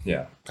 Yeah.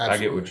 Yeah. Absolutely. I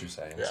get what you're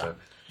saying. Yeah.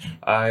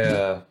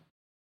 So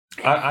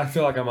I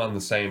feel like I'm on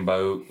the same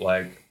boat.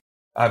 Like,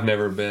 I've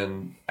never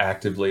been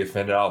actively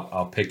offended.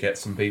 I'll pick at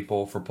some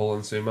people for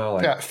pulling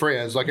sumo. Like,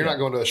 friends. Like, you're not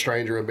going to a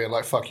stranger and being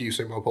like, "Fuck you,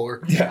 sumo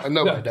puller." Yeah,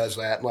 nobody does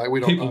that. Like, we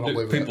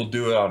don't. People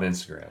do it on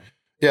Instagram.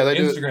 Yeah, they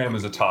do. Instagram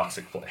is a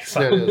toxic place.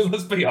 Yeah, it is.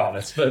 Let's be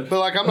honest. But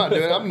like, I'm not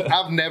doing it.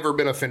 I've never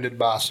been offended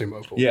by a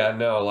sumo puller. Yeah,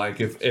 no.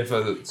 Like,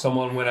 if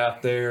someone went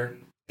out there,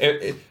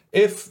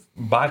 if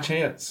by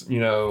chance,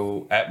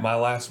 at my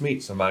last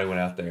meet, somebody went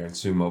out there and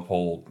sumo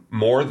pulled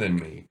more than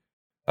me,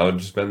 I would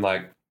just been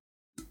like,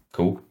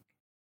 cool.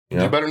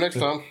 Do better next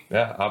time.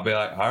 Yeah, I'll be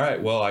like, all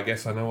right, well, I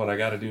guess I know what I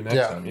got to do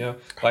next time.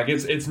 Like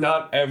it's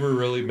not ever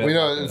really been.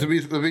 To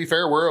be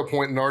fair, we're at a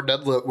point in our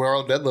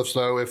deadlifts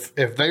though. If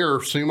they are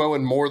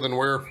sumoing more than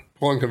we're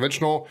pulling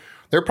conventional,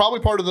 they're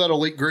probably part of that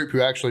elite group who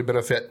actually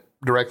benefit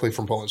directly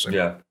from pulling sumo.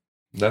 Yeah,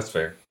 that's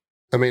fair.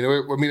 I mean,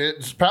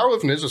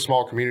 powerlifting is a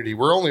small community.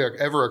 We're only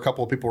ever a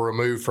couple of people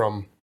removed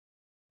from.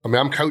 I mean,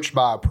 I'm coached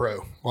by a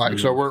pro, like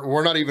so.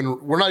 We're not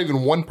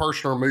even one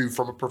person removed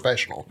from a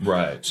professional,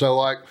 right? So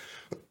like.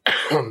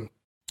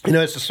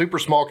 It's a super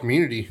small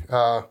community.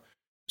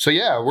 So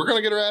yeah, we're going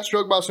to get our ass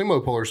drugged by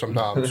sumo pullers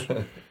sometimes.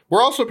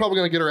 We're also probably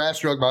going to get our ass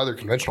drugged by other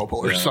conventional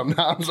pullers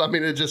sometimes. I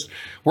mean,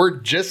 we're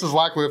just as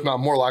likely, if not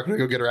more likely, to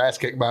go get our ass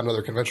kicked by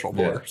another conventional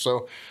puller. Yeah.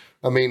 So,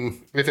 I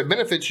mean, if it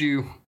benefits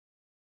you,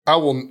 I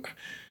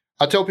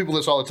tell people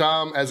this all the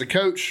time. As a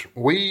coach,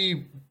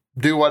 we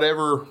do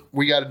whatever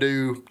we got to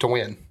do to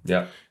win.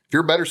 Yeah. If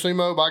you're better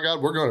sumo, by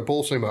God, we're going to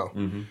pull sumo.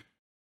 Mm-hmm.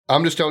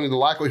 I'm just telling you the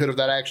likelihood of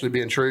that actually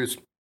being true is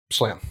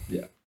slim.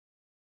 Yeah.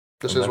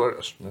 This is what it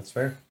is. That's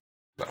fair.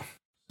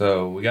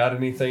 So, we got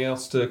anything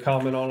else to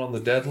comment on the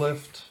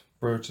deadlift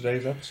for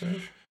today's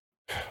episode?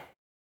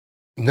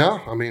 No.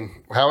 I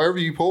mean, however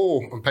you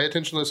pull, and pay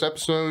attention to this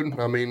episode.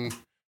 I mean,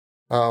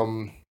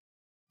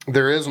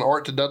 there is an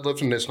art to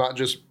deadlifting. It's not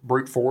just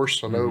brute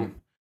force. I know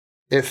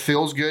it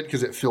feels good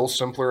because it feels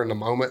simpler in the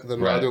moment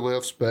than other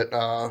lifts, but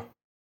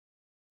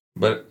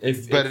it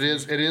is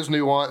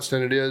nuanced,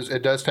 and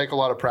it does take a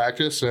lot of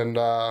practice, and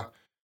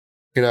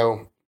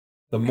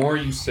the more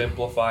you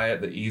simplify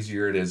it, the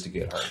easier it is to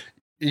get hurt.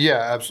 Yeah,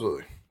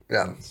 absolutely.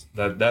 Yeah.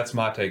 That's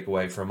my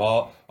takeaway from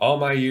all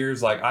my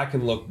years. Like, I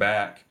can look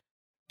back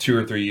 2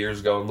 or 3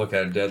 years ago and look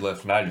at a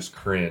deadlift and I just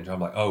cringe.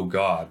 I'm like, oh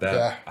God,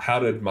 how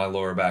did my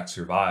lower back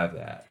survive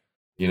that?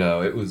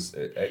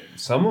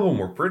 Some of them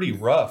were pretty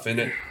rough, and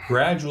it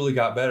gradually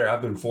got better.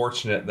 I've been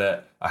fortunate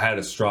that I had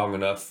a strong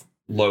enough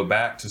low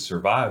back to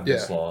survive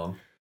this long.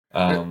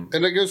 And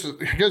it goes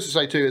to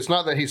say too, it's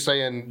not that he's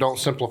saying don't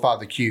simplify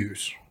the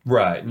cues.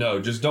 Right.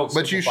 No, just don't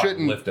simplify but you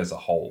shouldn't lift as a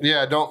whole.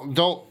 Yeah, don't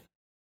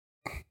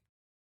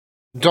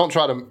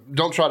try to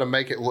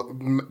make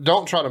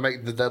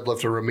the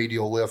deadlift a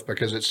remedial lift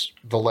because it's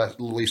the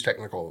least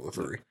technical of the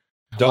three.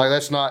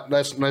 That's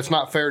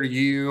not fair to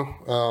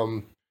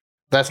you.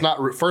 That's not,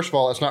 first of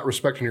all, that's not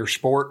respecting your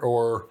sport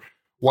or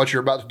what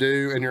you're about to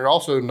do, and you're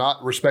also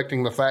not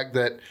respecting the fact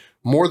that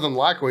more than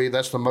likely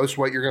that's the most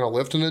weight you're going to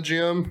lift in the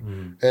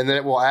gym, and then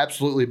it will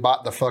absolutely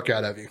bite the fuck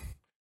out of you.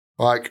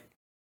 Like,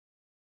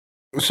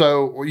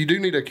 so you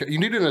need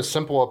a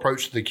simple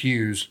approach to the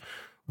cues,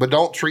 but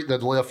don't treat the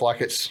lift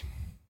like it's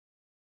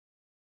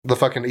the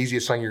fucking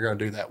easiest thing you're going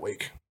to do that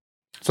week.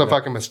 It's a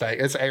fucking mistake.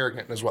 It's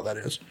arrogant is what that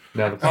is.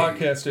 Now, the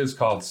podcast is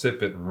called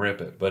Sip It and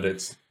Rip It, but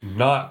it's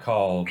not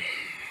called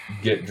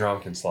Get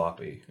Drunk and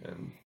Sloppy.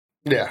 And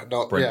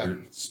don't.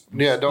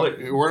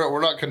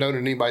 We're not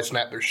condoning anybody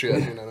snap their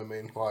shit. You know what I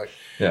mean? Like,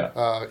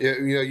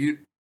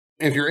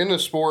 if you're in the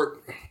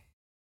sport,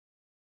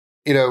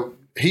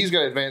 he's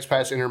going to advance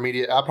past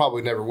intermediate. I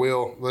probably never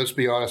will. Let's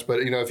be honest.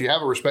 But if you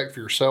have a respect for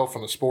yourself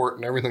and the sport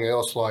and everything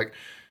else, like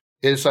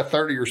it's a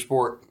 30-year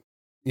sport.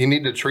 You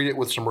need to treat it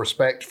with some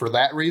respect for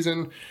that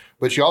reason,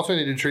 but you also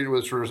need to treat it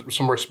with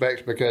some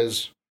respect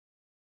because,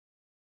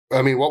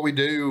 what we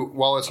do,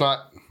 while it's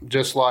not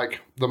just like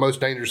the most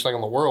dangerous thing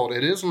in the world,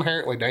 it is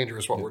inherently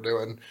dangerous what we're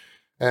doing.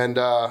 And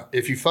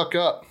if you fuck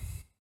up,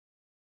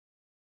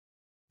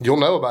 you'll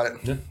know about it.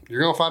 Yeah.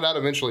 You're going to find out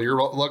eventually.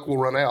 Your luck will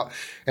run out.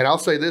 And I'll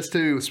say this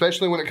too,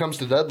 especially when it comes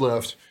to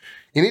deadlift.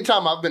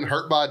 Anytime I've been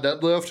hurt by a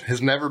deadlift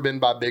has never been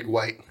by big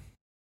weight.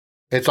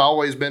 It's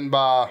always been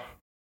by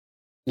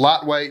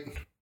lightweight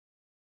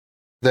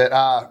that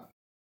I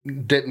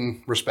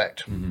didn't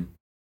respect. Mm-hmm.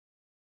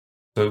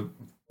 So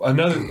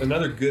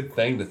another good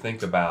thing to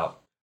think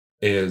about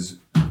is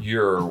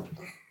your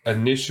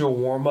initial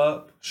warm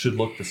up should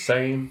look the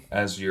same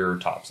as your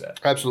top set.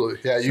 Absolutely,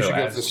 yeah. You should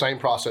go through the same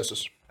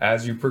processes.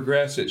 As you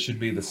progress, it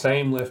should be the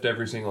same lift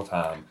every single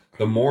time.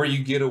 The more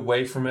you get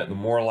away from it, the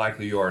more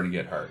likely you are to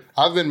get hurt.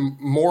 I've been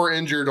more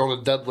injured on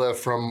a deadlift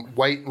from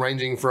weight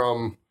ranging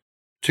from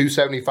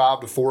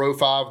 275 to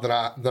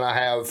 405 than I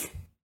have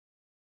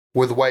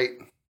with weight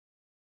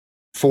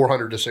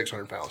 400 to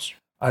 600 pounds.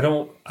 I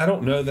don't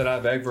know that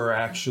I've ever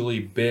actually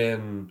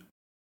been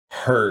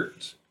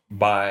hurt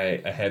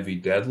by a heavy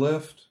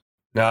deadlift.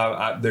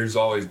 Now, there's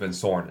always been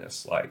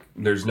soreness. Like,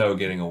 there's no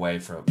getting away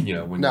from,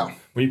 when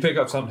you pick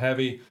up something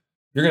heavy,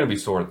 you're going to be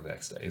sore the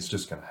next day. It's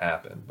just going to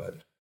happen.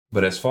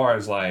 But as far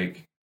as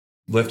like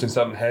lifting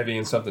something heavy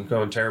and something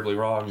going terribly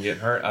wrong and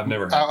getting hurt, I've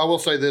never had. I will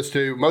say this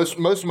too. Most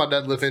of my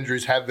deadlift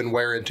injuries have been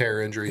wear and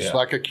tear injuries,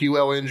 like a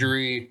QL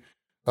injury,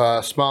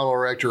 spinal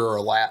erector, or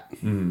a lat.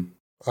 Mm-hmm.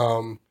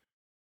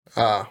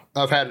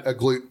 I've had a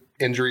glute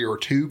injury or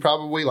two,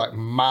 probably like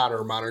minor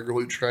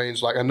glute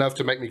strains, like enough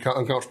to make me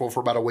uncomfortable for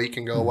about a week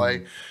and go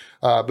away.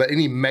 But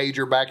any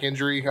major back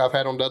injury I've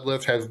had on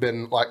deadlift has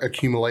been like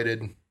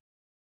accumulated.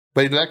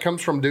 But that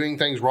comes from doing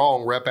things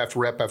wrong, rep after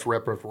rep after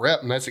rep after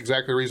rep. And that's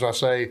exactly the reason I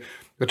say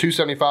the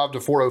 275 to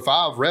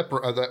 405 rep,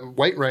 the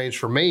weight range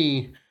for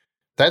me,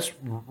 that's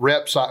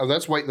reps.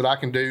 That's weight that I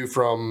can do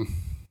from,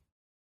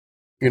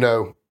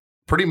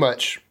 pretty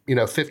much,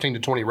 15 to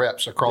 20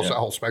 reps across that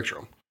whole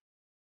spectrum.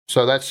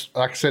 So that's,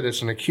 like I said,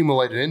 it's an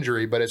accumulated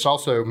injury, but it's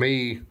also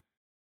me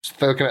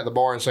looking at the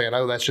bar and saying,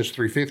 oh, that's just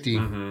 350.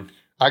 Mm-hmm.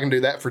 I can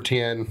do that for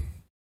 10,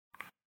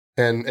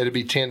 and it'd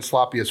be 10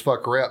 sloppy as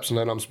fuck reps, and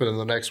then I'm spending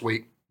the next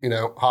week,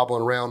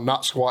 hobbling around,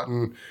 not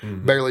squatting,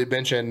 barely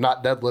benching,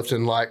 not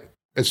deadlifting. Like,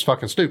 it's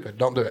fucking stupid.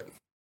 Don't do it.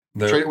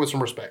 Treat it with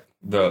some respect.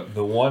 The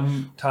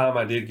one time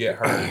I did get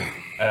hurt,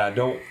 and I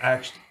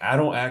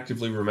don't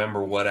actively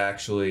remember what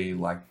actually,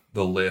 like,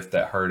 the lift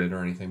that hurt it or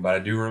anything, but I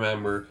do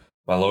remember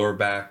my lower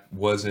back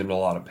was in a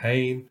lot of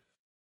pain,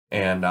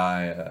 and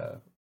I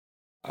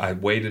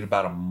waited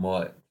about a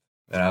month,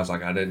 and I was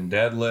like, I didn't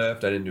deadlift,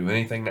 I didn't do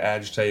anything to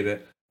agitate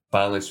it.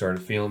 Finally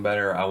started feeling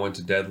better. I went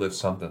to deadlift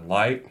something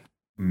light,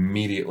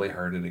 immediately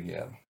hurt it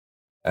again.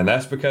 And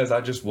that's because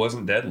I just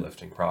wasn't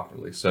deadlifting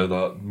properly.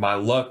 So my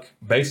luck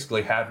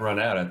basically had run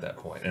out at that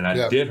point, and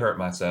I did hurt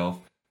myself.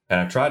 And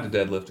I tried to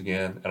deadlift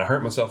again, and I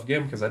hurt myself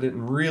again because I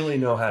didn't really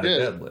know how to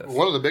deadlift.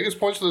 One of the biggest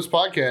points of this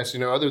podcast,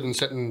 other than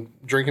sitting,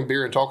 drinking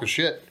beer and talking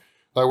shit,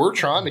 like, we're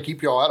trying to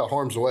keep y'all out of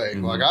harm's way.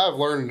 Mm-hmm. Like, I've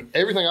learned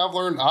everything I've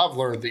learned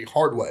the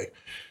hard way.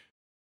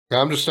 And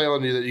I'm just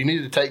telling you that you need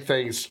to take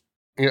things,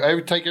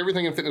 take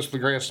everything in fitness with a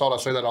grain of salt.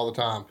 I say that all the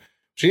time.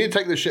 So you need to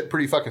take this shit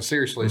pretty fucking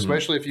seriously,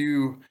 especially if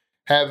you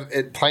have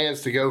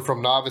plans to go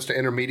from novice to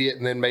intermediate,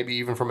 and then maybe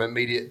even from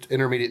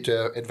intermediate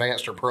to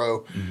advanced or pro.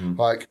 Mm-hmm.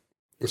 Like,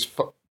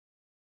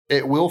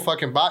 it will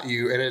fucking bite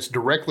you, and it's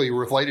directly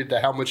related to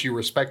how much you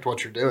respect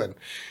what you're doing.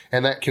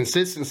 And that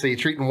consistency,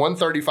 treating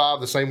 135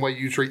 the same way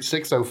you treat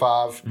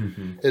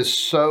 605 is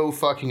so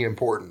fucking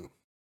important.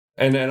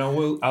 And then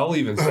I'll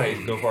even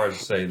go far as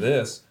to say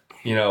this,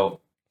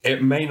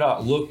 it may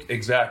not look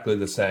exactly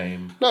the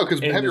same. No, because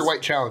heavier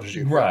weight challenges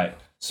you. Right.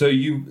 So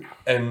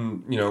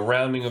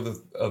rounding of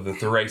the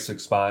thoracic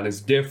spine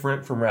is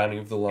different from rounding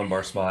of the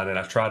lumbar spine. And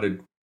I try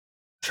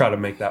to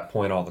make that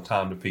point all the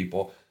time to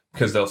people,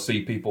 because they'll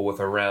see people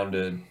with a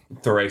rounded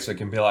thoracic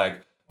and be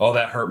like, oh,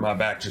 that hurt my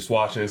back just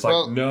watching. It's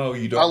like, no,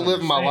 you don't. I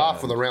live my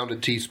life with a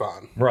rounded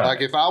T-spine. Right. Like,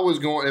 if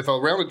a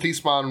rounded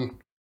T-spine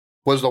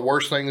was the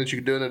worst thing that you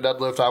could do in a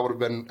deadlift, I would have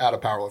been out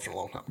of powerlifting a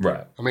long time.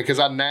 Right. Because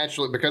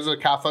because of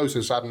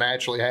kyphosis,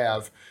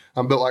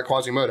 I'm built like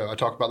Quasimodo. I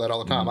talk about that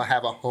all the time. I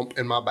have a hump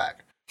in my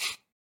back.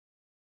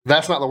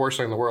 That's not the worst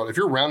thing in the world. If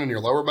you're rounding your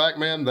lower back,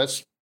 man,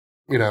 that's,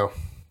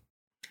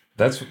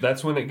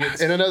 That's when it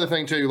gets. And another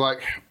thing too,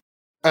 like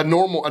a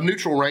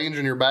neutral range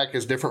in your back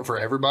is different for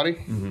everybody.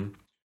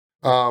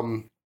 Mm-hmm.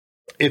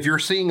 If you're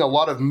seeing a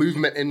lot of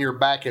movement in your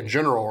back in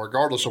general,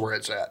 regardless of where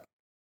it's at,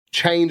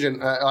 change and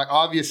like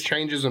obvious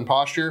changes in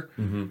posture,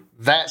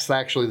 that's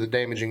actually the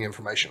damaging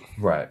information.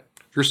 Right.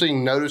 If you're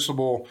seeing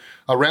noticeable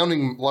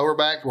rounding lower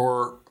back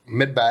or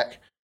mid back,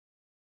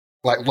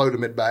 like low to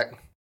mid back,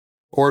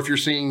 or if you're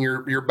seeing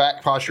your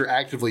back posture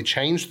actively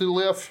change through the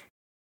lift,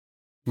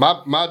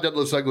 my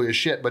deadlift's ugly as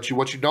shit. But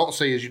what you don't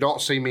see is you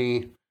don't see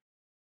my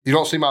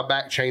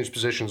back change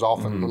positions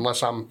often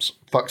unless I'm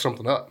fuck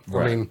something up.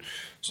 Right. I mean,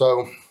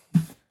 so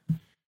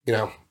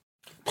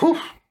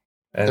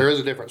there is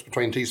a difference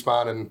between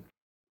T-spine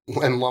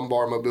and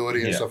lumbar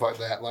mobility and stuff like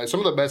that. Like some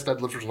of the best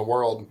deadlifters in the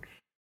world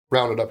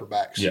rounded upper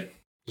backs. Yeah.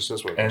 Just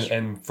this way.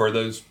 And for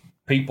those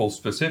people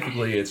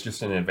specifically, it's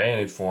just an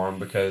advantage for them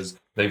because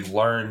they've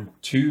learned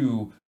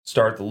to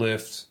start the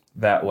lift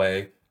that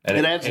way. And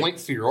it adds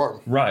length to your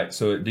arm. Right.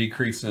 So it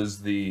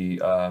decreases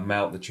the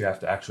amount that you have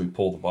to actually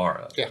pull the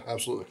bar up. Yeah,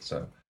 absolutely.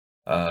 So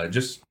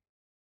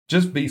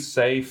just be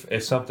safe.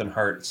 If something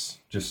hurts,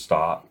 just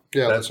stop.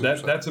 Yeah,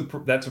 that's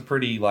a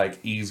pretty like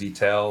easy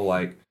tell.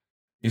 Like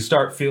you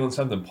start feeling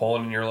something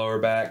pulling in your lower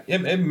back.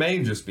 It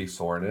may just be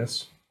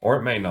soreness, or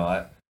it may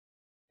not.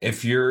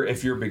 If you're a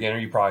beginner,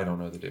 you probably don't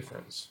know the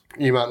difference.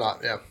 You might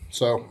not. Yeah.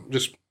 So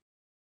just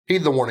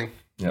heed the warning.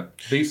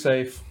 Yep. Be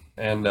safe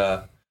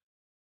and.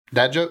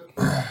 Dad joke?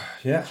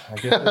 Yeah, I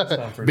guess that's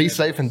time for Be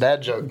safe and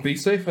dad joke. Be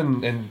safe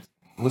and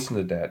listen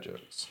to dad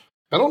jokes.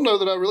 I don't know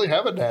that I really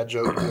have a dad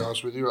joke, to be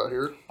honest with you, right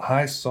here.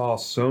 I saw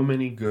so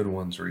many good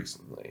ones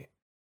recently,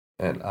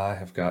 and I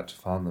have got to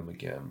find them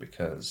again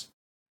because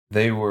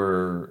they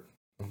were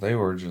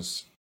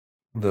just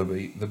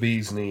the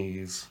bee's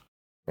knees,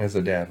 as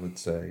a dad would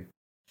say.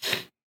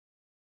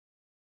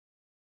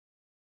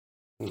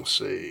 Let's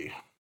see.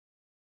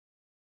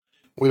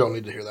 We don't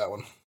need to hear that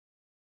one.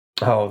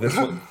 Oh, this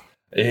one.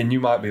 And you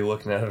might be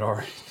looking at it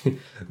already.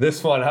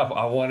 This one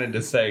I wanted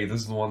to say,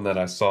 this is the one that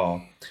I saw.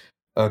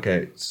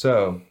 Okay,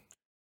 so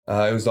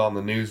it was on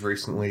the news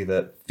recently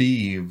that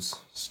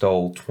thieves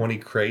stole 20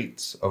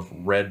 crates of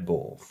Red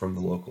Bull from the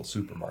local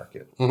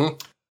supermarket. Mm-hmm.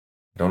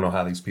 Don't know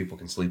how these people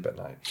can sleep at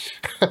night.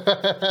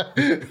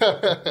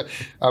 I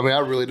mean, I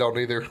really don't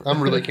either.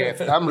 I'm really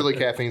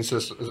caffeine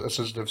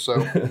sensitive.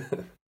 So,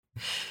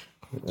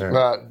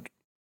 Right.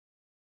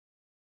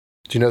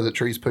 Do you know that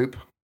trees poop?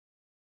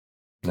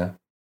 No.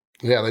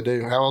 Yeah, they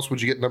do. How else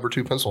would you get number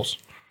 2 pencils?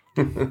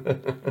 Yeah.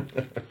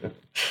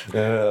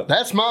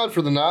 That's mine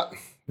for the night.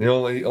 You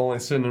only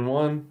sending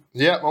one?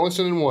 Yep, only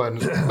sending one.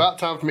 It's about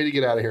time for me to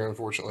get out of here,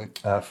 unfortunately.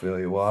 I feel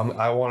you. Well,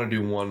 I want to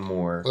do one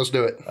more. Let's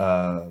do it.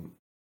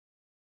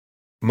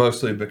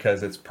 Mostly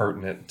because it's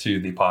pertinent to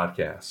the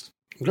podcast.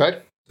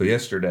 Okay. So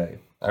yesterday,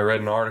 I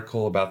read an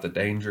article about the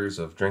dangers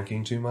of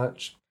drinking too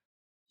much.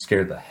 It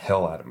scared the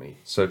hell out of me.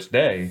 So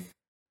today,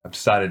 I've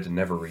decided to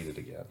never read it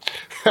again.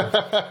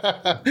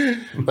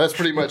 That's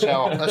pretty much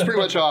how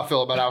I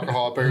feel about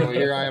alcohol. Apparently,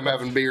 here I am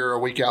having beer a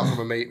week out from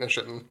a meet, and I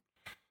shouldn't.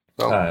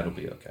 So It'll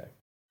be okay.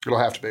 It'll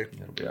have to be.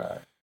 It'll be all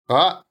right. All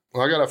right.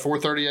 Well, I got a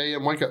 4:30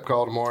 a.m. wake up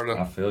call tomorrow.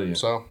 I feel you.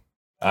 So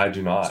I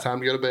do not. It's time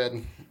to go to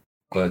bed.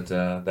 But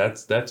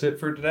that's it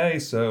for today.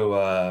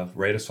 So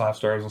rate us 5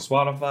 stars on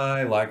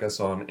Spotify. Like us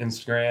on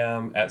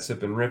Instagram at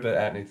Sip and Rip It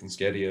at Nathan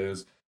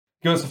Skedios.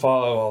 Give us a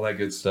follow. All that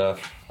good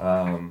stuff.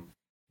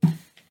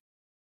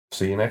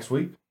 See you next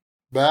week.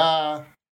 Bye.